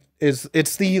obviously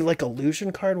it's the like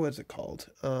illusion card. What is it called?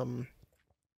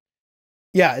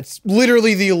 Yeah, it's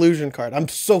literally the illusion card. I'm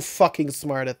so fucking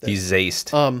smart at this. He's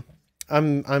aced.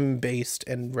 I'm based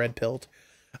and red pilled.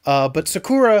 But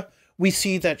Sakura, we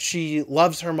see that she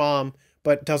loves her mom,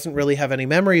 but doesn't really have any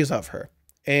memories of her.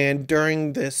 And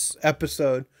during this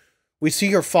episode, we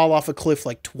see her fall off a cliff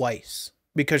like twice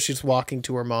because she's walking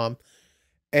to her mom.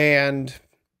 And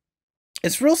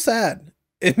it's real sad.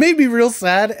 It made me real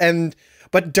sad.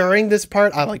 But during this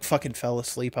part, I like fucking fell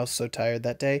asleep. I was so tired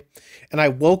that day. And I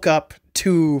woke up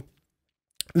to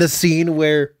the scene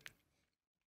where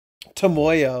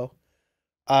Tomoyo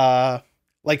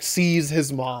like sees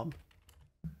his mom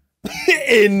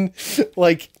in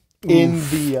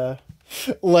the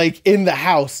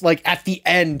house, like at the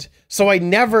end. So I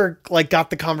never like got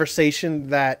the conversation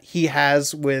that he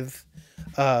has with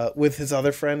his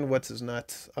other friend. What's his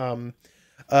nuts?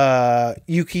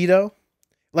 Yukido.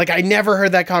 Like I never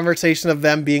heard that conversation of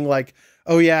them being like,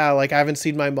 oh yeah, like I haven't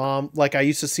seen my mom. Like I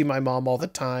used to see my mom all the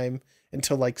time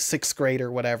until like 6th grade or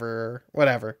whatever.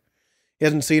 He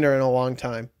hasn't seen her in a long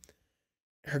time.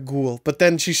 Her ghoul. But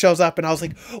then she shows up and I was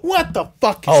like, what the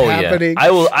fuck is happening?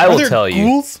 I will tell you.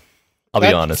 Ghouls? I'll be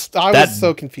honest. I was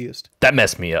so confused. That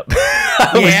messed me up. Dude.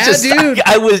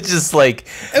 I was just like,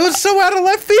 it was so out of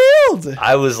left field.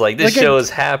 I was like, this show is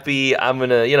happy. I'm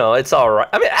gonna, it's all right.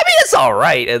 I mean, it's all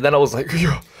right. And then I was like,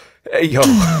 yo.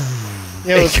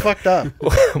 Yeah, it was fucked up.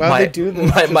 Why'd they do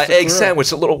this? My egg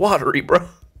sandwich a little watery, bro.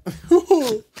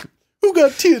 Who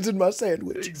got tears in my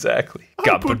sandwich? Exactly.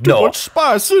 I put too much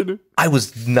spice in it. I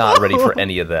was not ready for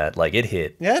any of that. Like, it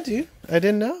hit. Yeah, dude. I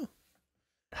didn't know.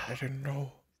 I didn't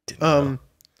know. Didn't know.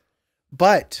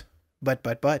 But,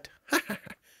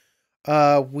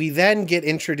 we then get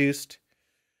introduced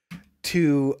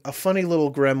to a funny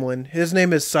little gremlin. His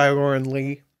name is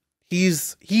XIAO-LING. He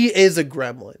is a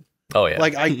gremlin. Oh yeah.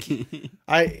 Like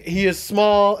he is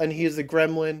small and he is a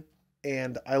gremlin,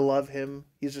 and I love him.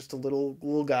 He's just a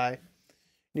little guy.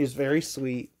 He's very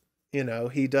sweet. You know,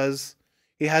 he has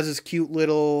his cute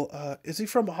little. Is he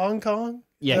from Hong Kong?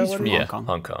 Yeah, he's from Hong Kong.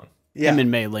 Hong Kong. Yeah. Him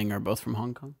and Mei Ling are both from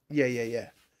Hong Kong. Yeah.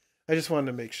 I just wanted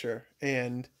to make sure.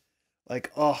 And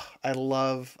like, oh, I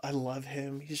love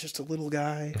him. He's just a little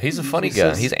guy. He's a funny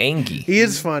guy. He's angry. He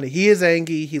is funny. He is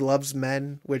angry. He loves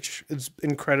men, which is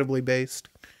incredibly based.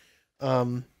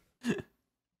 But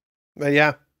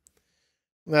yeah.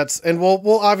 And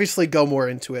we'll obviously go more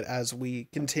into it as we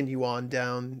continue on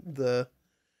down the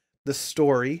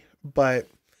story, but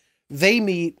they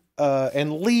meet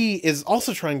and Lee is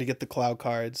also trying to get the cloud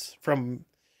cards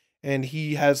and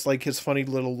he has like his funny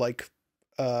little like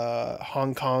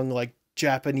Hong Kong like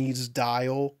Japanese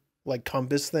dial like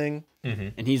compass thing. Mm-hmm.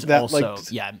 And he's That, also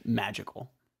like, magical.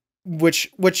 Which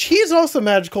he's also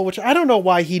magical, which I don't know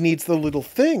why he needs the little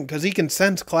thing, because he can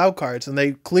sense cloud cards, and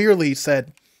they clearly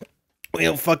said we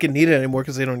don't fucking need it anymore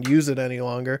because they don't use it any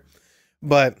longer.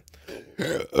 But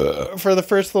for the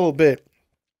first little bit,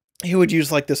 he would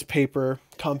use like this paper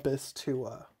compass to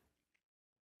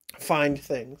find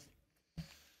things.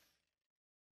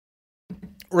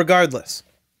 Regardless,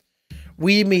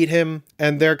 we meet him,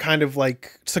 and they're kind of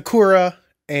like Sakura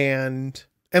and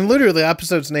literally the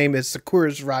episode's name is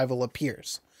Sakura's Rival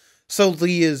Appears. So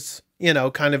Lee is, you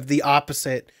know, kind of the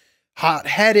opposite,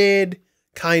 hot-headed,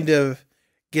 kind of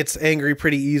gets angry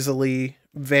pretty easily,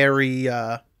 very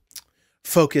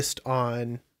focused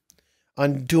on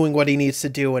doing what he needs to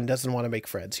do and doesn't want to make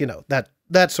friends. You know,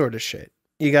 that sort of shit.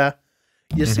 You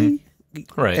see?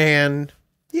 Right. And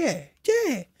yeah.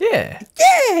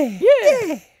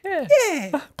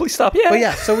 Please stop. Yeah. But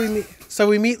yeah, so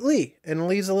we meet Lee, and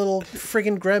Lee's a little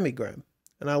friggin' Grem,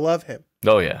 and I love him.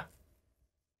 Oh yeah.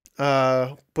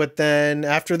 But then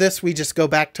after this, we just go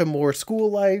back to more school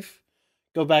life,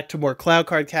 go back to more cloud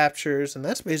card captures, and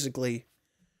that's basically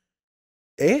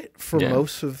it for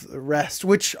most of the rest.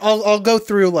 Which I'll go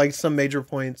through like some major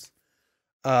points.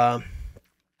 Let's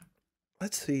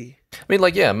see. I mean,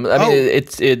 like, yeah. I mean,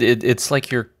 it's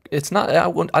like you're. It's not. I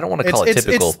don't want to call it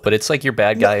typical, but it's like your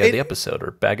bad guy of the episode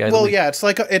or bad guy. Of the week. Yeah, it's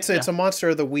like it's a monster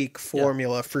of the week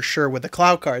formula for sure with the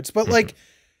cloud cards, but like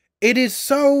it is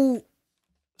so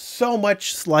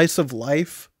much slice of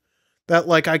life that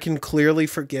like I can clearly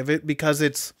forgive it, because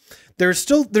there's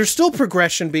still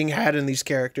progression being had in these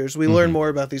characters. We learn more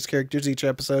about these characters each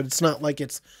episode. It's not like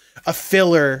it's a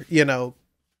filler, you know,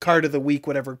 card of the week,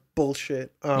 whatever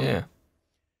bullshit.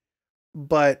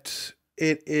 But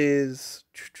it is.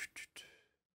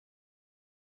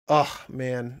 Oh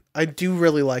man, I do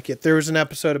really like it. There was an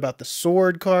episode about the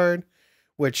sword card,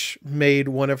 which made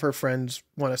one of her friends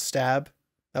want to stab.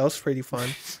 That was pretty fun.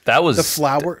 That was the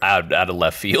flower out of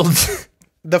left field.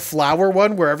 The flower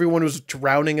one where everyone was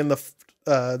drowning in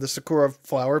the Sakura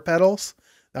flower petals.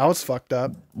 That was fucked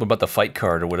up. What about the fight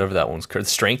card or whatever that one's called?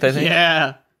 Strength, I think.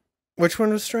 Yeah. Which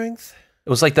one was strength? It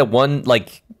was like that one,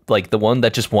 like the one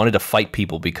that just wanted to fight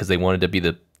people because they wanted to be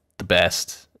the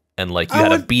best, and like you had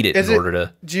to beat it in order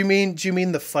to. Do you mean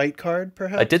the fight card?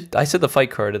 Perhaps I said the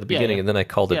fight card at the beginning, and then I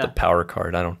called it the power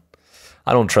card. I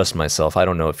don't trust myself. I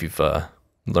don't know if you've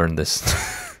learned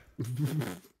this.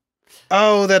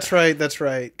 Oh, that's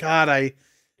right. God,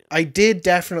 I did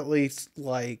definitely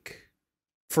like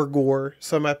forgore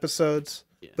some episodes,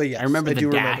 but yes, I remember the dash.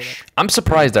 Remember that. I'm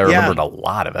surprised I remembered a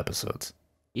lot of episodes.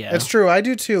 Yeah, that's true. I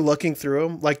do too. Looking through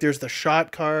them, like there's the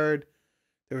shot card,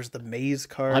 there's the maze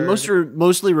card. I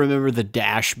mostly remember the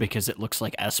dash because it looks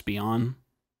like Espeon.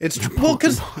 It's well,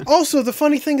 because also the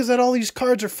funny thing is that all these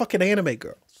cards are fucking anime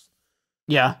girls.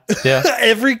 Yeah.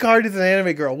 Every card is an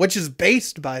anime girl, which is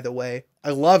based, by the way.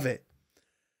 I love it.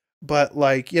 But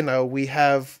like, you know, we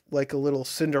have like a little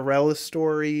Cinderella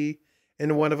story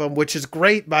in one of them, which is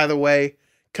great, by the way,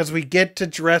 because we get to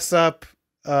dress up.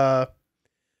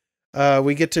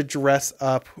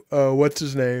 What's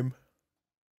his name?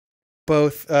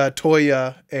 Both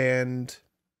Toya and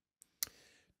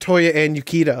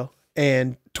Yukito,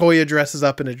 and Toya dresses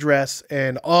up in a dress,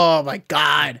 and oh my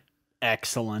god,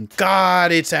 excellent!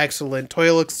 God, it's excellent.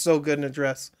 Toya looks so good in a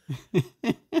dress.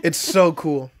 It's so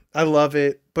cool. I love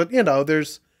it. But you know,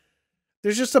 there's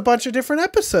just a bunch of different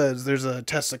episodes. There's a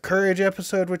Test of Courage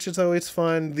episode, which is always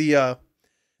fun. The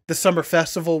Summer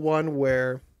Festival one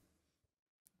where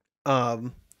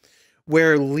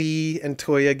Lee and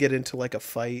Toya get into like a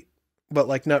fight but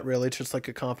like not really. It's just like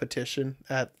a competition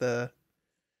at the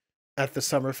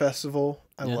summer festival.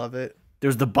 I love it.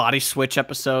 There's the body switch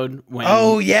episode when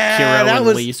Kiro and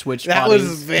Lee switched bodies.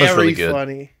 Was very really good.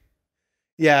 funny.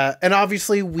 Yeah, and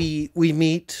obviously we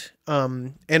meet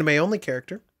anime only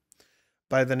character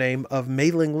by the name of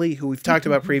Mei Ling Lee, who we've talked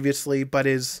about previously, but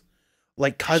is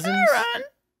like cousins. Sharon.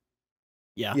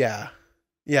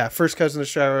 Yeah. First cousin of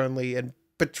Sharon Lee and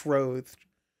betrothed,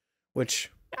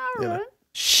 which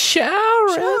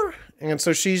Sharon. And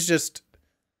so she's just,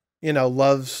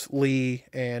 loves Lee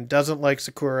and doesn't like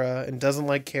Sakura and doesn't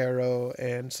like Karo,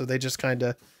 and so they just kind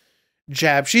of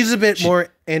jab. She's a bit more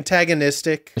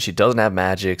antagonistic. She doesn't have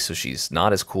magic, so she's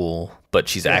not as cool, but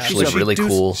she's actually really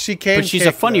cool. But she's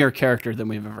a funnier character than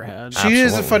we've ever had. She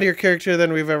is a funnier character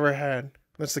than we've ever had.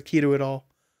 That's the key to it all.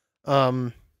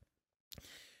 But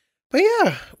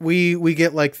yeah, we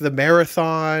get like the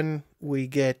marathon. We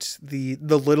get the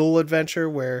little adventure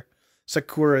where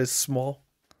Sakura is small.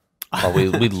 Oh,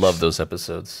 we love those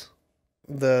episodes.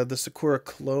 The Sakura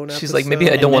clone episode. She's like,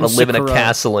 maybe I don't want to live in a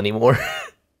castle anymore.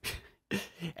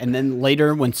 And then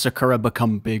later when Sakura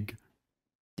become big.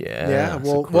 Yeah.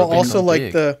 Well, also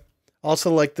like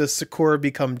the Sakura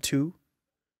become 2.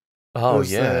 Oh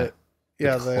yeah.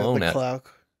 The cloud.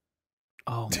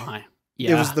 Oh my.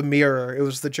 Yeah. It was the mirror. It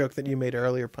was the joke that you made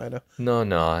earlier, Pino.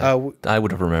 No, I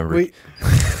would have remembered.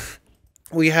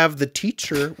 We have the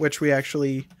teacher, which we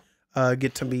actually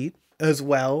get to meet as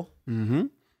well in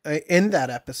that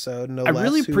episode. I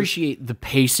really appreciate the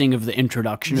pacing of the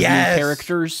introduction of new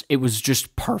characters. It was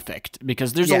just perfect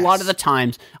because there's a lot of the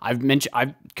times I've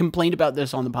complained about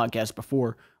this on the podcast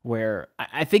before, where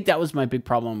I think that was my big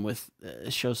problem with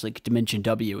shows like Dimension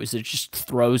W, is it just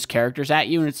throws characters at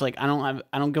you and it's like I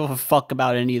don't give a fuck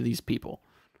about any of these people.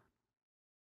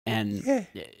 And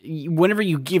whenever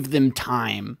you give them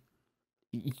time,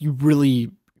 you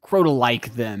really grow to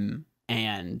like them,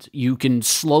 and you can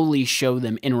slowly show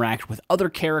them interact with other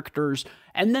characters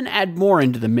and then add more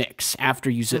into the mix after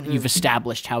you've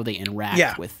established how they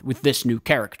interact with this new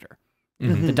character.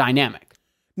 The dynamic.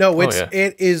 No,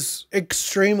 it is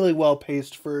extremely well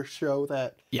paced for a show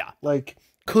that like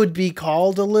could be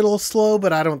called a little slow,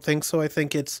 but I don't think so. I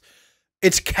think it's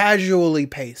casually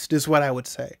paced is what I would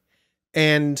say.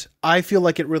 And I feel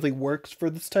like it really works for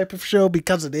this type of show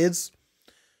because it is,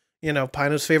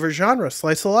 Pino's favorite genre,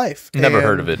 slice of life. Never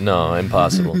heard of it. No,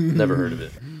 impossible. Never heard of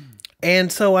it.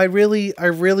 And so I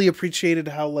really appreciated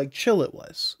how like chill it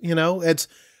was.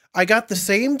 I got the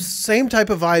same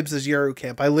type of vibes as Yaru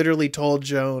Camp. I literally told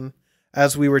Joan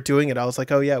as we were doing it, I was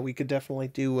like, oh yeah, we could definitely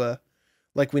do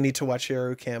we need to watch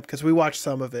Yaru Camp, because we watched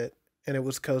some of it and it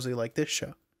was cozy like this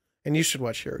show. And you should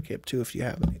watch Yaru Camp too if you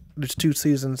haven't. There's 2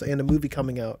 seasons and a movie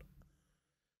coming out.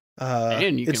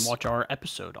 And you can watch our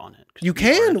episode on it. You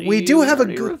can. We do have a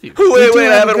good review. Wait,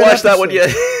 I haven't watched that one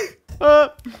yet.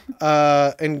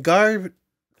 And Garb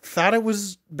thought it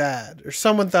was bad, or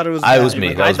someone thought it was bad. That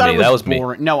was me.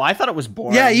 No, I thought it was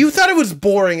boring. Yeah, you thought it was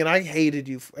boring, and I hated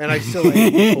you, and I still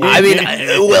hate you. I mean,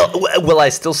 will I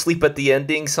still sleep at the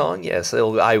ending song? Yes,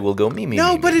 I will go me.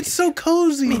 No, but it's so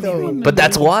cozy, though. But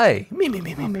that's why. Maybe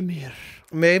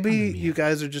you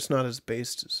guys are just not as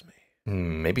based as me.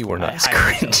 Maybe we're not as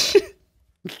cringe.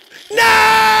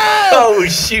 No! Oh,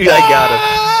 shoot, I got him.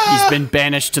 He's been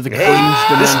banished to the cringe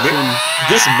dimension.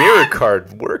 This mirror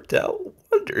card worked out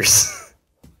wonders.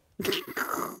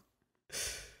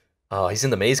 Oh, he's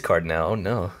in the maze card now. Oh,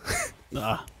 no.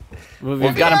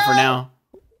 We've got him for now.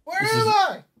 Where am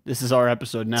I? This is our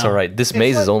episode now. It's all right. This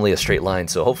maze is only a straight line,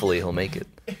 so hopefully he'll make it.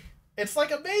 It's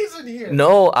like a maze in here.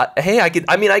 No,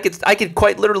 I could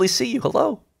quite literally see you.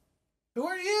 Hello. Who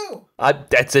are you?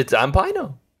 That's it. I'm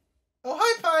Pino. Oh,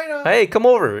 hi, Pino. Hey, come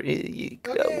over. Okay,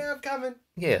 I'm coming.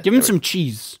 Yeah. Give him some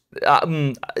cheese.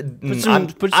 I'm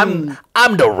the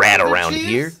rat around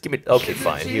here. Give me. Okay,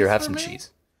 fine. Here, have some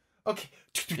cheese. Okay.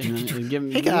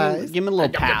 Hey guys, give him a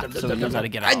little pat so he knows how to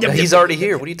get out. He's already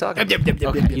here. What are you talking about?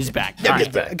 Okay, he's back.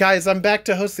 Back. Guys, I'm back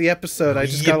to host the episode. I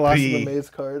just got lost in the maze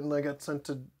card, and I got sent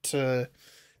to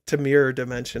Mirror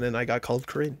Dimension, and I got called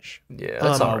cringe. Yeah,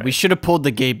 that's all right. We should have pulled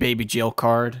the gay baby jail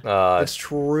card. It's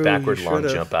true. Backward long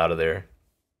jump out of there.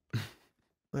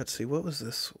 Let's see. What was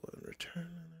this one? Return.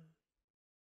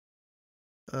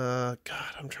 God,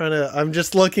 I'm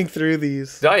just looking through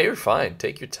these. No, you're fine.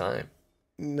 Take your time.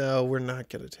 No, we're not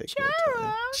gonna take our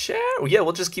time. Sharon. Yeah,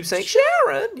 we'll just keep saying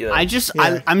Sharon.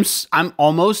 I'm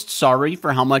almost sorry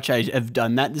for how much I have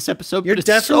done that this episode. You're but it's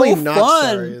definitely so not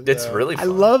fun. sorry. It's really fun. I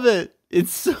love it.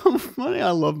 It's so funny. I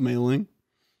love mailing.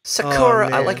 Sakura.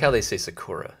 Oh, I like how they say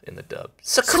Sakura in the dub.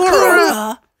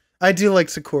 Sakura. I do like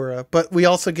Sakura, but we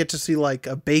also get to see like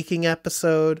a baking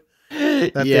episode.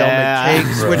 that they all make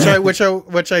cakes,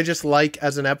 which I just like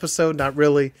as an episode. Not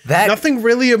really. Nothing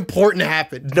really important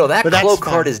happened. No, that Clo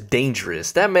card is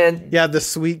dangerous. That man. Yeah, the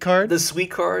sweet card. The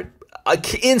sweet card.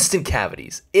 Instant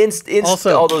cavities.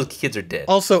 Also, all those kids are dead.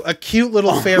 Also, a cute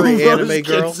little fairy anime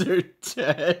girl. Kids are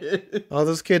dead. All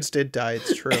those kids did die.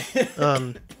 It's true.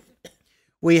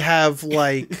 We have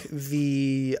like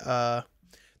the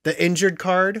injured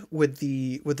card with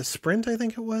the sprint. I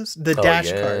think it was the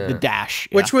dash card. The dash,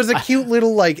 which was a cute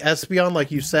little like Espeon,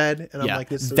 like you said. And I'm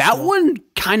like, it's so that small. one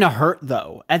kind of hurt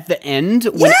though. At the end,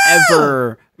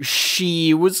 whenever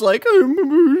she was like,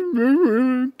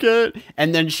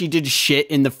 and then she did shit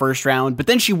in the first round, but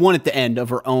then she won at the end of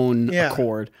her own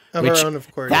accord. Of her own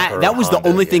accord. That was the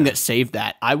only thing that saved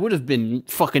that. I would have been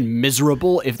fucking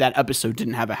miserable if that episode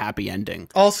didn't have a happy ending.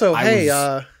 Also,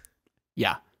 Raid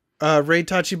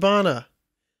Tachibana.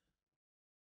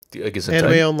 Anime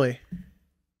time? only.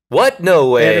 What?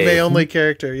 No way. Anime only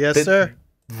character. Yes, sir.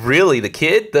 Really? The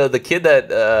kid? The kid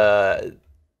that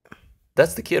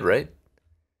that's the kid, right?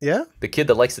 Yeah. The kid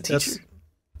that likes the teacher?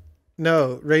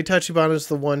 No, Rei Tachibana is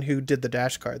the one who did the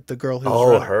dash card. The girl who was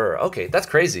running. Her. Okay, that's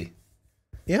crazy.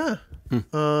 Yeah.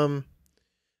 Let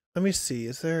me see.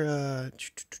 Is there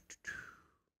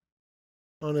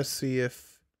I want to see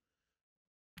if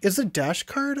is the dash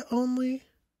card only?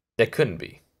 That couldn't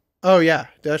be. Oh yeah,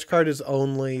 dash card is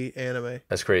only anime.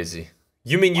 That's crazy.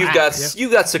 You mean you got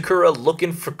Sakura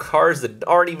looking for cards that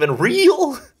aren't even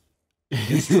real?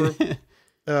 It's true.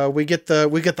 We get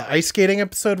the ice skating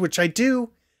episode, which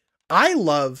I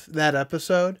love that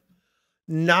episode.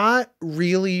 Not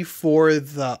really for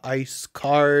the ice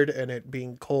card and it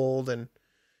being cold and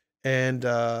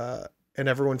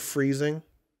everyone freezing,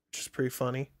 which is pretty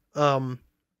funny.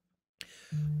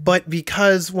 But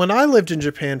because when I lived in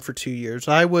Japan for 2 years,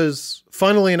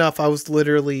 funnily enough, I was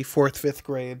literally 4th, 5th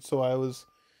grade. So I was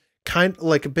kind of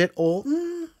like a bit old.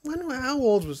 How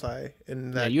old was I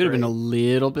in that? Yeah, you'd have been a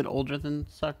little bit older than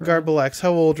Sakura. Garbalax,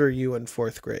 how old are you in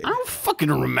 4th grade? I don't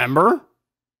fucking remember.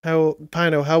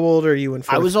 Pino, how old are you in 4th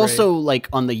grade? I was also like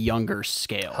on the younger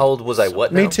scale. How old was I?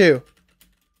 What now? Me too.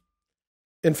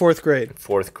 In 4th grade.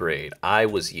 4th grade. I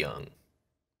was young.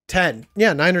 10.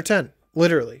 Yeah, 9 or 10.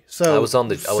 Literally. So I was on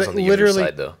the younger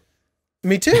side though.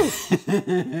 Me too.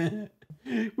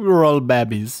 We were all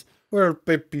babies. We're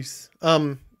babies.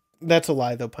 That's a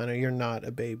lie though, Pino. You're not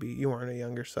a baby. You are on a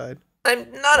younger side. I'm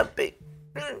not a baby.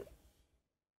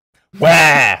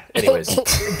 Wah! Anyways.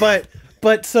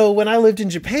 But so when I lived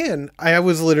in Japan, I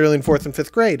was literally in 4th and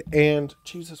 5th grade, and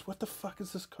Jesus, what the fuck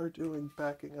is this car doing?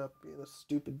 Backing up, being a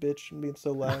stupid bitch and being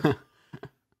so loud.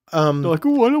 They're like,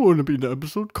 oh, I don't want to be in the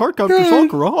episode. Cardcaptor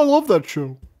Sakura, I love that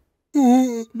show.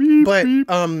 But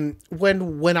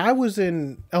when I was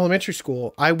in elementary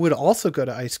school, I would also go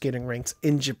to ice skating rinks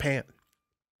in Japan,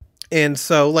 and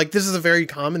so like this is a very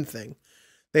common thing.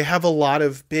 They have a lot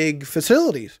of big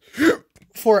facilities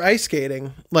for ice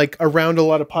skating, like around a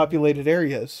lot of populated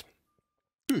areas.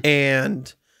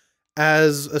 And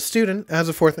as a student, as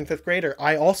a 4th and 5th grader,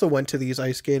 I also went to these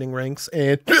ice skating rinks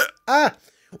and why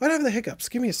do I have the hiccups?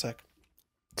 Give me a sec.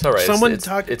 It's all right.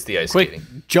 It's the ice Quick,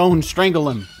 skating. Joan, strangle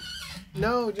him.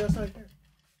 No, just not here.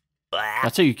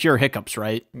 That's how you cure hiccups,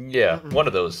 right? Yeah, one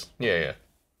of those. Yeah.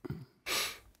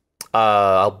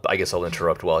 I guess I'll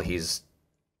interrupt while he's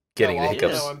getting the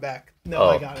hiccups. No, I'm back. No,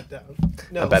 I got it down.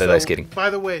 No, I'm bad at ice skating. By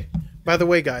the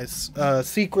way, guys,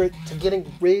 secret to getting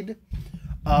rid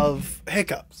of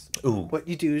hiccups. Ooh. What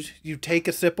you do is you take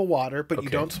a sip of water, but you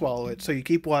don't swallow it. So you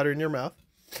keep water in your mouth.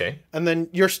 Okay. And then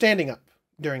you're standing up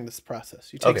during this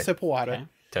process. You take a sip of water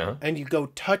and you go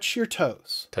touch your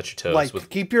toes. Touch your toes. Like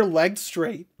keep your legs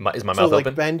straight. Is my mouth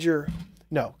open?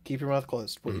 No, keep your mouth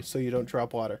closed, please, so you don't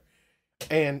drop water.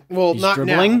 And not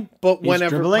dribbling? now, but He's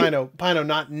whenever dribbling? Pino,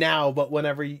 not now, but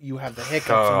whenever you have the hiccups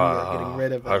and you're getting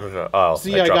rid of it.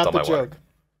 See, I got the joke.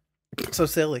 So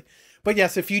silly. But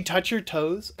yes, if you touch your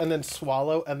toes and then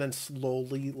swallow and then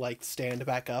slowly like stand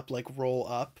back up, like roll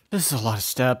up. This is a lot of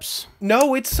steps.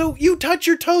 No, it's so you touch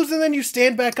your toes and then you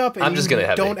stand back up. And I'm just gonna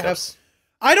have hiccups.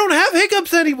 I don't have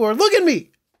hiccups anymore. Look at me.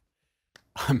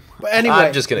 But anyway,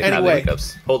 I'm just gonna have the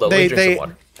hiccups. Hold on, let me drink some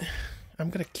water.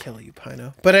 I'm gonna kill you,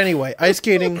 Pino. But anyway, ice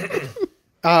skating,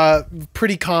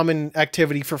 pretty common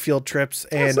activity for field trips,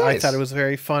 and nice. I thought it was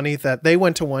very funny that they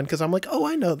went to one because I'm like, oh,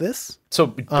 I know this.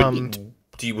 So,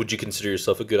 would you consider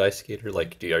yourself a good ice skater?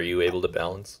 Like, are you able to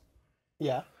balance?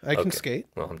 Yeah, I can skate.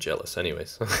 Well, I'm jealous,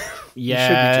 anyways.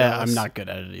 Yeah, I'm not good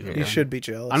at it either. You should be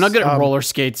jealous. I'm not good at roller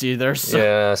skates either. So.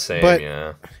 Yeah, same.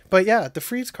 But yeah, the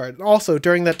freeze card. Also,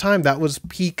 during that time, that was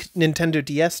peak Nintendo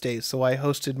DS days, so I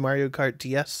hosted Mario Kart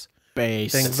DS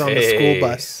things on the school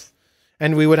bus.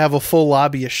 and we would have a full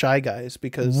lobby of Shy Guys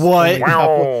because What?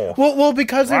 well,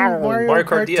 because in Mario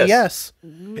Kart DS. DS,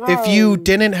 if you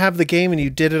didn't have the game and you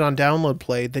did it on download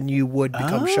play, then you would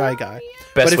become Shy Guy.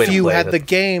 Best But way if to you play had it. the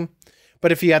game,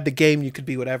 you could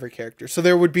be whatever character. So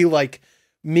there would be like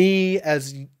me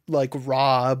as like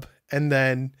Rob, and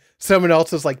then someone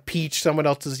else is like Peach, someone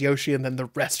else is Yoshi, and then the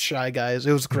rest Shy Guys.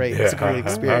 It was great. It's a great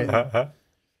experience.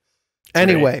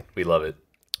 Anyway, Great. We love it.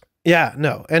 yeah,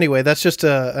 no. Anyway, that's just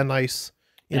a nice,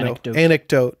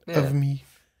 anecdote Yeah. of me.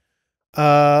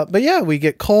 But yeah, we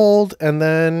get cold, and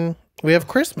then we have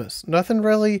Christmas. Nothing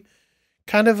really,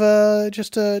 kind of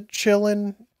just a chill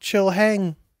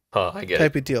hang I get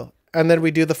type it. of deal. And then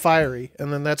we do the fiery,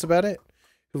 and then that's about it.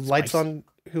 Who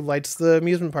lights the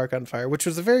amusement park on fire, which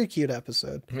was a very cute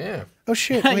episode. Yeah. Oh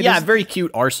shit! Wait, Yeah, very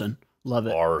cute arson. Love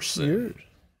it. Arson.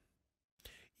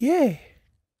 Yay.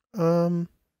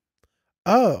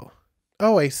 Oh,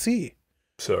 I see.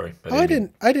 Sorry. I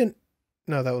didn't.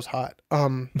 No, that was hot.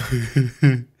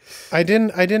 I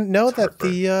didn't know that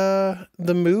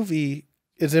the movie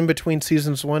is in between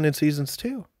seasons 1 and seasons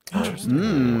 2.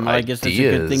 I guess that's a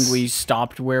good thing we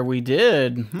stopped where we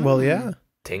did. Well, yeah.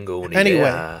 Tango ni Anyway.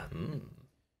 idea.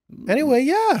 Anyway,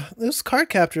 yeah, this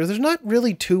Cardcaptor. There's not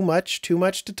really too much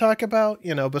to talk about,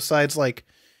 besides like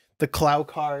the Clow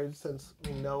cards, since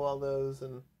we know all those,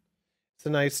 and it's a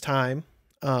nice time.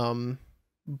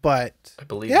 But I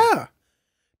believe. yeah,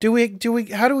 do we?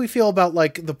 How do we feel about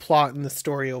like the plot and the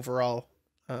story overall?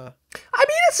 I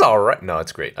mean, it's all right. No,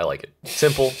 it's great. I like it.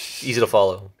 Simple, easy to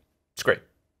follow. It's great.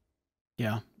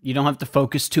 Yeah, you don't have to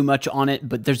focus too much on it,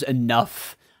 but there's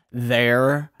enough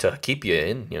there. To keep you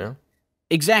in,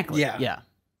 Exactly. Yeah. Yeah.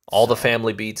 All the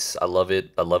family beats. I love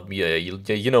it. I love me.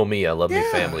 You know me. I love me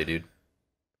family, dude.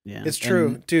 Yeah. It's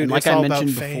true, dude. And like it's I all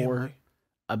mentioned about before family.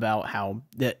 about how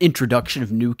the introduction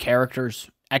of new characters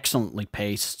excellently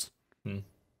paced.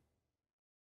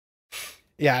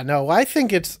 Yeah, no, I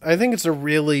think it's a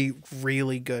really,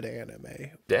 really good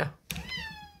anime. Yeah.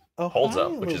 Oh, Holds hi,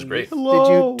 up, which is Eloise. great.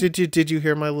 Hello. Did you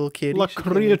hear my little kitty? La She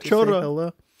came in to say criatura.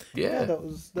 hello. Yeah. That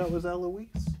was Eloise,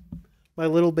 my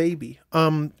little baby.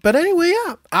 But anyway,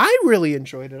 yeah, I really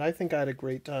enjoyed it. I think I had a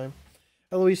great time.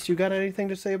 Eloise, you got anything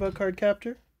to say about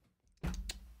Cardcaptor?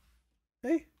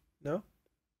 Hey, no.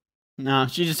 No,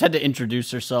 she just had to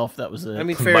introduce herself. That was it. I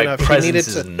mean, fair My enough. She presence needed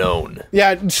is to. known.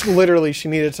 Yeah, literally, she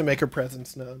needed to make her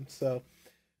presence known. So,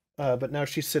 but now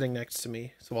she's sitting next to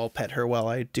me, so I'll pet her while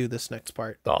I do this next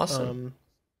part. Awesome.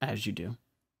 as you do.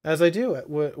 As I do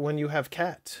when you have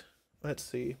cat. Let's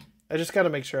see. I just got to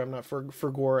make sure I'm not for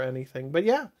gore or anything. But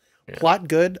yeah, plot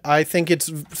good. I think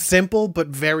it's simple but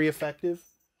very effective.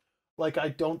 Like, I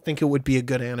don't think it would be a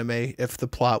good anime if the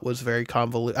plot was very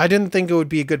convoluted. I didn't think it would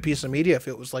be a good piece of media if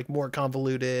it was like more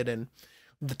convoluted and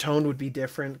the tone would be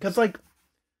different. Because like,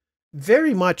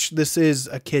 very much this is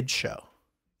a kid's show,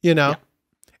 Yeah.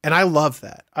 And I love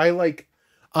that. I like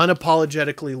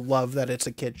unapologetically love that it's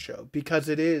a kid's show because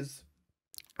it is.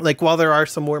 Like, while there are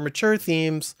some more mature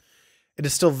themes, it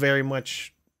is still very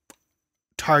much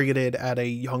targeted at a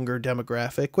younger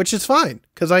demographic, which is fine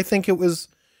because I think it was.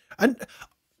 And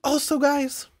also,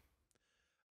 guys,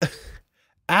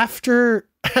 after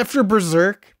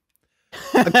Berserk,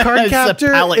 a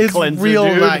Cardcaptor is cleanser, real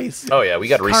dude. nice. Oh yeah, we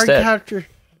got to reset. Cardcaptor,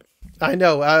 I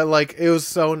know. It was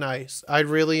so nice. I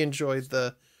really enjoyed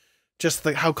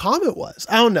how calm it was.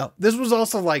 I don't know. This was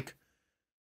also like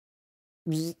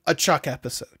a Chuck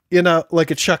episode,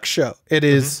 like a Chuck show. It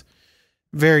is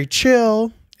very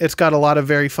chill. It's got a lot of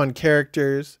very fun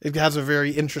characters. It has a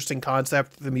very interesting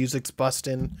concept. The music's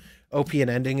busting. OP and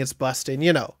ending is busting.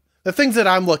 The things that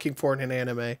I'm looking for in an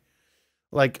anime.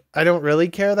 Like, I don't really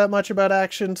care that much about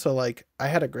action, so like I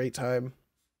had a great time.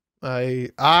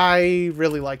 I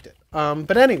really liked it.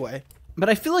 But anyway, But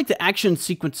I feel like the action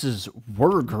sequences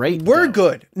were great. we're though.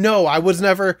 good. No, I was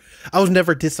never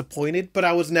disappointed, but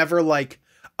I was never like,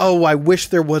 oh, I wish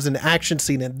there was an action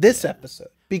scene in this episode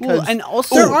because Well, and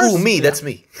also, Ooh, me. That's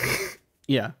me.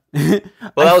 yeah.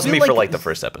 Well, that was me for like the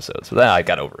first episode, so then I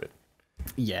got over it.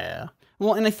 Yeah.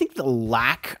 Well, and I think the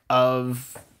lack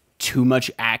of too much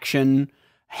action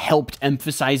helped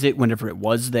emphasize it whenever it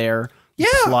was there. Yeah.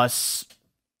 Plus,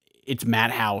 it's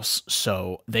Madhouse,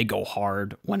 so they go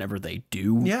hard whenever they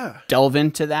do delve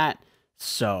into that.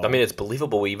 So I mean, it's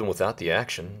believable even without the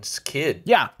action. It's a kid.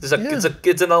 yeah.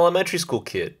 It's an elementary school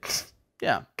kid.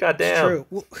 Yeah. God damn.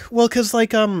 true. Well, because like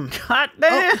God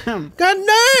damn. God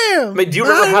damn. I mean, do you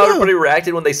remember how everybody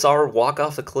reacted when they saw her walk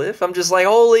off the cliff? I'm just like,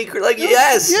 holy,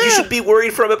 yes, you should be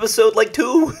worried from episode like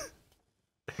 2.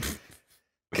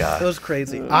 God, It was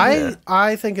crazy.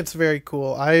 I think it's very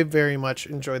cool. I very much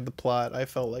enjoyed the plot. I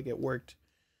felt like it worked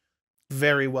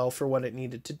very well for what it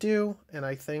needed to do, and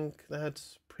I think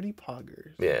that's pretty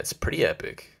poggers. Yeah, it's pretty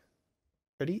epic.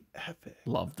 Pretty epic.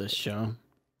 Love this show.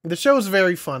 The show is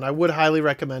very fun. I would highly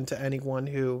recommend to anyone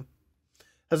who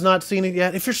has not seen it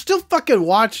yet. If you're still fucking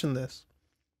watching this,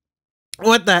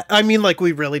 I mean, like,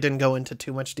 we really didn't go into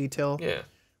too much detail. Yeah.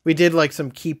 We did like some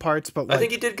key parts, but like, I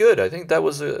think you did good. I think that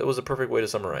was a perfect way to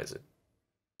summarize it.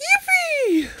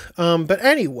 Yippee! But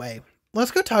anyway,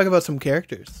 let's go talk about some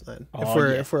characters then.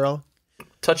 If we're all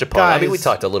touch upon. I mean, we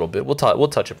talked a little bit. We'll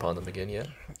touch upon them again. Yeah.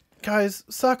 Guys,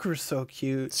 Sakura's so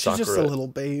cute. She's just a little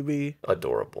baby.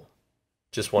 Adorable.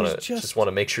 Just want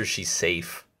to make sure she's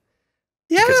safe.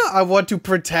 Yeah, I want to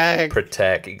protect.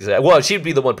 Exactly. Well, she'd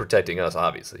be the one protecting us,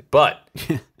 obviously. But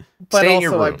stay in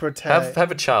your room. I protect.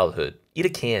 Have a childhood. Eat a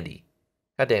candy.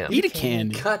 Goddamn. Eat a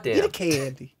candy. Goddamn. Eat a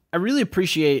candy. I really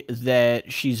appreciate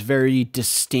that she's very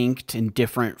distinct and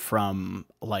different from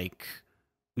like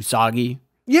Usagi.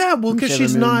 Yeah, well, because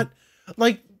she's not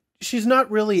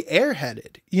really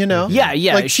airheaded, you know.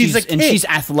 Yeah. Like she's a kid. And she's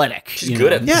athletic. She's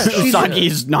good at this. Yeah,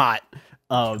 Usagi's not.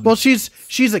 Well, she's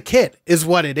a kid, is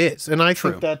what it is, and I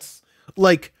think that's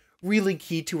like really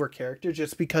key to her character,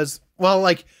 just because. Well,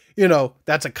 like, you know,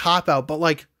 that's a cop out, but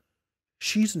like,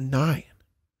 she's 9.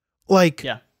 Like,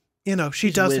 yeah, you know,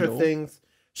 she's does little. her things.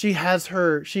 She has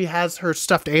her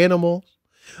stuffed animals.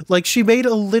 Like, she made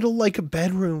a little like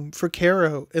bedroom for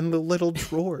Caro in the little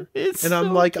drawer, and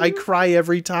I'm like, cute. I cry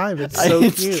every time. It's so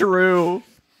it's cute. True.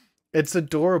 It's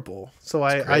adorable. So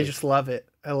I just love it.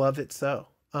 I love it so.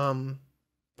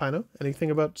 Pino,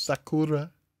 anything about Sakura?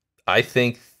 I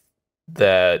think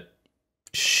that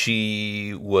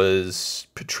she was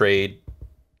portrayed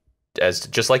as,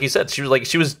 just like you said, she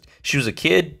was a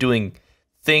kid doing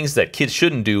things that kids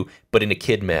shouldn't do, but in a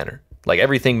kid manner. Like,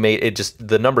 everything made it, just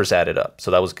the numbers added up,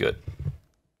 so that was good.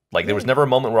 Like, there was never a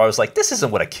moment where I was like, this isn't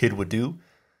what a kid would do.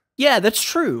 Yeah, that's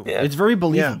true. Yeah. It's very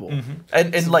believable. Yeah.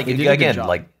 Mm-hmm. And like, again,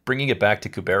 like, bringing it back to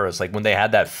Kuberos, like, when they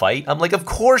had that fight, I'm like, of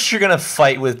course you're gonna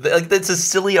fight with, like, that's a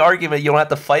silly argument you don't have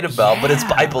to fight about, but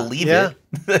I believe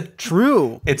it.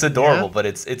 True. It's adorable, but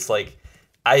it's like,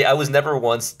 I was never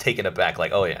once taken aback,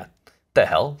 like, oh yeah, the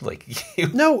hell? Like,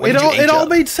 no, it all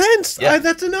made sense. Yeah.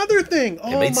 That's another thing.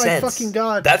 Oh my fucking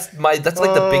god. That's like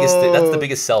the biggest thing. That's the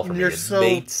biggest sell for me. It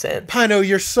made sense. Pino,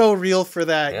 you're so real for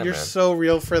that. Yeah, you're man. so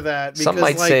real for that. Because, some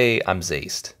might say I'm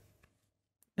Zazed.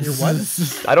 You're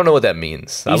what? I don't know what that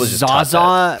means. I was just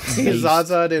Zaza. He's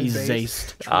Zaza and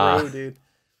Zazed. True,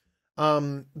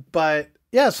 dude. But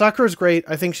yeah, Sakura's great.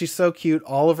 I think she's so cute.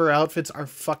 All of her outfits are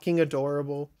fucking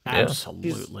adorable.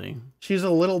 Absolutely. She's a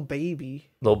little baby.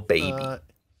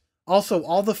 Also,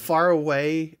 all the far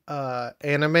away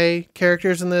anime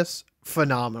characters in this,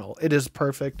 phenomenal. It is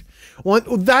perfect.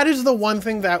 That is the one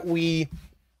thing that we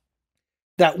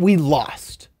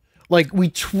lost. Like, we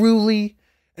truly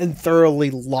and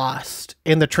thoroughly lost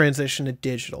in the transition to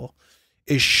digital,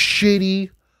 is shitty,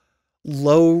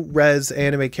 low-res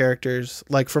anime characters,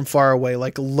 like, from far away,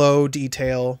 like, low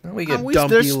detail. We get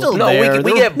dumpy. They're still no, there.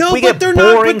 we get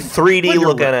boring 3D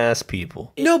looking ass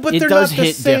people. No, but they're does not the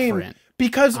hit same. Different.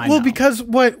 Because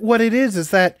what it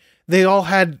is that they all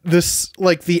had this,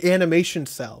 like, the animation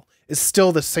cell is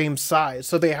still the same size,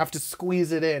 so they have to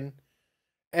squeeze it in,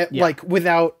 like,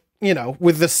 without, you know,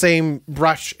 with the same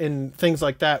brush and things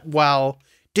like that. While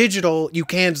digital, you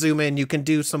can zoom in, you can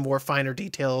do some more finer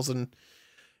details, and,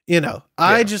 you know,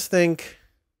 I just think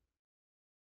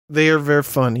they are very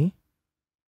funny,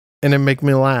 and it make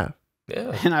me laugh.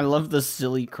 Yeah, and I love the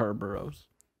silly Kerberos.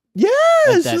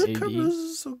 Yes, Kerberos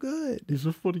is so good. He's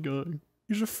a funny guy.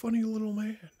 He's a funny little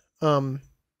man.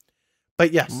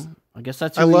 But yes, well, I guess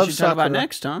that's what we should talk about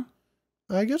next, huh?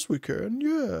 I guess we can.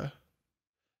 Yeah.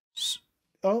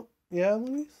 Oh yeah,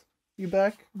 Luis, you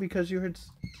back because you heard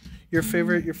your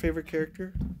favorite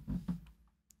character?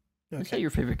 Okay. Is that your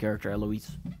favorite character,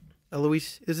 Eloise?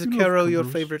 Eloise, is it Caro your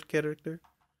favorite character?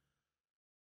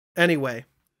 Anyway,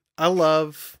 I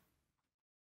love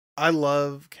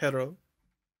Caro.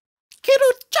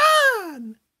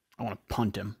 Kiro-chan! I want to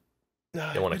punt him.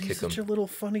 I want to kick him.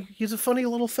 He's a funny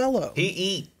little fellow.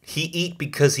 He eat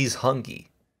because he's hungry.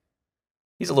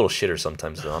 He's a little shitter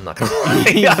sometimes, though. I'm not gonna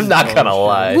lie. I'm not gonna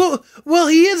lie. Well,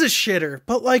 he is a shitter,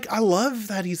 but like, I love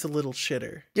that he's a little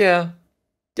shitter. Yeah.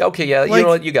 Okay. Yeah. Like, you know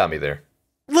what? You got me there.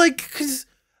 Like, cause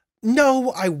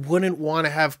no, I wouldn't want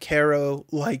to have Caro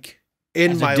like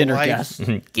in my life. Guest.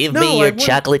 Give me your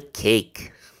chocolate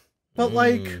cake. But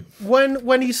like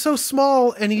when he's so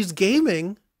small and he's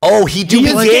gaming. Oh, he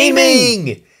was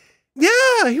gaming.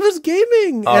 Yeah, he was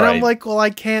gaming. All and right. I'm like, well, I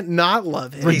can't not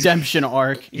love him. Redemption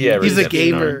arc. Yeah, he's a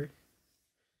gamer.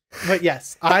 But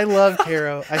yes, I love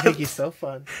Karo. I think he's so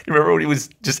fun. You remember when he was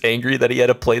just angry that he had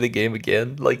to play the game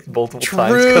again, like multiple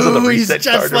times because of the reset He's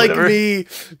just card or like whatever? me.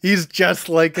 He's just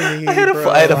like me. I had a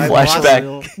lost-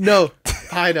 flashback. No,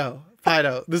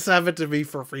 Pino. This happened to me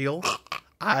for real.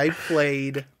 I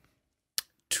played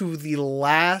to the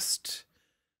last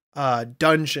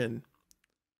dungeon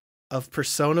of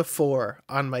Persona 4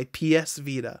 on my PS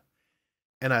Vita,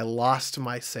 and I lost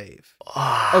my save.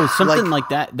 Oh, something like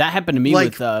that. That happened to me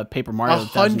like with Paper Mario.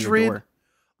 100,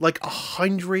 like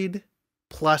 100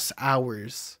 plus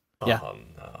hours Yeah. Oh,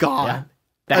 no. gone. Yeah.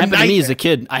 That happened to me as a nightmare.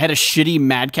 kid. I had a shitty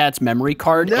Mad Catz memory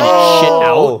card and it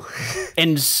Oh. shit out.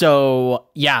 And so,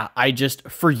 yeah, I just,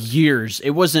 for years,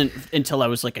 it wasn't until I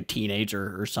was like a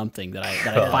teenager or something that I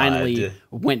God. finally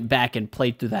went back and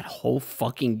played through that whole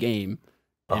fucking game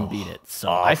and beat it. So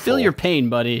I feel awful. your pain,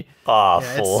 buddy.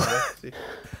 Awful. Yeah,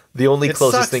 The only It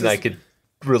closest sucks thing is- I could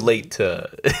relate to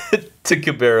to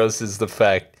Caberos is the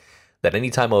fact that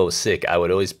anytime I was sick, I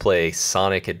would always play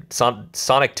Sonic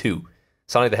 2,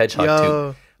 Sonic the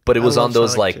Hedgehog 2. But it was I on love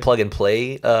those Sonic like 2. plug and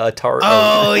play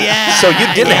Oh, yeah. So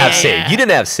you didn't have Yeah. saves. You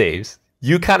didn't have saves.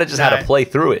 You kind of just had to Right. play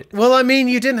through it. Well, I mean,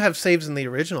 you didn't have saves in the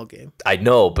original game. I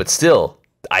know, but still,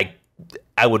 I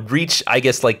would reach, I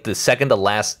guess, like the second to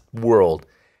last world,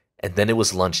 and then it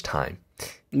was lunchtime,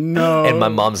 No. and my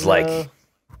mom's like, You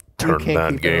 "Turn can't that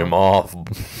keep it game on. off,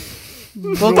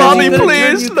 Well, mommy, you could've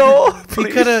please, turned- no, You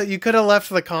please." could have left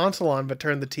the console on, but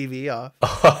turned the TV off.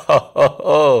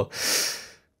 Oh,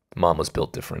 mom was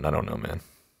built different. I don't know, man.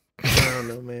 I don't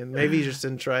know, man. Maybe you just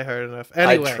didn't try hard enough.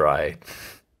 Anyway, I tried.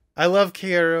 I love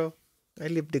Karo. I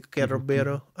love the Karo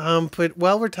Bero. But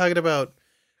while we're talking about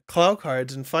Cloud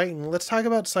cards and fighting, let's talk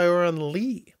about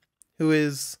Lee, who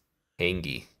is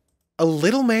Angie. a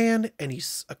little man and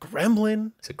he's a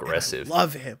gremlin. He's aggressive.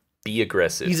 Love him. Be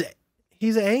aggressive.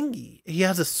 He's Angie. He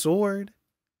has a sword.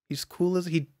 He's cool as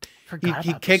he Forgot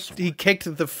he about the kicked sword. he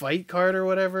kicked the fight card or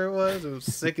whatever it was. It was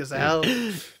sick as hell.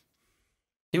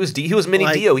 He was mini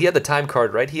like- Dio. He had the time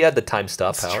card, right? He had the time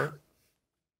stop It's power.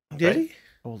 Did Right. he?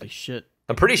 Holy shit.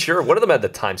 I'm pretty sure one of them had the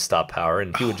time stop power,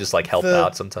 and he would just like help The-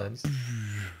 out sometimes.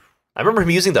 I remember him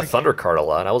using the thunder card a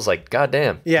lot. I was like, God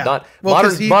damn. Yeah. Not Well,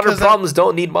 'cause modern 'cause problems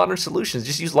don't need modern solutions.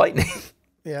 Just use lightning.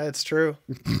 Yeah, it's true.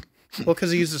 Well,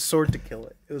 because he used a sword to kill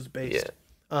it. It was based.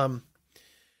 Yeah.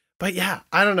 But yeah,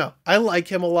 I don't know. I like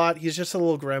him a lot. He's just a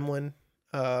little gremlin.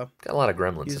 Got a lot of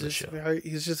gremlins He's in the just show.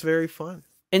 he's just very fun.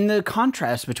 And the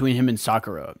contrast between him and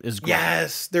Sakura is great.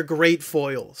 Yes, they're great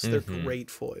foils. They're Mhm. great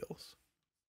foils.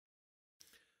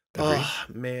 Agreed. Oh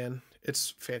man,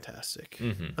 it's fantastic.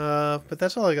 Mm-hmm. But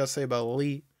that's all I gotta say about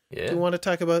Lee. Yeah. Do you want to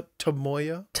talk about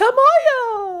Tomoya?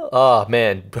 Tomoyo! Oh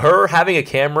man, her having a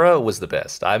camera was the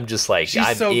best. I'm just like, She's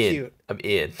I'm so in. cute. I'm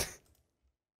in.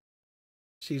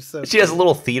 She's so She has a cute.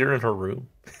 little theater in her room.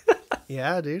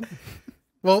 Yeah, dude.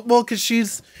 Well, because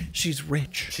she's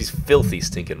rich. She's filthy,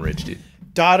 stinking rich, dude.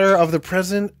 Daughter of the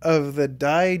president of the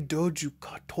Dai Doju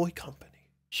Toy Company.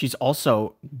 She's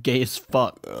also gay as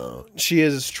fuck. She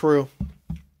is true.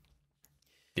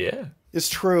 Yeah. It's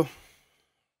true.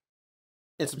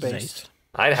 It's based.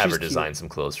 I'd have She's her cute. design some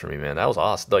clothes for me, man. That was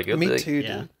awesome. Like, Me like, too,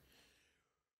 Yeah. dude.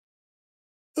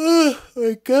 Oh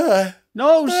my god.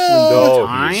 No sleep No,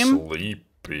 time. he's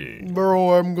sleeping.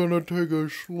 Bro, I'm gonna take a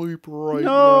sleep right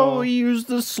No, now. use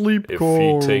the sleep If card.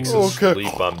 he takes a Okay.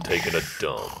 sleep, I'm taking a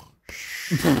dump.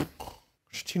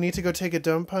 Do you need to go take a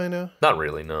dump, Pino? Not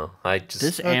really, no. I just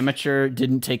This amateur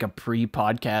didn't take a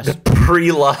pre-podcast.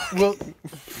 pre-lock. Well,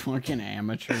 Fucking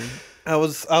amateur. I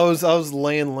was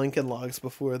laying Lincoln Logs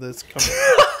before this.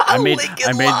 I made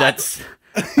that.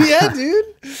 Yeah,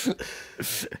 dude.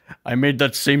 I made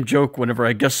that same joke whenever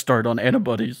I guest starred on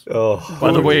Antibodies. Oh,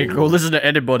 By the way, go listen to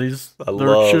Antibodies. I They're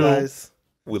love- chill.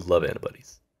 we love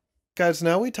antibodies. Guys,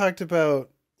 now we talked about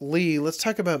Lee. Let's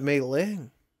talk about Mei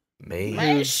Ling.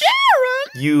 Man,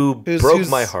 you broke who's-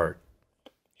 my heart.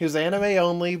 Who's anime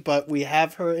only, but we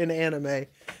have her in anime,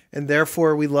 and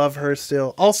therefore we love her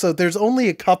still. Also, there's only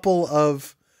a couple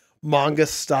of manga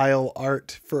style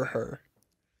art for her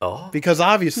Oh, because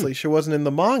obviously she wasn't in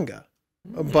the manga,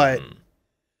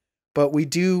 but we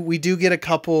do get a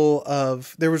couple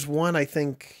of. There was one, I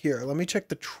think. Here, let me check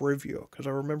the trivia because I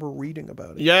remember reading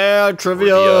about it. Yeah,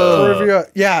 trivia. Trivia.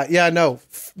 Yeah, no.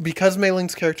 Because Mei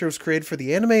Ling's character was created for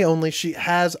the anime only, she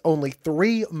has only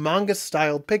 3 manga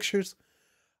styled pictures.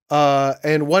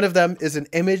 And one of them is an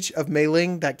image of Mei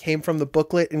Ling that came from the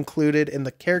booklet included in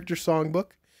the character songbook,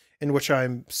 in which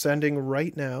I'm sending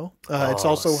right now. It's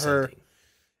also her.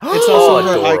 It's also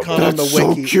her Adorable. icon on the That's so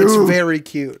wiki. cute. It's very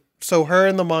cute. So her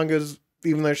in the mangas,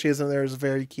 even though she isn't there, is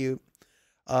very cute.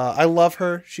 I love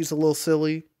her. She's a little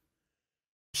silly.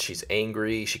 She's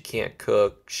angry. She can't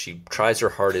cook. She tries her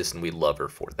hardest, and we love her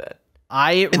for that.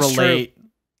 I relate.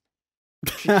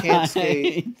 She can't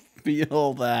skate. I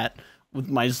feel that with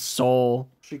my soul.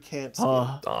 She can't skate.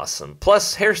 Awesome.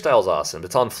 Plus, hairstyle's awesome.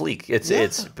 It's on fleek. It's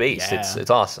based. Yeah. It's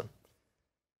awesome.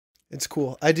 It's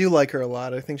cool. I do like her a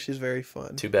lot. I think she's very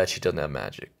fun. Too bad she doesn't have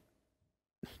magic.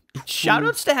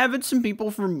 Shoutouts to having some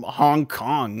people from Hong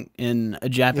Kong in a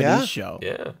Japanese show.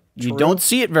 Yeah. You don't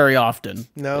see it very often.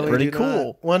 No, Pretty we do cool.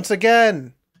 not. Once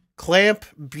again, Clamp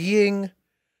being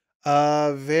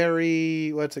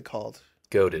very, what's it called?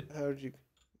 Goated. How would you?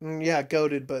 Yeah,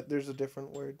 goaded, but there's a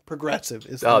different word. Progressive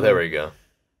is. Oh, there we go.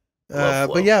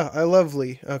 But yeah, I love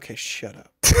Lee. Okay, shut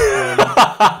up.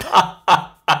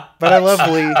 But I love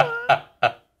Lee.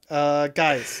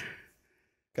 Guys.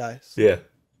 Yeah.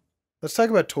 Let's talk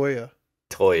about Toya.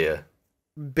 Toya.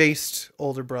 Based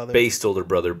older brother. Based older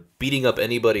brother. Beating up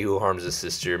anybody who harms his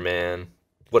sister, man.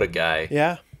 What a guy.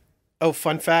 Yeah. Oh,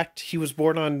 fun fact. He was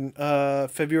born on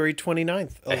February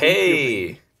 29th.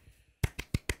 Hey.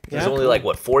 He was only like,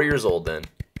 what, 4 years old then?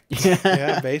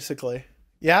 Yeah, basically.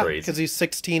 Yeah, Crazy. because he's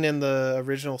 16 in the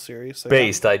original series. So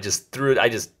Based. I just threw it. I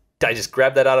just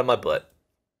grabbed that out of my butt.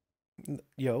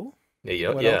 Yo. Yeah,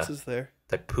 What else is there?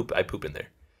 I poop in there.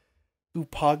 Ooh,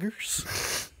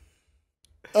 poggers.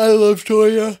 I love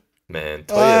Toya. Man,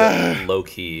 Toya, low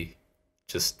key,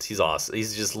 he's awesome.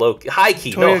 He's just high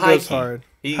key. Toya High goes key. hard.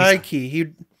 He's, High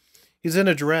key. He's in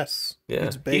a dress. Yeah,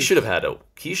 He's he based. should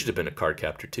have been a card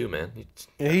captor too, man.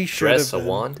 He should Dress, have a been.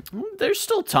 wand. There's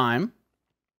still time.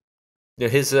 Yeah,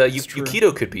 his true.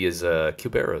 Yukito could be his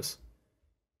Cuberos.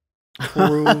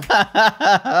 True.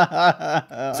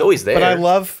 He's always there. But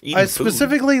I food.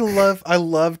 specifically love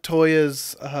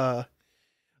Toya's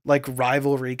like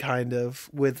rivalry kind of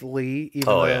with Lee, even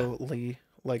though Lee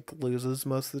like loses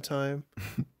most of the time.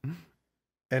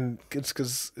 And it's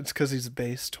because he's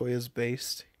based. Toya's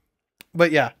based.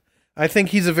 But yeah, I think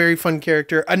he's a very fun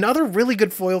character. Another really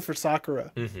good foil for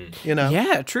Sakura. Mm-hmm. You know?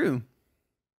 Yeah, true.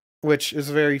 Which is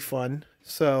very fun.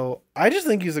 So I just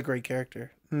think he's a great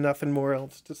character. Nothing more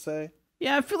else to say.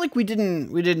 Yeah, I feel like we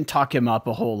didn't talk him up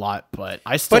a whole lot, but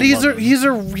I still. But love him.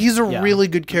 he's a really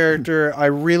good character. I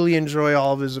really enjoy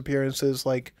all of his appearances.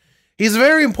 Like, he's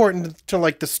very important to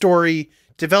like the story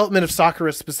development of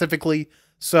Sakura specifically.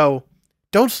 So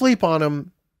don't sleep on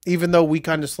him, even though we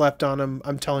kind of slept on him.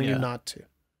 I'm telling you not to.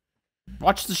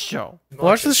 Watch the show.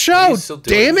 Watch the show.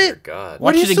 Damn it! God.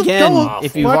 Watch it again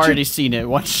if you've Watch already it. seen it.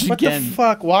 Watch it What again. the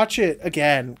fuck? Watch it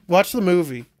again. Watch the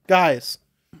movie, guys.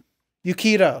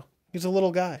 Yukito. He's a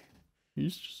little guy.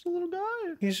 He's just a little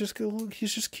guy. He's just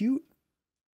cute.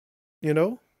 You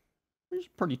know? He's a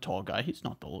pretty tall guy. He's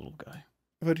not the little guy.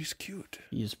 But he's cute.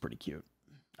 He is pretty cute.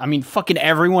 I mean, fucking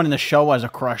everyone in the show has a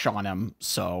crush on him,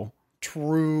 so.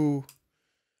 True.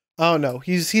 Oh no,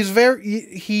 he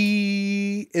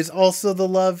is also the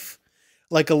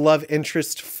love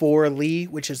interest for Lee,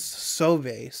 which is so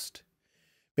based.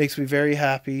 Makes me very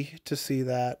happy to see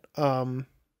that.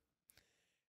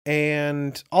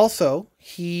 And also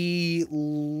he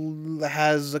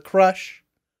has a crush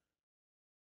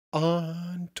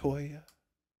on Toya.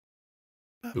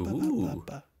 Ooh.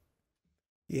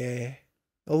 Yeah.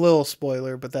 A little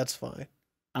spoiler, but that's fine.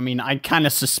 I mean, I kind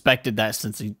of suspected that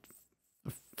since he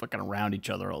fucking around each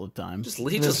other all the time. He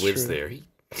just lives true. there.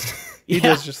 He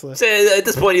does just live. At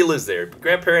this point, he lives there.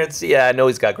 Grandparents, yeah, I know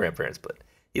he's got grandparents, but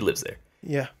he lives there.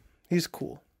 Yeah, he's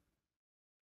cool.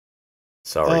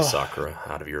 Sorry, Sakura,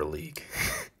 out of your league.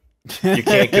 You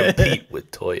can't compete with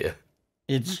Toya.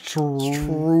 It's true. It's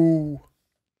true.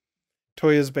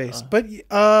 Toya's based. But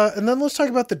and then let's talk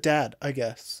about the dad, I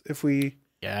guess. If we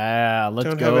Yeah, let's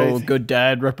Don't have go. anything. Good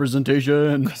dad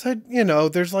representation. cuz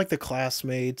there's like the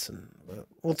classmates and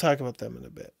we'll talk about them in a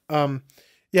bit. But I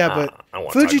wanna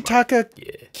talk Fujitaka about-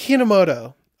 yeah.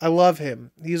 Kinomoto, I love him.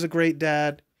 He's a great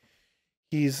dad.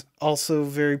 He's also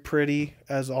very pretty,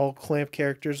 as all Clamp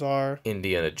characters are.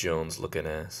 Indiana Jones looking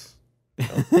ass.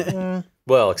 Mm,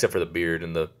 Well, except for the beard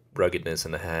and the ruggedness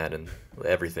and the hat and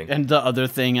everything. And the other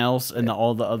thing else, and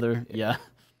all the other, yeah.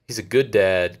 He's a good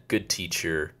dad, good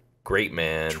teacher, great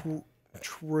man.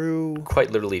 true.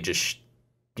 Quite literally just,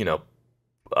 I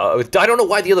don't know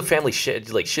why the other family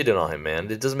shitted on him, man.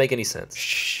 It doesn't make any sense.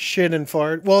 Shit and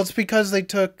fart. Well, it's because they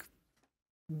took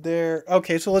their...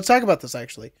 Okay, so let's talk about this,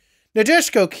 actually.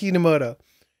 Nadeshiko Kinomoto.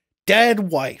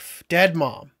 Dead wife. Dead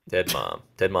mom. Dead Mom.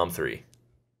 Dead Mom 3.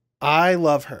 I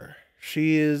love her.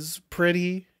 She is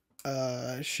pretty.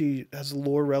 She has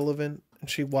lore relevant, and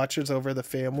she watches over the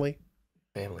family.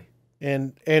 Family.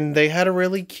 And they had a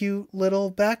really cute little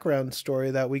background story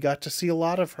that we got to see a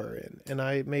lot of her in, and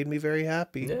it made me very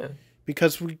happy. Yeah.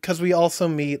 Because we also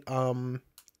meet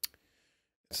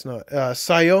It's not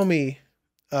Sayomi,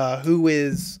 who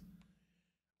is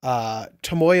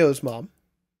Tomoyo's mom,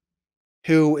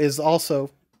 who is also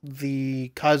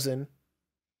the cousin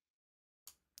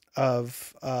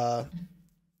of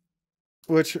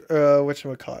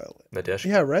whatchamacallit. Nadesh.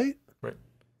 Yeah, right? Right.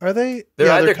 Are they? They're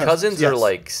yeah, either they're cousins yes. or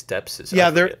like stepsisters.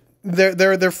 Yeah,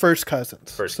 they're first cousins.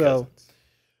 First cousins.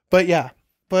 But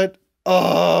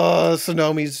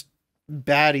Sonomi's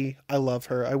baddie. I love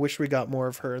her. I wish we got more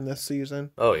of her in this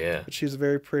season. Oh yeah. But she's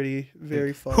very pretty,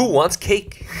 very fun. Who wants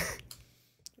cake?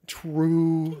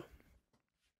 True.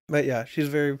 But yeah, she's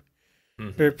very,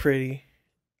 very pretty.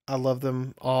 I love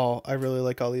them all. I really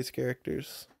like all these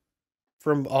characters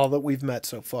from all that we've met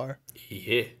so far.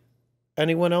 Yeah.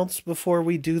 Anyone else before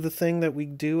we do the thing that we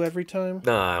do every time?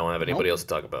 No, I don't have anybody else to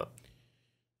talk about.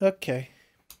 Okay.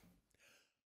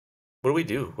 What do we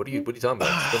do? What are you talking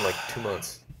about? It's been like 2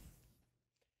 months.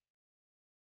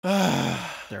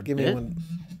 Give me one.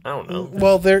 I don't know.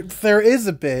 Well, there is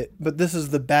a bit, but this is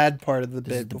the bad part of the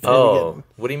bit. Oh,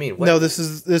 what do you mean? What? No, this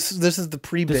is the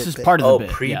pre-bit. This is bit. part of the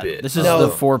bit. pre-bit. Yeah, this is No.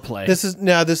 the foreplay. This is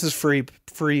free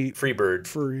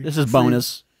Freebird. This is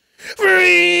bonus.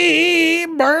 Free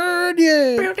bird,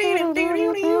 yeah.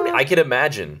 I can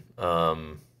imagine.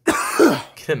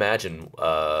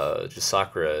 Just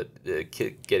Sakura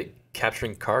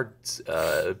capturing cards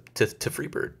to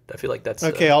Freebird. I feel like that's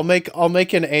Okay. I'll make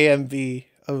an AMV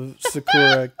of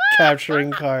Sakura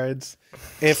capturing cards.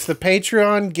 If the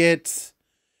Patreon gets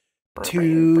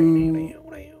to,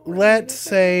 let's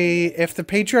say, if the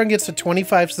Patreon gets to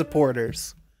 25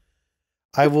 supporters,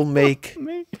 I will make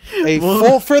a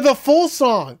full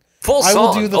song. Full I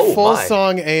will song. do the Oh, full my.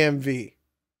 song AMV.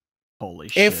 Holy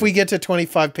shit. If we get to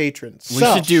 25 patrons. We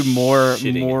So, should do more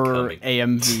Shitting and coming.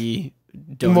 AMV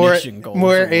more donation goals.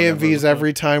 more or whatever AMVs the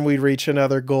every time we reach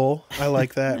another goal. I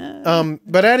like that.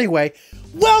 But anyway,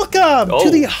 welcome to Oh.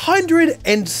 the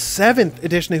 107th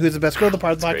edition of Who's the Best Girl, the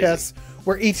part of the That's podcast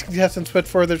where each contestant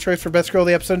puts forward their choice for Best Girl of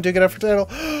the episode and do get up for title.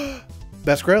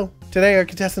 Best Girl. Today our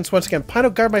contestants once again, Pino,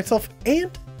 Garb, myself,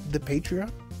 and the Patreon.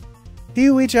 Who are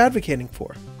you each advocating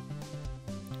for?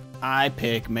 I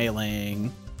pick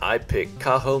Mei-Ling. I pick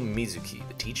Kaho Mizuki,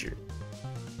 the teacher.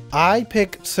 I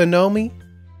pick Sonomi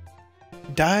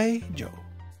Daijo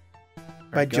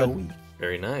by good. Joey.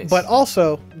 Very nice. But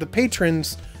also the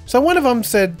patrons. So one of them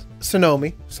said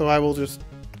Sonomi, so I will just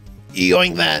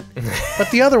yoink that.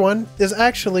 But the other one is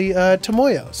actually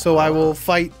Tomoyo, so I will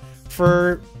fight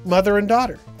for mother and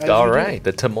daughter. All right,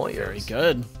 the Tomoyos. Very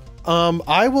good.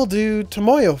 I will do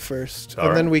Tomoyo first, All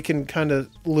and then right. we can kind of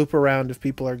loop around if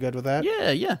people are good with that.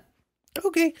 Yeah.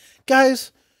 Okay,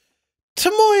 guys.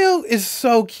 Tomoyo is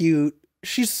so cute.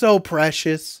 She's so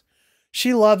precious.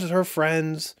 She loves her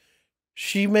friends.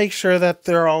 She makes sure that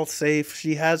they're all safe.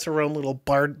 She has her own little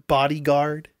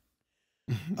bodyguard.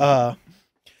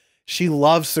 She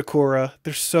loves Sakura.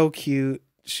 They're so cute.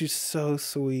 She's so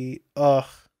sweet. Ugh.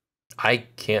 I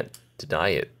can't deny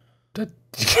it.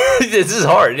 This is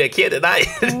hard. I can't deny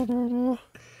it.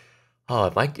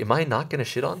 Oh, am I not gonna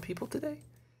shit on people today?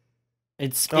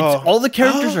 It's all the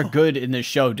characters are good in this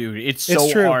show, dude. It's so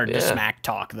It's true. hard to Yeah. smack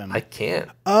talk them. I can't.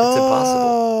 It's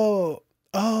impossible.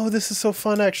 Oh, this is so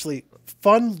fun, actually.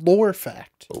 Fun lore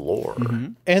fact. The lore.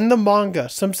 In the manga,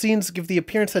 some scenes give the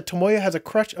appearance that Tomoyo has a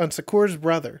crush on Sakura's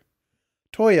brother,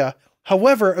 Toya.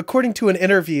 However, according to an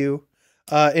interview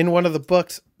in one of the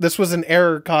books, this was an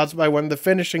error caused by one of the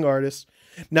finishing artists,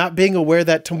 not being aware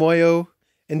that Tomoyo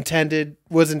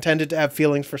was intended to have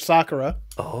feelings for Sakura.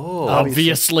 Oh,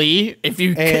 Obviously, if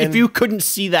you couldn't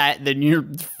see that, then you're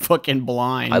fucking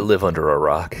blind. I live under a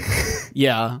rock.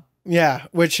 Yeah. Yeah,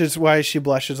 which is why she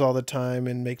blushes all the time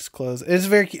and makes clothes. It's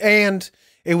very and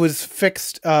it was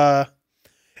fixed. It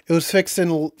was fixed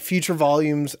in future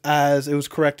volumes as it was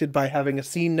corrected by having a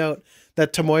scene note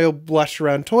that Tomoyo blushed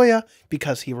around Toya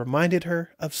because he reminded her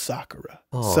of Sakura.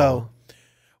 Aw. So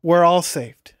we're all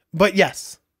saved. But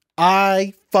yes,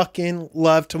 I fucking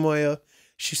love Tomoyo.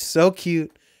 She's so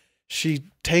cute. She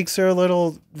takes her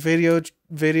little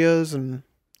videos and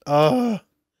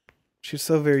she's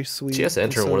so very sweet. She has to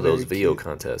and enter in so one of those very video cute.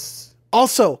 contests.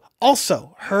 Also,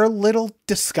 her little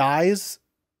disguise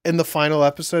in the final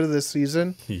episode of this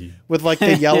season with like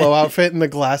the yellow outfit and the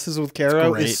glasses with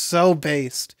Karo great. is so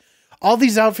based. All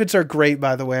these outfits are great,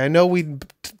 by the way. I know we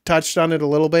touched on it a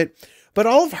little bit, but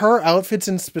all of her outfits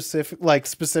in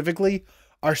specifically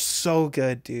are so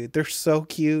good, dude. They're so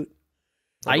cute.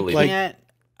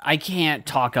 I can't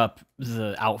talk up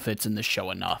the outfits in the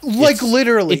show enough.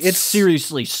 Literally, it's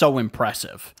seriously so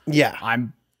impressive. Yeah.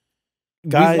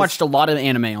 We've watched a lot of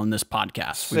anime on this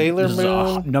podcast. Sailor This is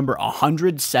Moon. number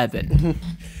 107,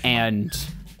 and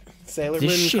Sailor This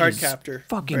Moon shit is Cardcaptor.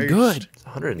 fucking Very good. It's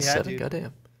 107. dude.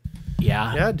 Goddamn.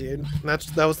 Yeah. Yeah, dude.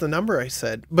 That was the number I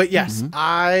said. But yes,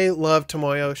 I love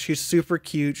Tomoyo. She's super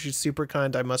cute. She's super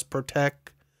kind. I must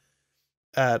protect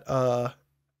at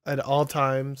all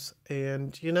times.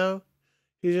 And she's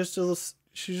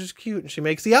just cute, and she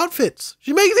makes the outfits.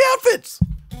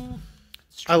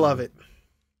 I love it.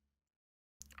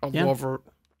 I love her.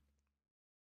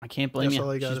 I can't blame That's you.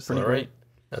 all I gotta She's say. pretty All great. right.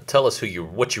 Now tell us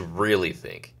what you really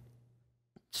think.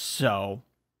 So,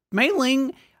 Mei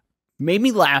Ling made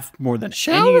me laugh more than any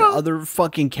Shout-out. other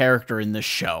fucking character in this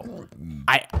show.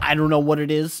 I don't know what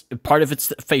it is. Part of it's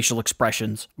the facial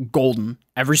expressions, golden,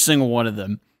 every single one of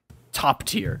them, top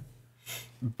tier.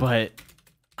 But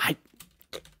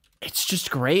it's just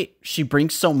great. She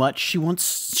brings so much.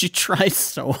 She tries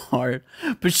so hard,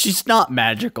 but she's not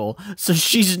magical, so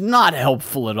she's not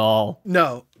helpful at all.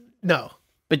 No.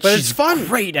 But But she's it's fun.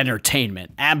 Great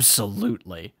entertainment,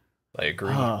 absolutely. I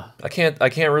agree. I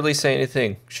can't really say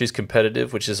anything. She's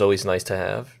competitive, which is always nice to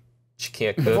have. She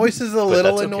can't cook. The voice is a but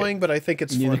little that's okay. annoying, but I think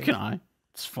it's Neither fun. can I.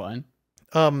 It's fun.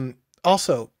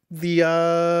 Also,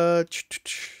 the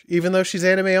even though she's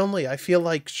anime only, I feel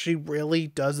like she really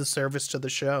does a service to the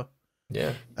show.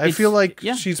 Yeah. I feel like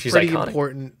yeah. she's She's pretty iconic.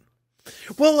 important.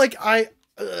 Well, like I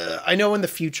know in the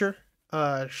future,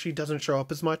 she doesn't show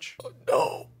up as much.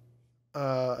 No.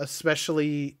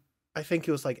 Especially, I think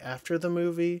it was like after the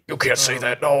movie. You can't say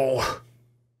that. No.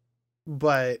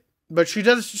 But she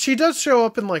does show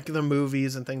up in like the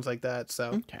movies and things like that. So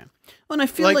Okay. Well, and I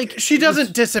feel like she it was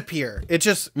doesn't disappear. It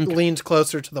just leans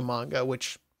closer to the manga,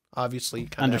 which obviously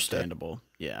kind of understandable.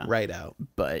 Yeah. right out.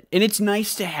 And it's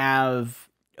nice to have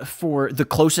for the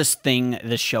closest thing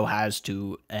this show has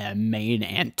to a main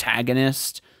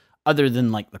antagonist, other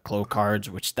than like the Clo cards,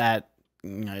 which that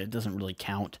it doesn't really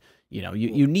count.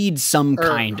 You need some Or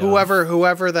kind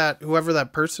whoever that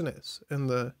person is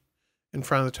in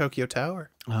front of the Tokyo Tower.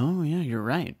 Oh yeah, you're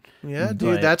right. Yeah,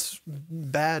 dude, But- that's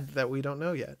bad that we don't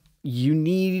know yet. You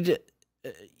need,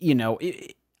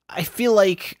 I feel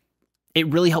like it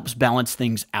really helps balance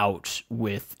things out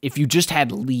with if you just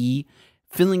had Lee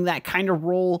filling that kind of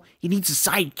role, he needs a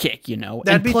sidekick, That'd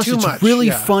and be plus too it's much, really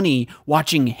yeah. funny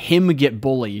watching him get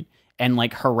bullied and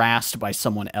like harassed by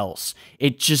someone else.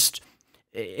 It just,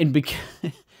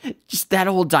 just that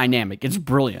whole dynamic, it's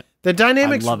brilliant. The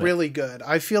dynamic's love it. really good.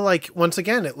 I feel like once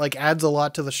again it like adds a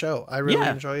lot to the show. I really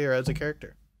Yeah. enjoy her as a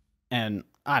character. And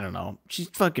I don't know, she's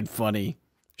fucking funny.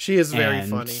 She is very And,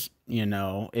 funny.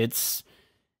 It's,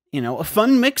 a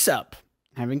fun mix up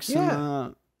having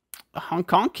some Yeah. Hong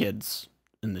Kong kids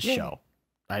in the Yeah. show.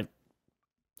 I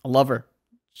love her.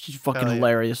 She's fucking Hell yeah.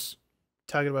 hilarious.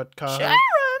 Talking about Kaha, Sharon!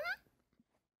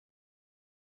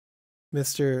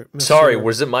 Mr. Sorry,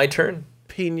 was it my turn?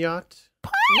 Pinot.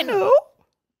 Pino!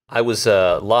 I was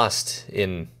lost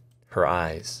in her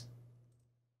eyes.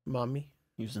 Mommy.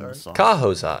 Using the song.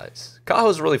 Kaho's eyes.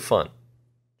 Kaho's really fun.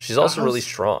 She's also really Kaho's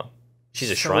strong. She's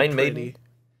a so shrine pretty. maiden,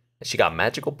 and she got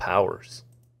magical powers,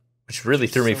 which really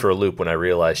She's threw me so- for a loop when I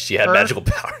realized she had Her- magical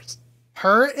powers.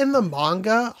 Her in the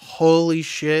manga, holy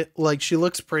shit. Like, she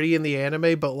looks pretty in the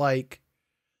anime, but like,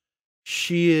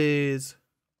 she is.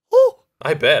 Oh,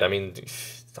 I bet. I mean,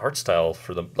 the art style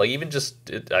for them, like even just,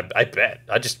 I bet.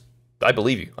 I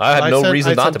believe you. I have no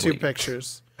reason not to sent two believe. You.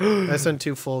 pictures. I sent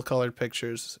two full colored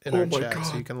pictures in our my chat God.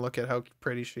 so you can look at how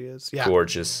pretty she is. Yeah.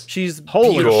 Gorgeous. She's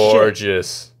Holy beautiful.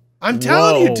 Gorgeous. I'm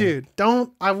telling you, Whoa. dude.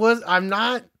 I'm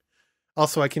not.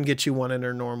 Also, I can get you one in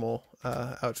her normal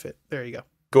outfit. There you go.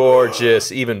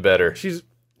 Gorgeous. Even better. She's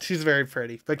very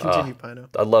pretty. But continue, Pino.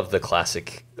 I love the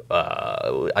classic.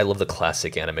 I love the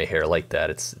classic anime hair like that.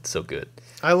 It's so good.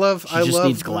 I love. just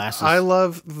needs glasses. I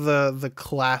love the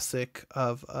classic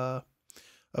of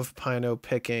Pino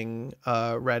picking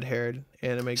red-haired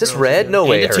anime. Is this girls red? again. No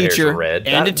way. a Her hair's teacher. red.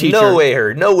 And a teacher. No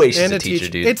way. No way. She's And a teacher,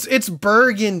 dude. It's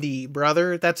burgundy,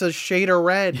 brother. That's a shade of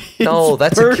red. No,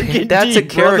 that's a burgundy, character.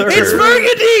 brother. It's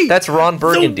burgundy. That's Ron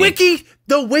Burgundy.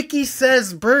 The wiki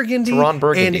says burgundy. It's Ron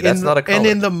Burgundy. And That's in not a the- And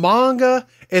color. in the manga,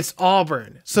 it's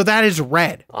auburn. So that is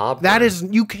red. Auburn. That is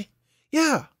you can.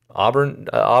 Yeah.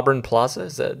 Auburn Plaza.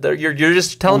 Is that there? You're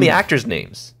just telling me actors'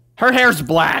 names. Her hair's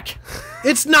black.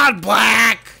 It's not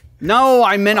black. No,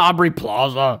 I meant Aubrey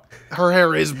Plaza. Her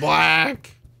hair is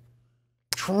black.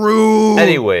 True.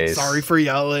 Anyways. Sorry for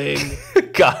yelling.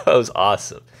 God, that was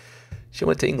awesome. She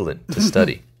went to England to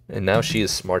study, and now she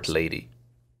is smart lady.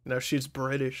 No, she's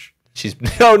British. She's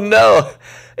no.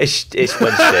 It's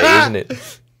Wednesday, isn't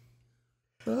it?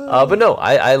 But no,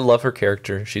 I love her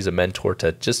character. She's a mentor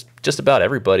to just about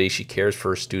everybody. She cares for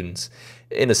her students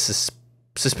in a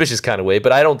suspicious kind of way,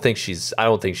 but I don't think she's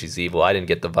evil. I didn't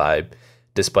get the vibe.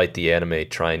 despite the anime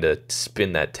trying to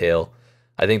spin that tale.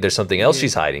 I think there's something else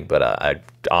she's hiding, but I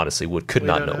honestly could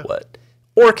not know what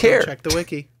or care. Check the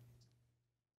wiki.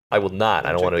 I will not.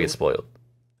 I don't want to get spoiled.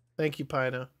 Thank you,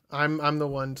 Pino. I'm the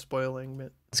one spoiling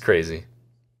it. It's crazy.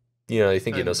 You know, you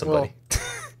think you know somebody.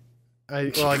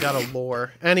 Well, I got a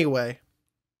lore. Anyway,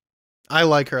 I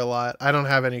like her a lot. I don't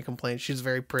have any complaints. She's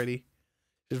very pretty.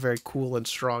 She's very cool and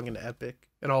strong and epic.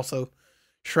 And also,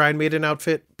 Shrine Maiden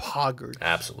outfit, poggers.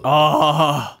 Absolutely.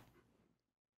 Oh,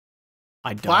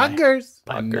 I die. Poggers.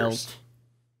 I melt.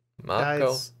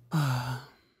 Mako.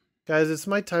 Guys, it's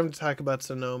my time to talk about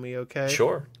Sonomi, okay?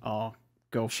 Sure. Oh,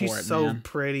 go for She's it, so man.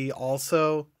 pretty.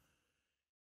 Also,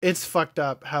 it's fucked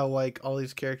up how like all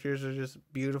these characters are just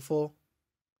beautiful.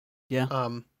 Yeah.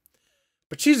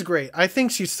 But she's great. I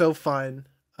think she's so fun.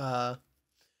 I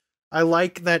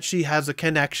like that she has a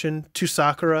connection to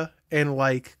Sakura and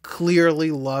like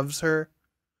clearly loves her,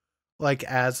 like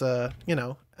as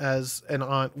as an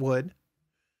aunt would,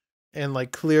 and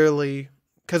like clearly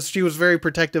because she was very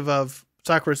protective of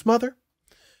Sakura's mother,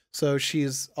 so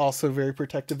she's also very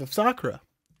protective of Sakura,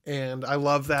 and I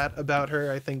love that about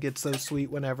her. I think it's so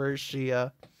sweet whenever she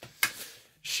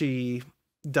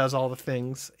does all the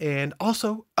things, and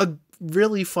also a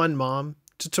really fun mom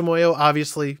to Tomoyo,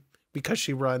 obviously because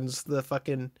she runs the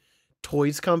fucking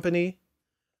toys company,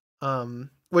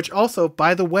 which also,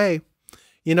 by the way,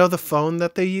 you know the phone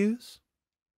that they use,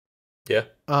 Yeah.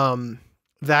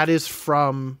 that is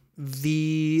from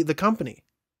the company,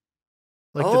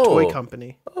 like the toy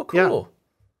company. Oh, cool.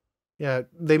 Yeah,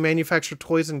 they manufacture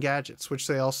toys and gadgets, which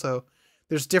they also,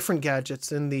 there's different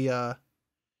gadgets in the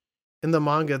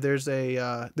manga. There's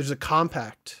a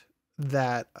compact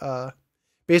that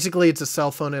basically it's a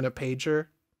cell phone and a pager,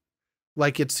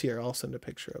 like it's here. I'll send a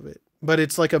picture of it, but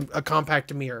it's like a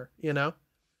compact mirror, you know.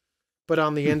 But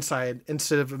on the inside,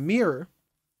 instead of a mirror,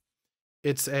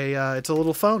 it's a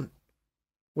little phone,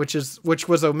 which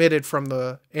was omitted from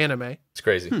the anime. It's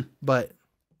crazy. But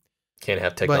Can't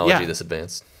have technology this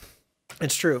advanced.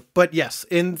 it's true. But yes,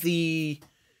 in the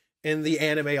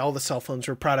anime, all the cell phones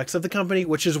were products of the company,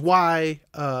 which is why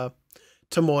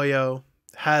Tomoyo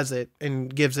has it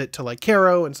and gives it to like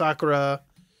Kero and Sakura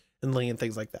and Ling and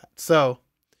things like that. So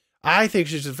I think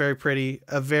she's just very pretty,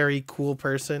 a very cool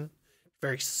person,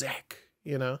 very sick,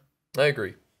 you know? I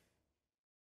agree.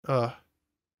 I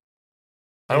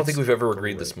don't think we've ever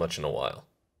agreed this much in a while.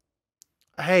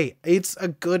 Hey, it's a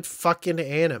good fucking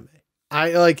anime.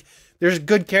 I like, there's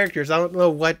good characters. I don't know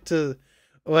what to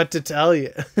tell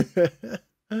you.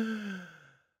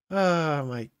 Oh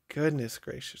my goodness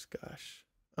gracious gosh.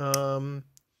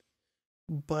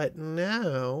 But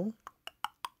now,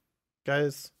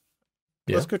 guys,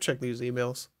 let's go check these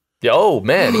emails. Yeah. Oh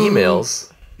man,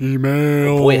 emails. Email.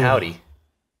 Oh, boy howdy.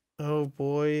 Oh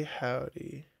boy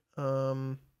howdy.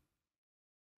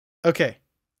 Okay.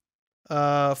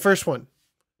 First one,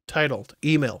 titled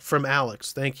email from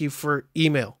Alex. Thank you for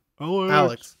email,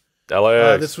 Alex.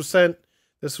 This was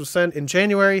sent in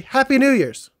January. Happy New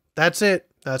Year's. That's it.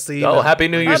 That's the email. Oh, Happy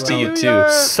New Year's to you too.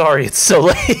 Sorry it's so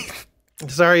late.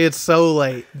 Sorry it's so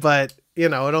late, but you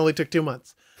know, it only took 2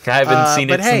 months. I haven't seen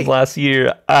it since last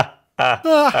year.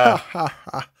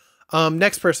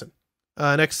 Next person.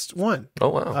 Next one. Oh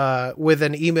wow. With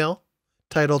an email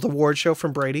titled Award Show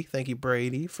from Brady. Thank you,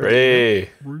 Brady, for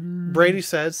Brady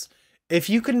says, if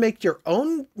you could make your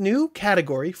own new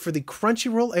category for the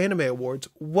Crunchyroll Anime Awards,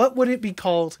 what would it be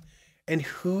called and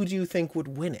who do you think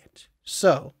would win it?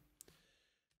 So,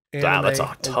 wow, that's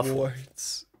a tough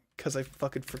awards. Because I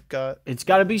fucking forgot. It's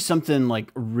got to be something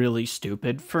like really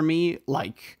stupid for me,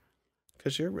 like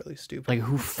because you're really stupid. Like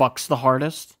who fucks the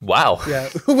hardest? Wow. Yeah.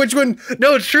 Which one?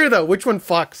 No, it's true though. Which one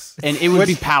fucks? And it would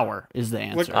be Power is the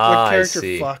answer. What character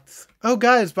fucks? Oh,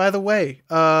 guys, by the way,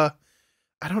 I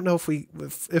don't know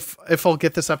if I'll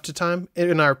get this up to time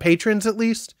in our patrons at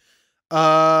least.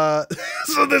 So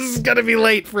this is gonna be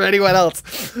late for anyone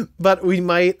else, but we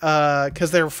might because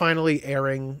they're finally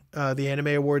airing the Anime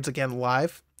Awards again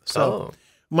live. So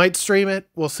might stream it.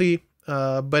 We'll see.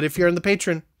 But if you're in the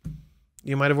patron,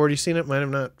 you might have already seen it, might have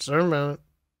not. Sorry about it.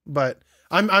 But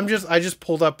I just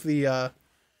pulled up the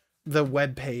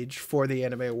web page for the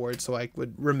Anime Awards so I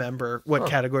would remember what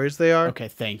categories they are. Okay,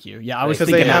 thank you. Yeah, I was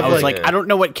thinking I was like, I don't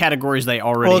know what categories they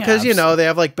already have. Well, because, you know, they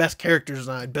have like best character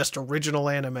design, best original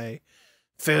anime,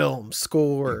 film,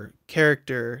 score,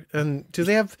 character. And they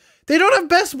don't have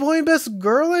best boy and best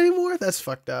girl anymore? That's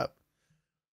fucked up.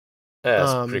 Yeah,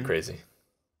 that's pretty crazy.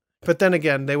 But then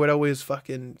again, they would always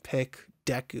fucking pick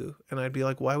Deku, and I'd be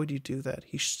like, why would you do that?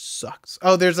 He sucks.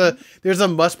 Oh, there's a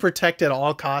must protect at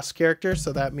all costs character,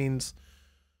 so that means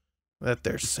that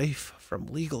they're safe from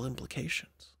legal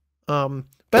implications.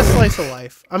 Best slice of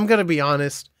life. I'm gonna be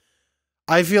honest.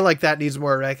 I feel like that needs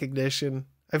more recognition.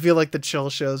 I feel like the chill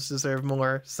shows deserve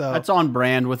more. So That's on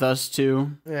brand with us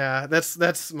too. yeah,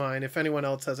 that's mine. If anyone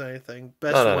else has anything,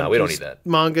 best No, we don't Piece need that.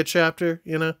 manga chapter.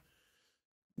 You know,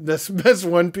 this best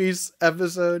One Piece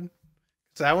episode.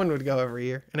 So that one would go every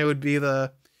year, and it would be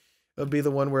the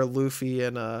one where Luffy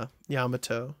and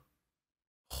Yamato.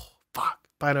 Oh, fuck,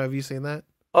 Pino, have you seen that?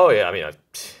 Oh yeah, I mean,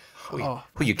 who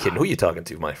you kidding? God. Who you talking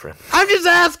to, my friend? I'm just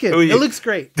asking. It looks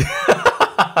great.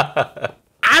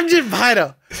 I'm just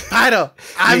Pino.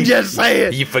 I'm just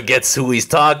saying. He forgets who he's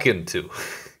talking to.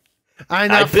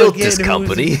 I built this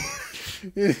company.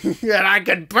 And I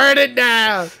can burn it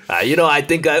down. I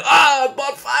think I'm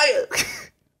on fire.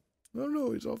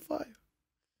 No, he's on fire.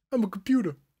 I'm a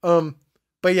computer.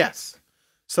 But yes.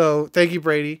 So thank you,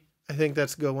 Brady. I think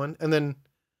that's a good one. And then,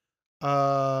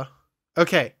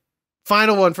 okay,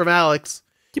 final one from Alex.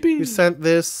 You sent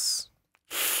this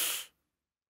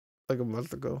like a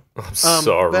month ago. I'm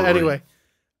sorry. But anyway,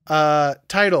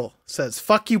 title says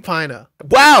 "Fuck you, Pina."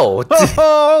 Wow.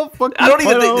 Oh, fuck I don't you,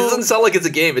 even think Pino. this doesn't sound like it's a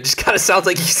game. It just kind of sounds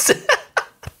like you said.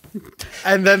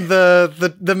 And then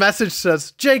the message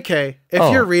says, "JK,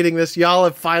 if you're reading this, y'all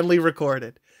have finally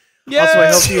recorded. Yes! Also,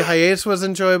 I hope the hiatus was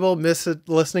enjoyable. Miss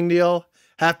listening to y'all.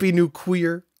 Happy new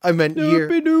queer. I meant year.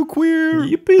 Happy new queer.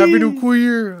 Yippee. Happy new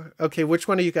queer. Okay, which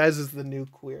one of you guys is the new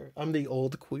queer? I'm the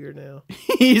old queer now.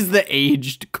 He's the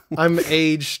aged queer. I'm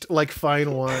aged like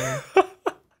fine wine.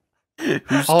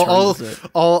 Whose all turn is it?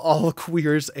 all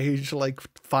queers age like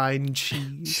fine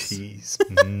cheese. Cheese.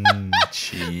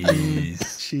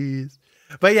 Cheese. Cheese.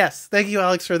 But yes, thank you,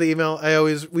 Alex, for the email.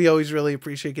 We always really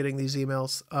appreciate getting these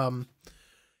emails.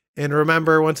 And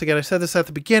remember, once again, I said this at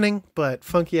the beginning, but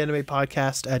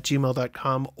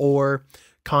funkyaniMepodcast@gmail.com or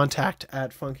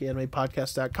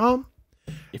contact@funkyaniMepodcast.com.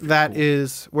 That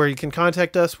is where you can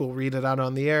contact us. We'll read it out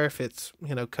on the air if it's,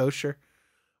 kosher.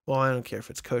 Well, I don't care if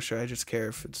it's kosher. I just care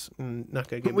if it's not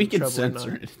going to get me We in can trouble.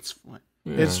 censor it. It's fine.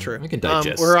 It's true. I can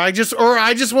digest. Or I just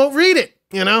won't read it.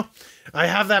 I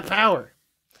have that power.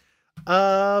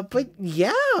 But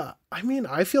yeah, I mean,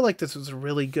 I feel like this was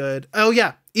really good. Oh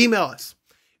yeah, email us.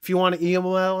 If you want to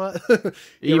email,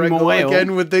 here I go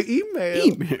again with the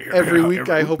email. Every week.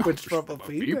 I hope it's from a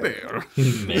female.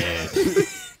 Man.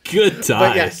 Good times.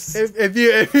 But yes,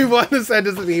 if you want to send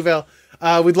us an email,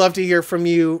 we'd love to hear from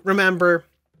you. Remember,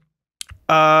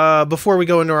 before we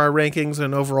go into our rankings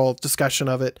and overall discussion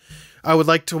of it, I would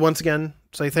like to once again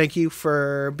say thank you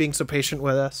for being so patient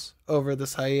with us over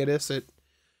this hiatus. It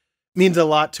means a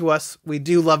lot to us. We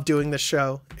do love doing this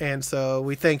show, and so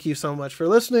we thank you so much for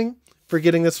listening, for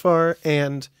getting this far.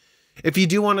 And if you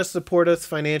do want to support us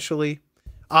financially,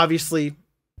 obviously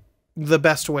the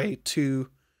best way to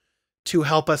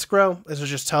help us grow is to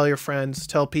just tell your friends,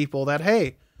 tell people that,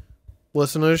 hey,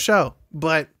 listen to the show.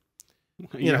 But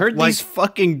you heard these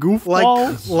fucking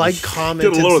goofballs? like,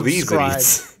 comment, Get a load of and these subscribe.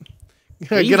 goodies. They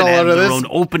Get a even have load of their this. own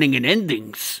opening and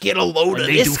endings. Get a load of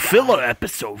They this. do guy. filler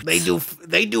episodes. They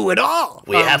do it all.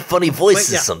 We have funny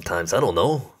voices yeah. sometimes. I don't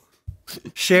know.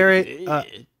 Share it.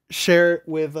 Share it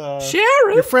with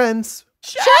Share your friends.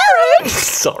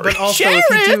 Sorry. But also, Share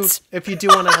if you do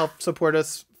want to help support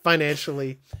us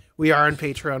financially, we are on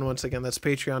Patreon once again. That's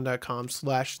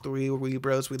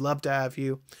patreon.com/A-Weebros. We'd love to have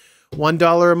you.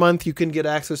 $1 a month, you can get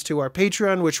access to our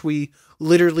Patreon, which we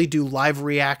literally do live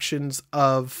reactions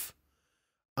of.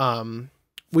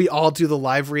 We all do the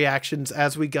live reactions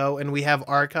as we go, and we have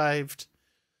archived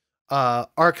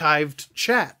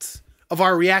chats of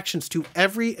our reactions to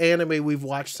every anime we've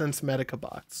watched since Medica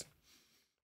Box.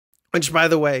 Which, by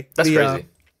the way, That's crazy.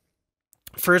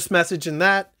 First message in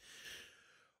that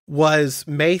was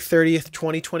May 30th,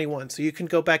 2021. So you can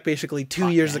go back basically 2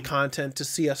 years of content to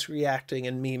see us reacting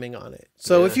and memeing on it.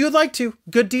 So if you would like to,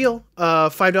 good deal.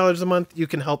 $5 a month, you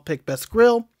can help pick Best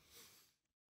Grill.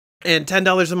 And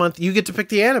 $10 a month, you get to pick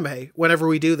the anime whenever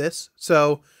we do this.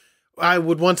 So I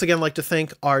would once again like to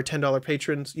thank our $10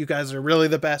 patrons. You guys are really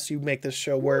the best. You make this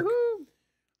show work.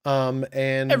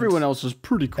 And Everyone else is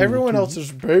pretty cool. everyone too. else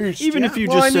is based. Even if you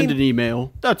just send an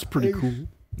email, that's pretty cool.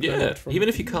 Yeah. Even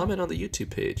if you comment on the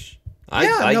YouTube page.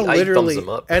 I thumbs them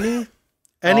up. Any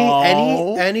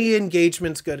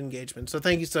engagement's good engagement. So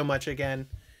thank you so much again.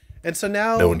 And so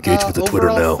now, No, engage with the Twitter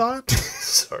now. Thoughts,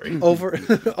 Sorry.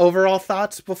 overall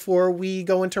thoughts before we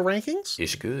go into rankings.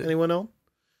 It's good. Anyone else?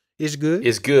 Is good.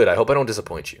 It's good. I hope I don't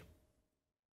disappoint you.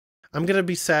 I'm gonna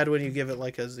be sad when you give it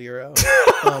like a 0.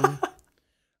 I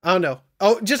don't know.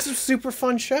 Oh, just a super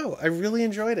fun show. I really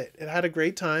enjoyed it. It had a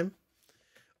great time.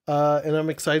 And I'm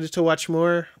excited to watch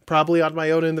more, probably on my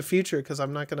own in the future, because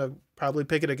I'm not gonna probably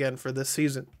pick it again for this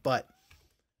season. But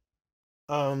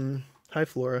Hi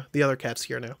Flora. The other cat's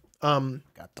here now.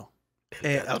 Gato.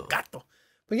 Gato.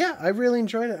 But yeah, I really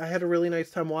enjoyed it. I had a really nice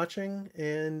time watching,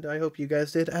 and I hope you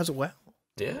guys did as well.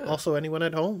 Yeah. Also, anyone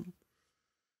at home,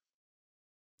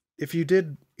 if you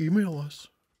did, email us.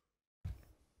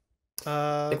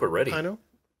 I think we're ready. Pino?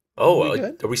 Oh, Are we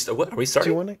good? are we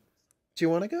starting? Do you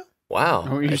want to go? Wow.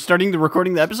 Are you starting the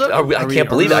recording the episode? I can't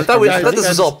believe it. I thought this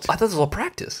was all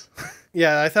practice.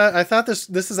 Yeah, I thought this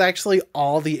is actually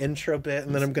all the intro bit,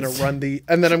 and then I'm gonna run the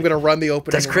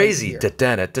opening. That's crazy. Right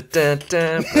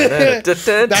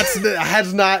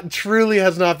Truly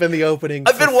has not been the opening.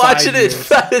 I've been watching it.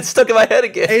 It's stuck in my head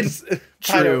again. It's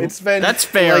true. It's been that's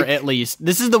fair. At least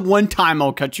this is the one time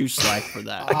I'll cut you slack for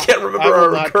that. I can't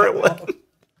remember our current one.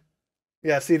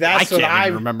 Yeah, see, that's I can't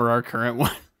even remember our current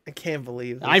one. I can't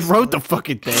believe this. I wrote the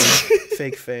fucking thing.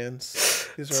 Fake fans.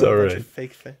 These It's are a bunch alright. of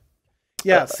fake fans.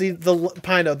 Yeah, see,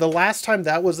 Pino, the last time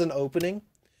that was an opening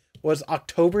was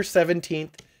October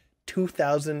 17th,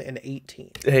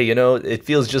 2018. Hey, it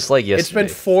feels just like yesterday.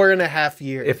 It's been 4.5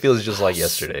 years. It feels just like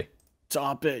yesterday.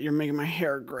 Stop it. You're making my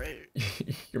hair gray.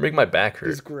 You're making my back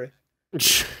hurt. It's great.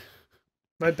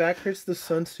 My back hurts, the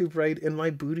sun's too bright, and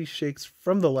my booty shakes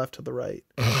from the left to the right.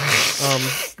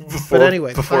 But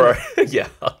anyway. Yeah,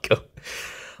 I'll go. Do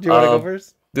you want to go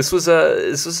first? This was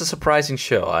a surprising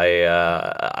show.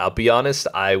 I'll be honest.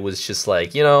 I was just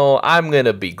like, I'm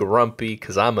gonna be grumpy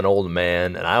because I'm an old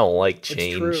man and I don't like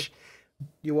change. It's true.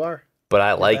 You are. But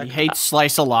I He hates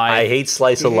slice of life. I hate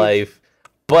slice of life.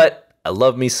 But I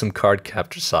love me some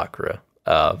Cardcaptor Sakura.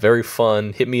 Very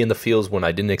fun. Hit me in the feels when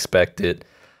I didn't expect it.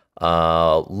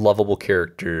 Lovable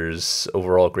characters.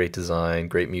 Overall, great design.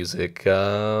 Great music.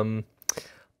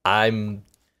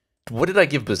 What did I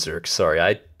give Berserk? Sorry,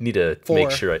 I need to 4.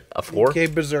 make sure. A 4? You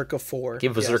gave Berserk a 4.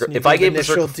 Give Berserk. Yes, If I gave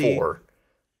Berserk a 4,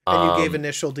 and you gave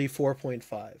Initial D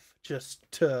 4.5, just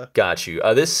to got you.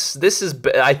 This is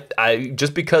I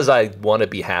just because I want to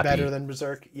be happy. better than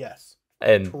Berserk. Yes,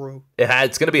 and true.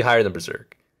 It's going to be higher than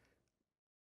Berserk,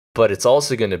 but it's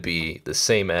also going to be the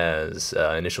same as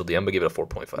Initial D. I'm going to give it a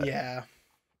 4.5.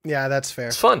 Yeah, that's fair.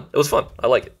 It's fun. It was fun. I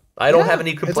like it. I don't have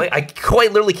any complaint. I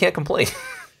quite literally can't complain.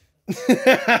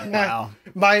 Wow.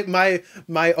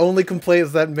 My only complaint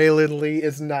is that Malin Lee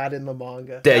is not in the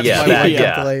manga.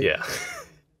 Yeah.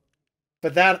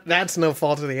 But that's no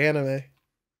fault of the anime.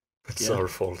 It's our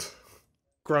fault.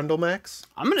 Grundlemax?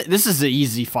 This is an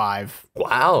easy 5.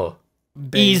 Wow.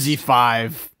 Easy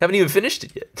 5. Haven't even finished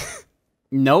it yet.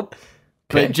 Nope.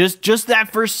 Okay. But just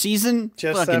that first season,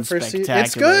 Just fucking that first season.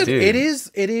 spectacular. It's good. Dude.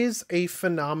 It is a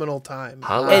phenomenal time.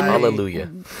 Hallelujah.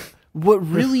 What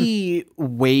really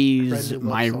weighs Brendan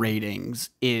my loves them. ratings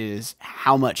is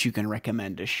how much you can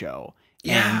recommend a show.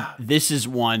 Yeah. And this is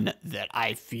one that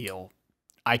I feel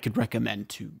I could recommend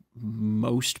to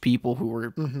most people who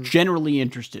are generally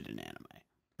interested in anime.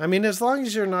 I mean, as long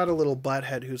as you're not a little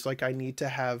butthead who's like, I need to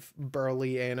have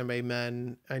burly anime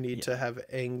men, I need to have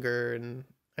anger, and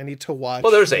I need to watch.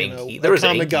 Well, there's Angie. There's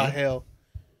Angie. Hill.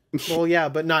 Well, yeah,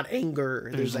 but not anger.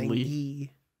 There's There's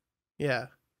Angie. Yeah,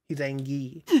 he's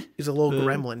Angie. He's a little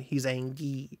gremlin. He's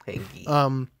Angie. Angie.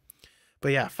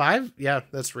 But yeah, 5. Yeah,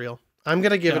 that's real. I'm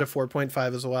gonna give it a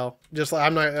 4.5 as well. Just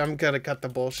like I'm gonna cut the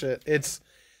bullshit. It's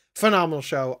phenomenal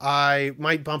show. I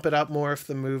might bump it up more if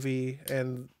the movie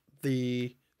and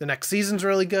the next season's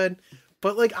really good.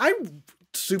 But like I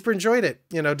super enjoyed it,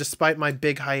 despite my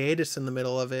big hiatus in the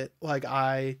middle of it. Like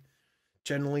I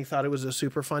generally thought it was a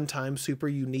super fun time, super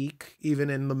unique,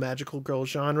 even in the magical girl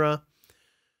genre.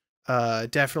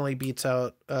 Definitely beats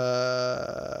out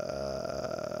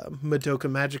Madoka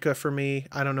Magica for me.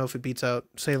 I don't know if it beats out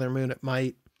Sailor Moon. It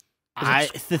might.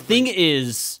 The thing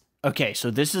is, okay, so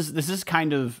this is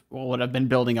kind of what I've been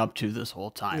building up to this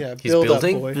whole time. Yeah, He's build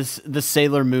building? up, boy. The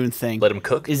Sailor Moon thing. Let him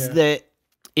cook. Is that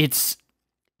it's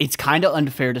kind of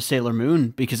unfair to Sailor Moon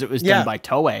because it was done by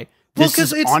Toei. This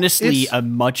is honestly a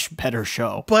much better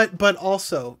show. But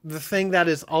also the thing that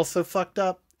is also fucked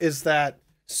up is that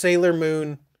Sailor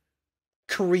Moon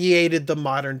created the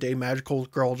modern day magical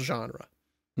girl genre.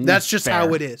 That's just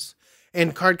how it is.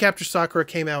 And Cardcaptor Sakura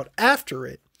came out after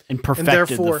it and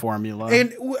perfected the formula.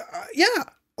 And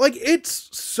like it's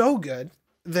so good.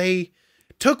 They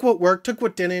took what worked, took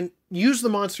what didn't, used the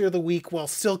monster of the week while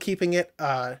still keeping it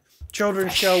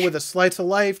children's show with a slice of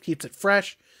life, keeps it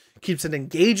fresh, keeps it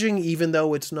engaging, even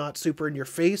though it's not super in your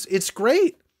face. It's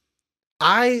great.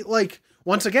 I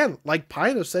once again, like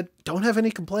Pino said, don't have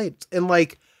any complaints. And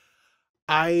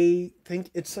I think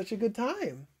it's such a good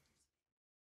time.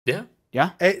 Yeah.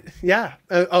 Yeah.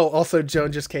 Also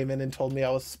Joan just came in and told me I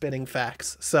was spitting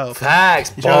facts. So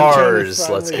Facts, Joan bars. is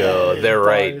Let's finally- go. They're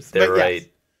right. Bars. They're But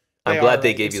right. I'm They glad are they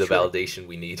right. gave It's you the true. validation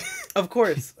we need. Of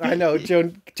course, I know.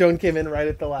 Joan came in right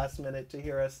at the last minute to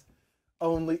hear us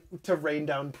only to rain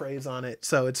down praise on it,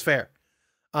 so it's fair.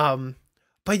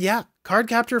 But yeah,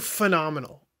 Cardcaptor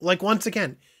phenomenal. Like once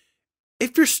again,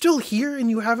 if you're still here and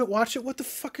you haven't watched it, what the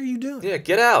fuck are you doing? Yeah,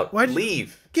 get out. Why did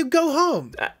Leave. You go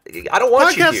home. I don't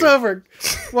want you Podcast's here. over.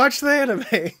 Watch the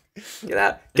anime. Get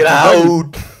out. Get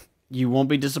out. You won't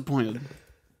be disappointed.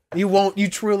 You won't. You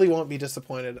truly won't be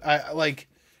disappointed. I like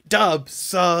dub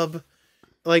sub.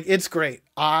 Like it's great.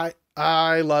 I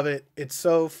love it. It's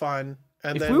so fun.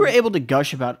 And If then we were able to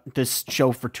gush about this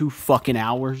show for 2 fucking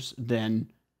hours,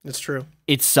 then it's true.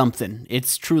 it's something.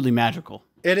 It's truly magical.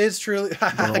 It is truly.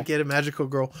 Get a magical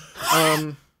girl.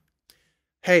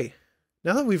 Hey,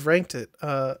 now that we've ranked it,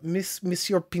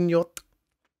 Monsieur Pignot,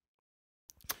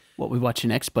 What we watching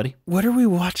next, buddy? what are we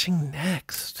watching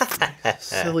next?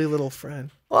 Silly little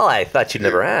friend. Well, I thought you'd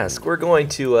never ask. We're going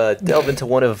to delve into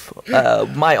one of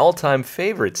my all-time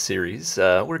favorite series.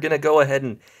 We're going to go ahead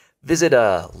and visit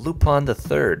Lupin the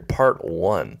Third, Part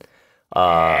 1.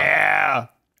 Yeah.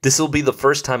 This will be the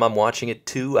first time I'm watching it,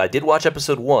 too. I did watch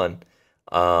Episode 1.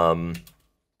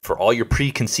 For all your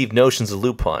preconceived notions of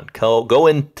Lupin, go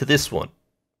into this one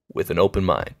with an open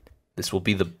mind. This will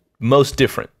be the most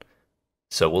different.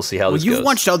 So we'll see how this goes. You've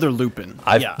watched other Lupin.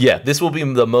 Yeah, this will be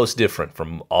the most different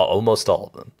from almost all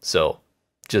of them. So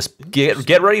just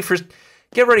get ready for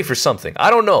something. I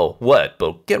don't know what,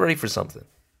 but get ready for something.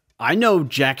 I know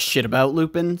jack shit about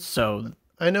Lupin, so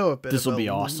I know a bit. This will about be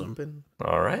awesome. Lupin.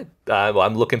 All right,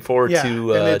 I'm looking forward Yeah, and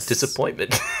to it's-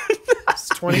 disappointment. It's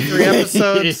 23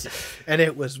 episodes, and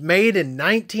it was made in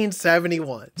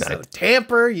 1971. So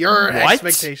tamper your What?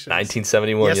 expectations.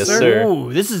 1971, Yes, yes, sir. sir.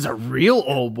 Ooh, this is a real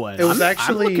old one. It was I'm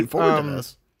actually, looking forward to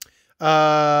this.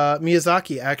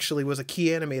 Miyazaki actually was a key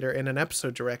animator and an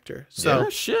episode director. So Yeah,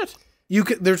 shit. you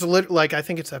could. There's a like I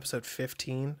think it's episode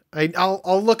 15.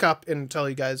 I'll look up and tell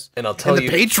you guys. And I'll tell in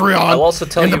you. the Patreon. I'll also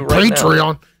tell in you the right now.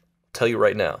 Patreon. Tell you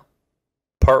right now.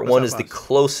 Part What's 1 up, is the boss?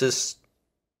 closest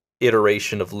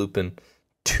iteration of Lupin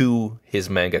to his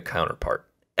manga counterpart.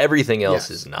 Everything else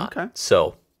Yes. is not. Okay.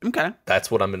 So Okay. that's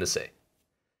what I'm going to say.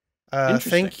 Interesting.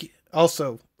 Thank you.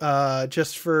 Also,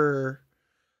 just for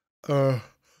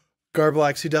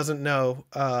Garblax who doesn't know,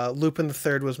 Lupin the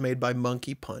Third was made by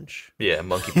Monkey Punch. Yeah,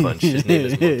 Monkey Punch. His name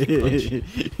is Monkey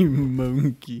Punch.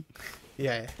 Monkey.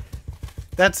 Yeah,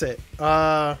 that's it.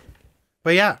 But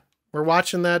yeah, we're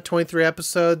watching that 23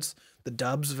 episodes. The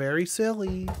dub's very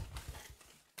silly.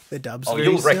 The dub's Oh, very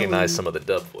you'll silly. recognize some of the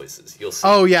dub voices. You'll see.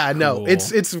 Oh yeah, no, Cool.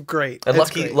 it's great. and It's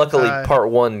great. luckily,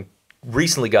 Part 1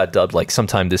 recently got dubbed like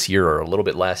sometime this year or a little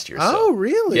bit last year. Oh so.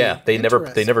 really? Yeah, they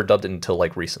Interesting. never dubbed it until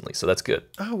like recently, so that's good.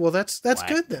 Oh well, that's Wow.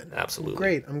 good then. Absolutely.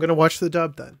 Great. I'm gonna watch the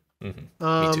dub then. Me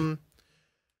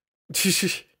too.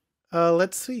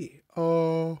 Let's see.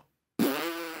 Oh,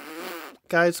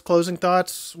 guys, closing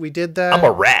thoughts. We did that. I'm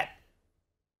a rat.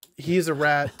 He's a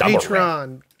rat. I'm a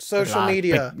Patreon, social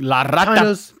media. La rata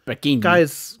Pino's, pequeña.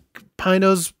 guys,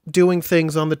 Pino's doing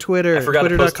things on the Twitter. I forgot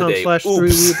to post today. Oops.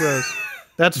 Twitter.com/3Weebros.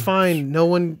 That's fine. No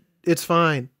one. It's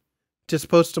fine. Just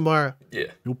post tomorrow.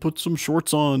 Yeah. You'll put some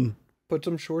shorts on. Put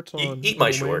some shorts on. Eat my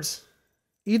little man. shorts.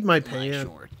 Eat my pants.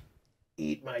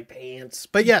 Eat my pants.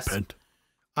 But yes,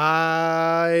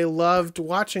 I loved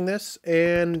watching this,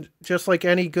 and just like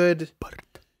any good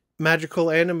magical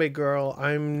anime girl,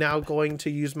 I'm now going to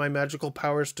use my magical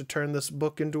powers to turn this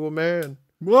book into a man.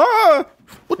 What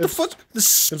the It's- fuck?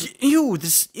 This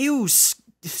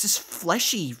is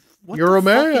fleshy. What You're the a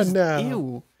fuck man is- now.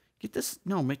 Ew. Get this.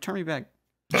 No, turn me back.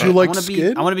 Do you like I wanna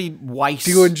skin? I want to be white.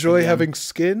 Do you enjoy again. having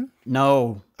skin?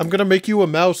 No. I'm gonna make you a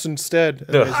mouse instead.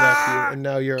 And, I Ugh. zap you, and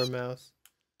now you're a mouse.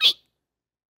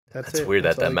 That's it. weird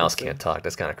That's that all I mouse can say. can't talk.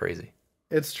 That's kind of crazy.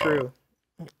 It's true.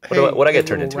 What I get hey,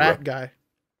 turned little into, rat bro? guy.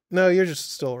 No, you're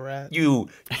just still a rat. You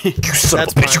son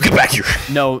That's of a bitch! You fine. get back here.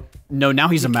 No. Now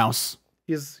he's a mouse.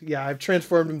 I've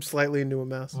transformed him slightly into a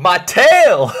mouse. My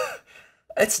tail.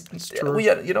 It's true.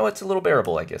 you know, it's a little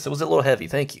bearable, I guess. It was a little heavy.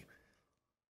 Thank you.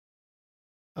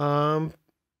 And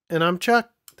I'm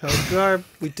Chuck. Tell Garb.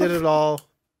 We did it all.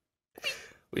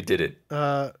 We did it.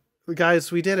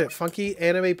 Guys, we did it. Funky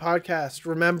Anime Podcast.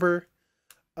 Remember,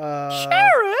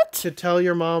 Share it. to tell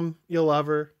your mom you love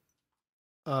her.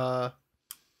 Yeah,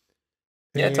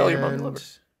 tell your mom you love her.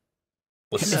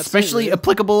 What's That's Especially it.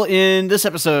 applicable in this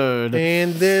episode.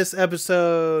 And this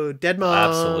episode, Dead Mom.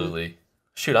 Absolutely.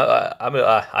 Shoot,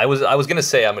 I was gonna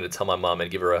say I'm gonna tell my mom and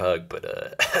give her a hug,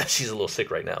 but she's a little sick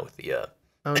right now with the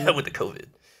Um, with the COVID.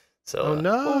 So, Oh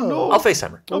no. Oh, no. I'll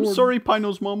FaceTime her. I'm sorry,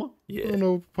 Pino's mama. Yeah. Oh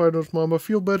no, Pino's mama,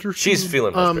 feel better. She's soon.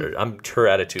 feeling much better. Her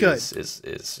attitude good.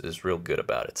 is real good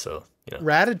about it. So, you know.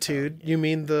 Ratitude? You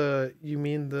mean the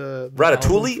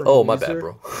Ratatouille? album from Oh, my bad, Weezer?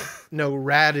 bro. No,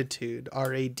 Ratitude.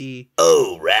 RAD.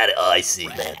 Oh, I see,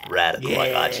 man. Ratatouille.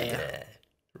 I got you. Yeah.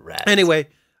 Ratatouille. Anyway,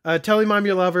 tell your mom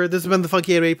you love her. This has been the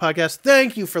Funky Anime Podcast.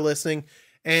 Thank you for listening.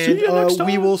 And See you next time.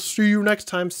 we will see you next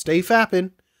time. Stay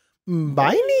fapping.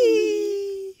 Bye.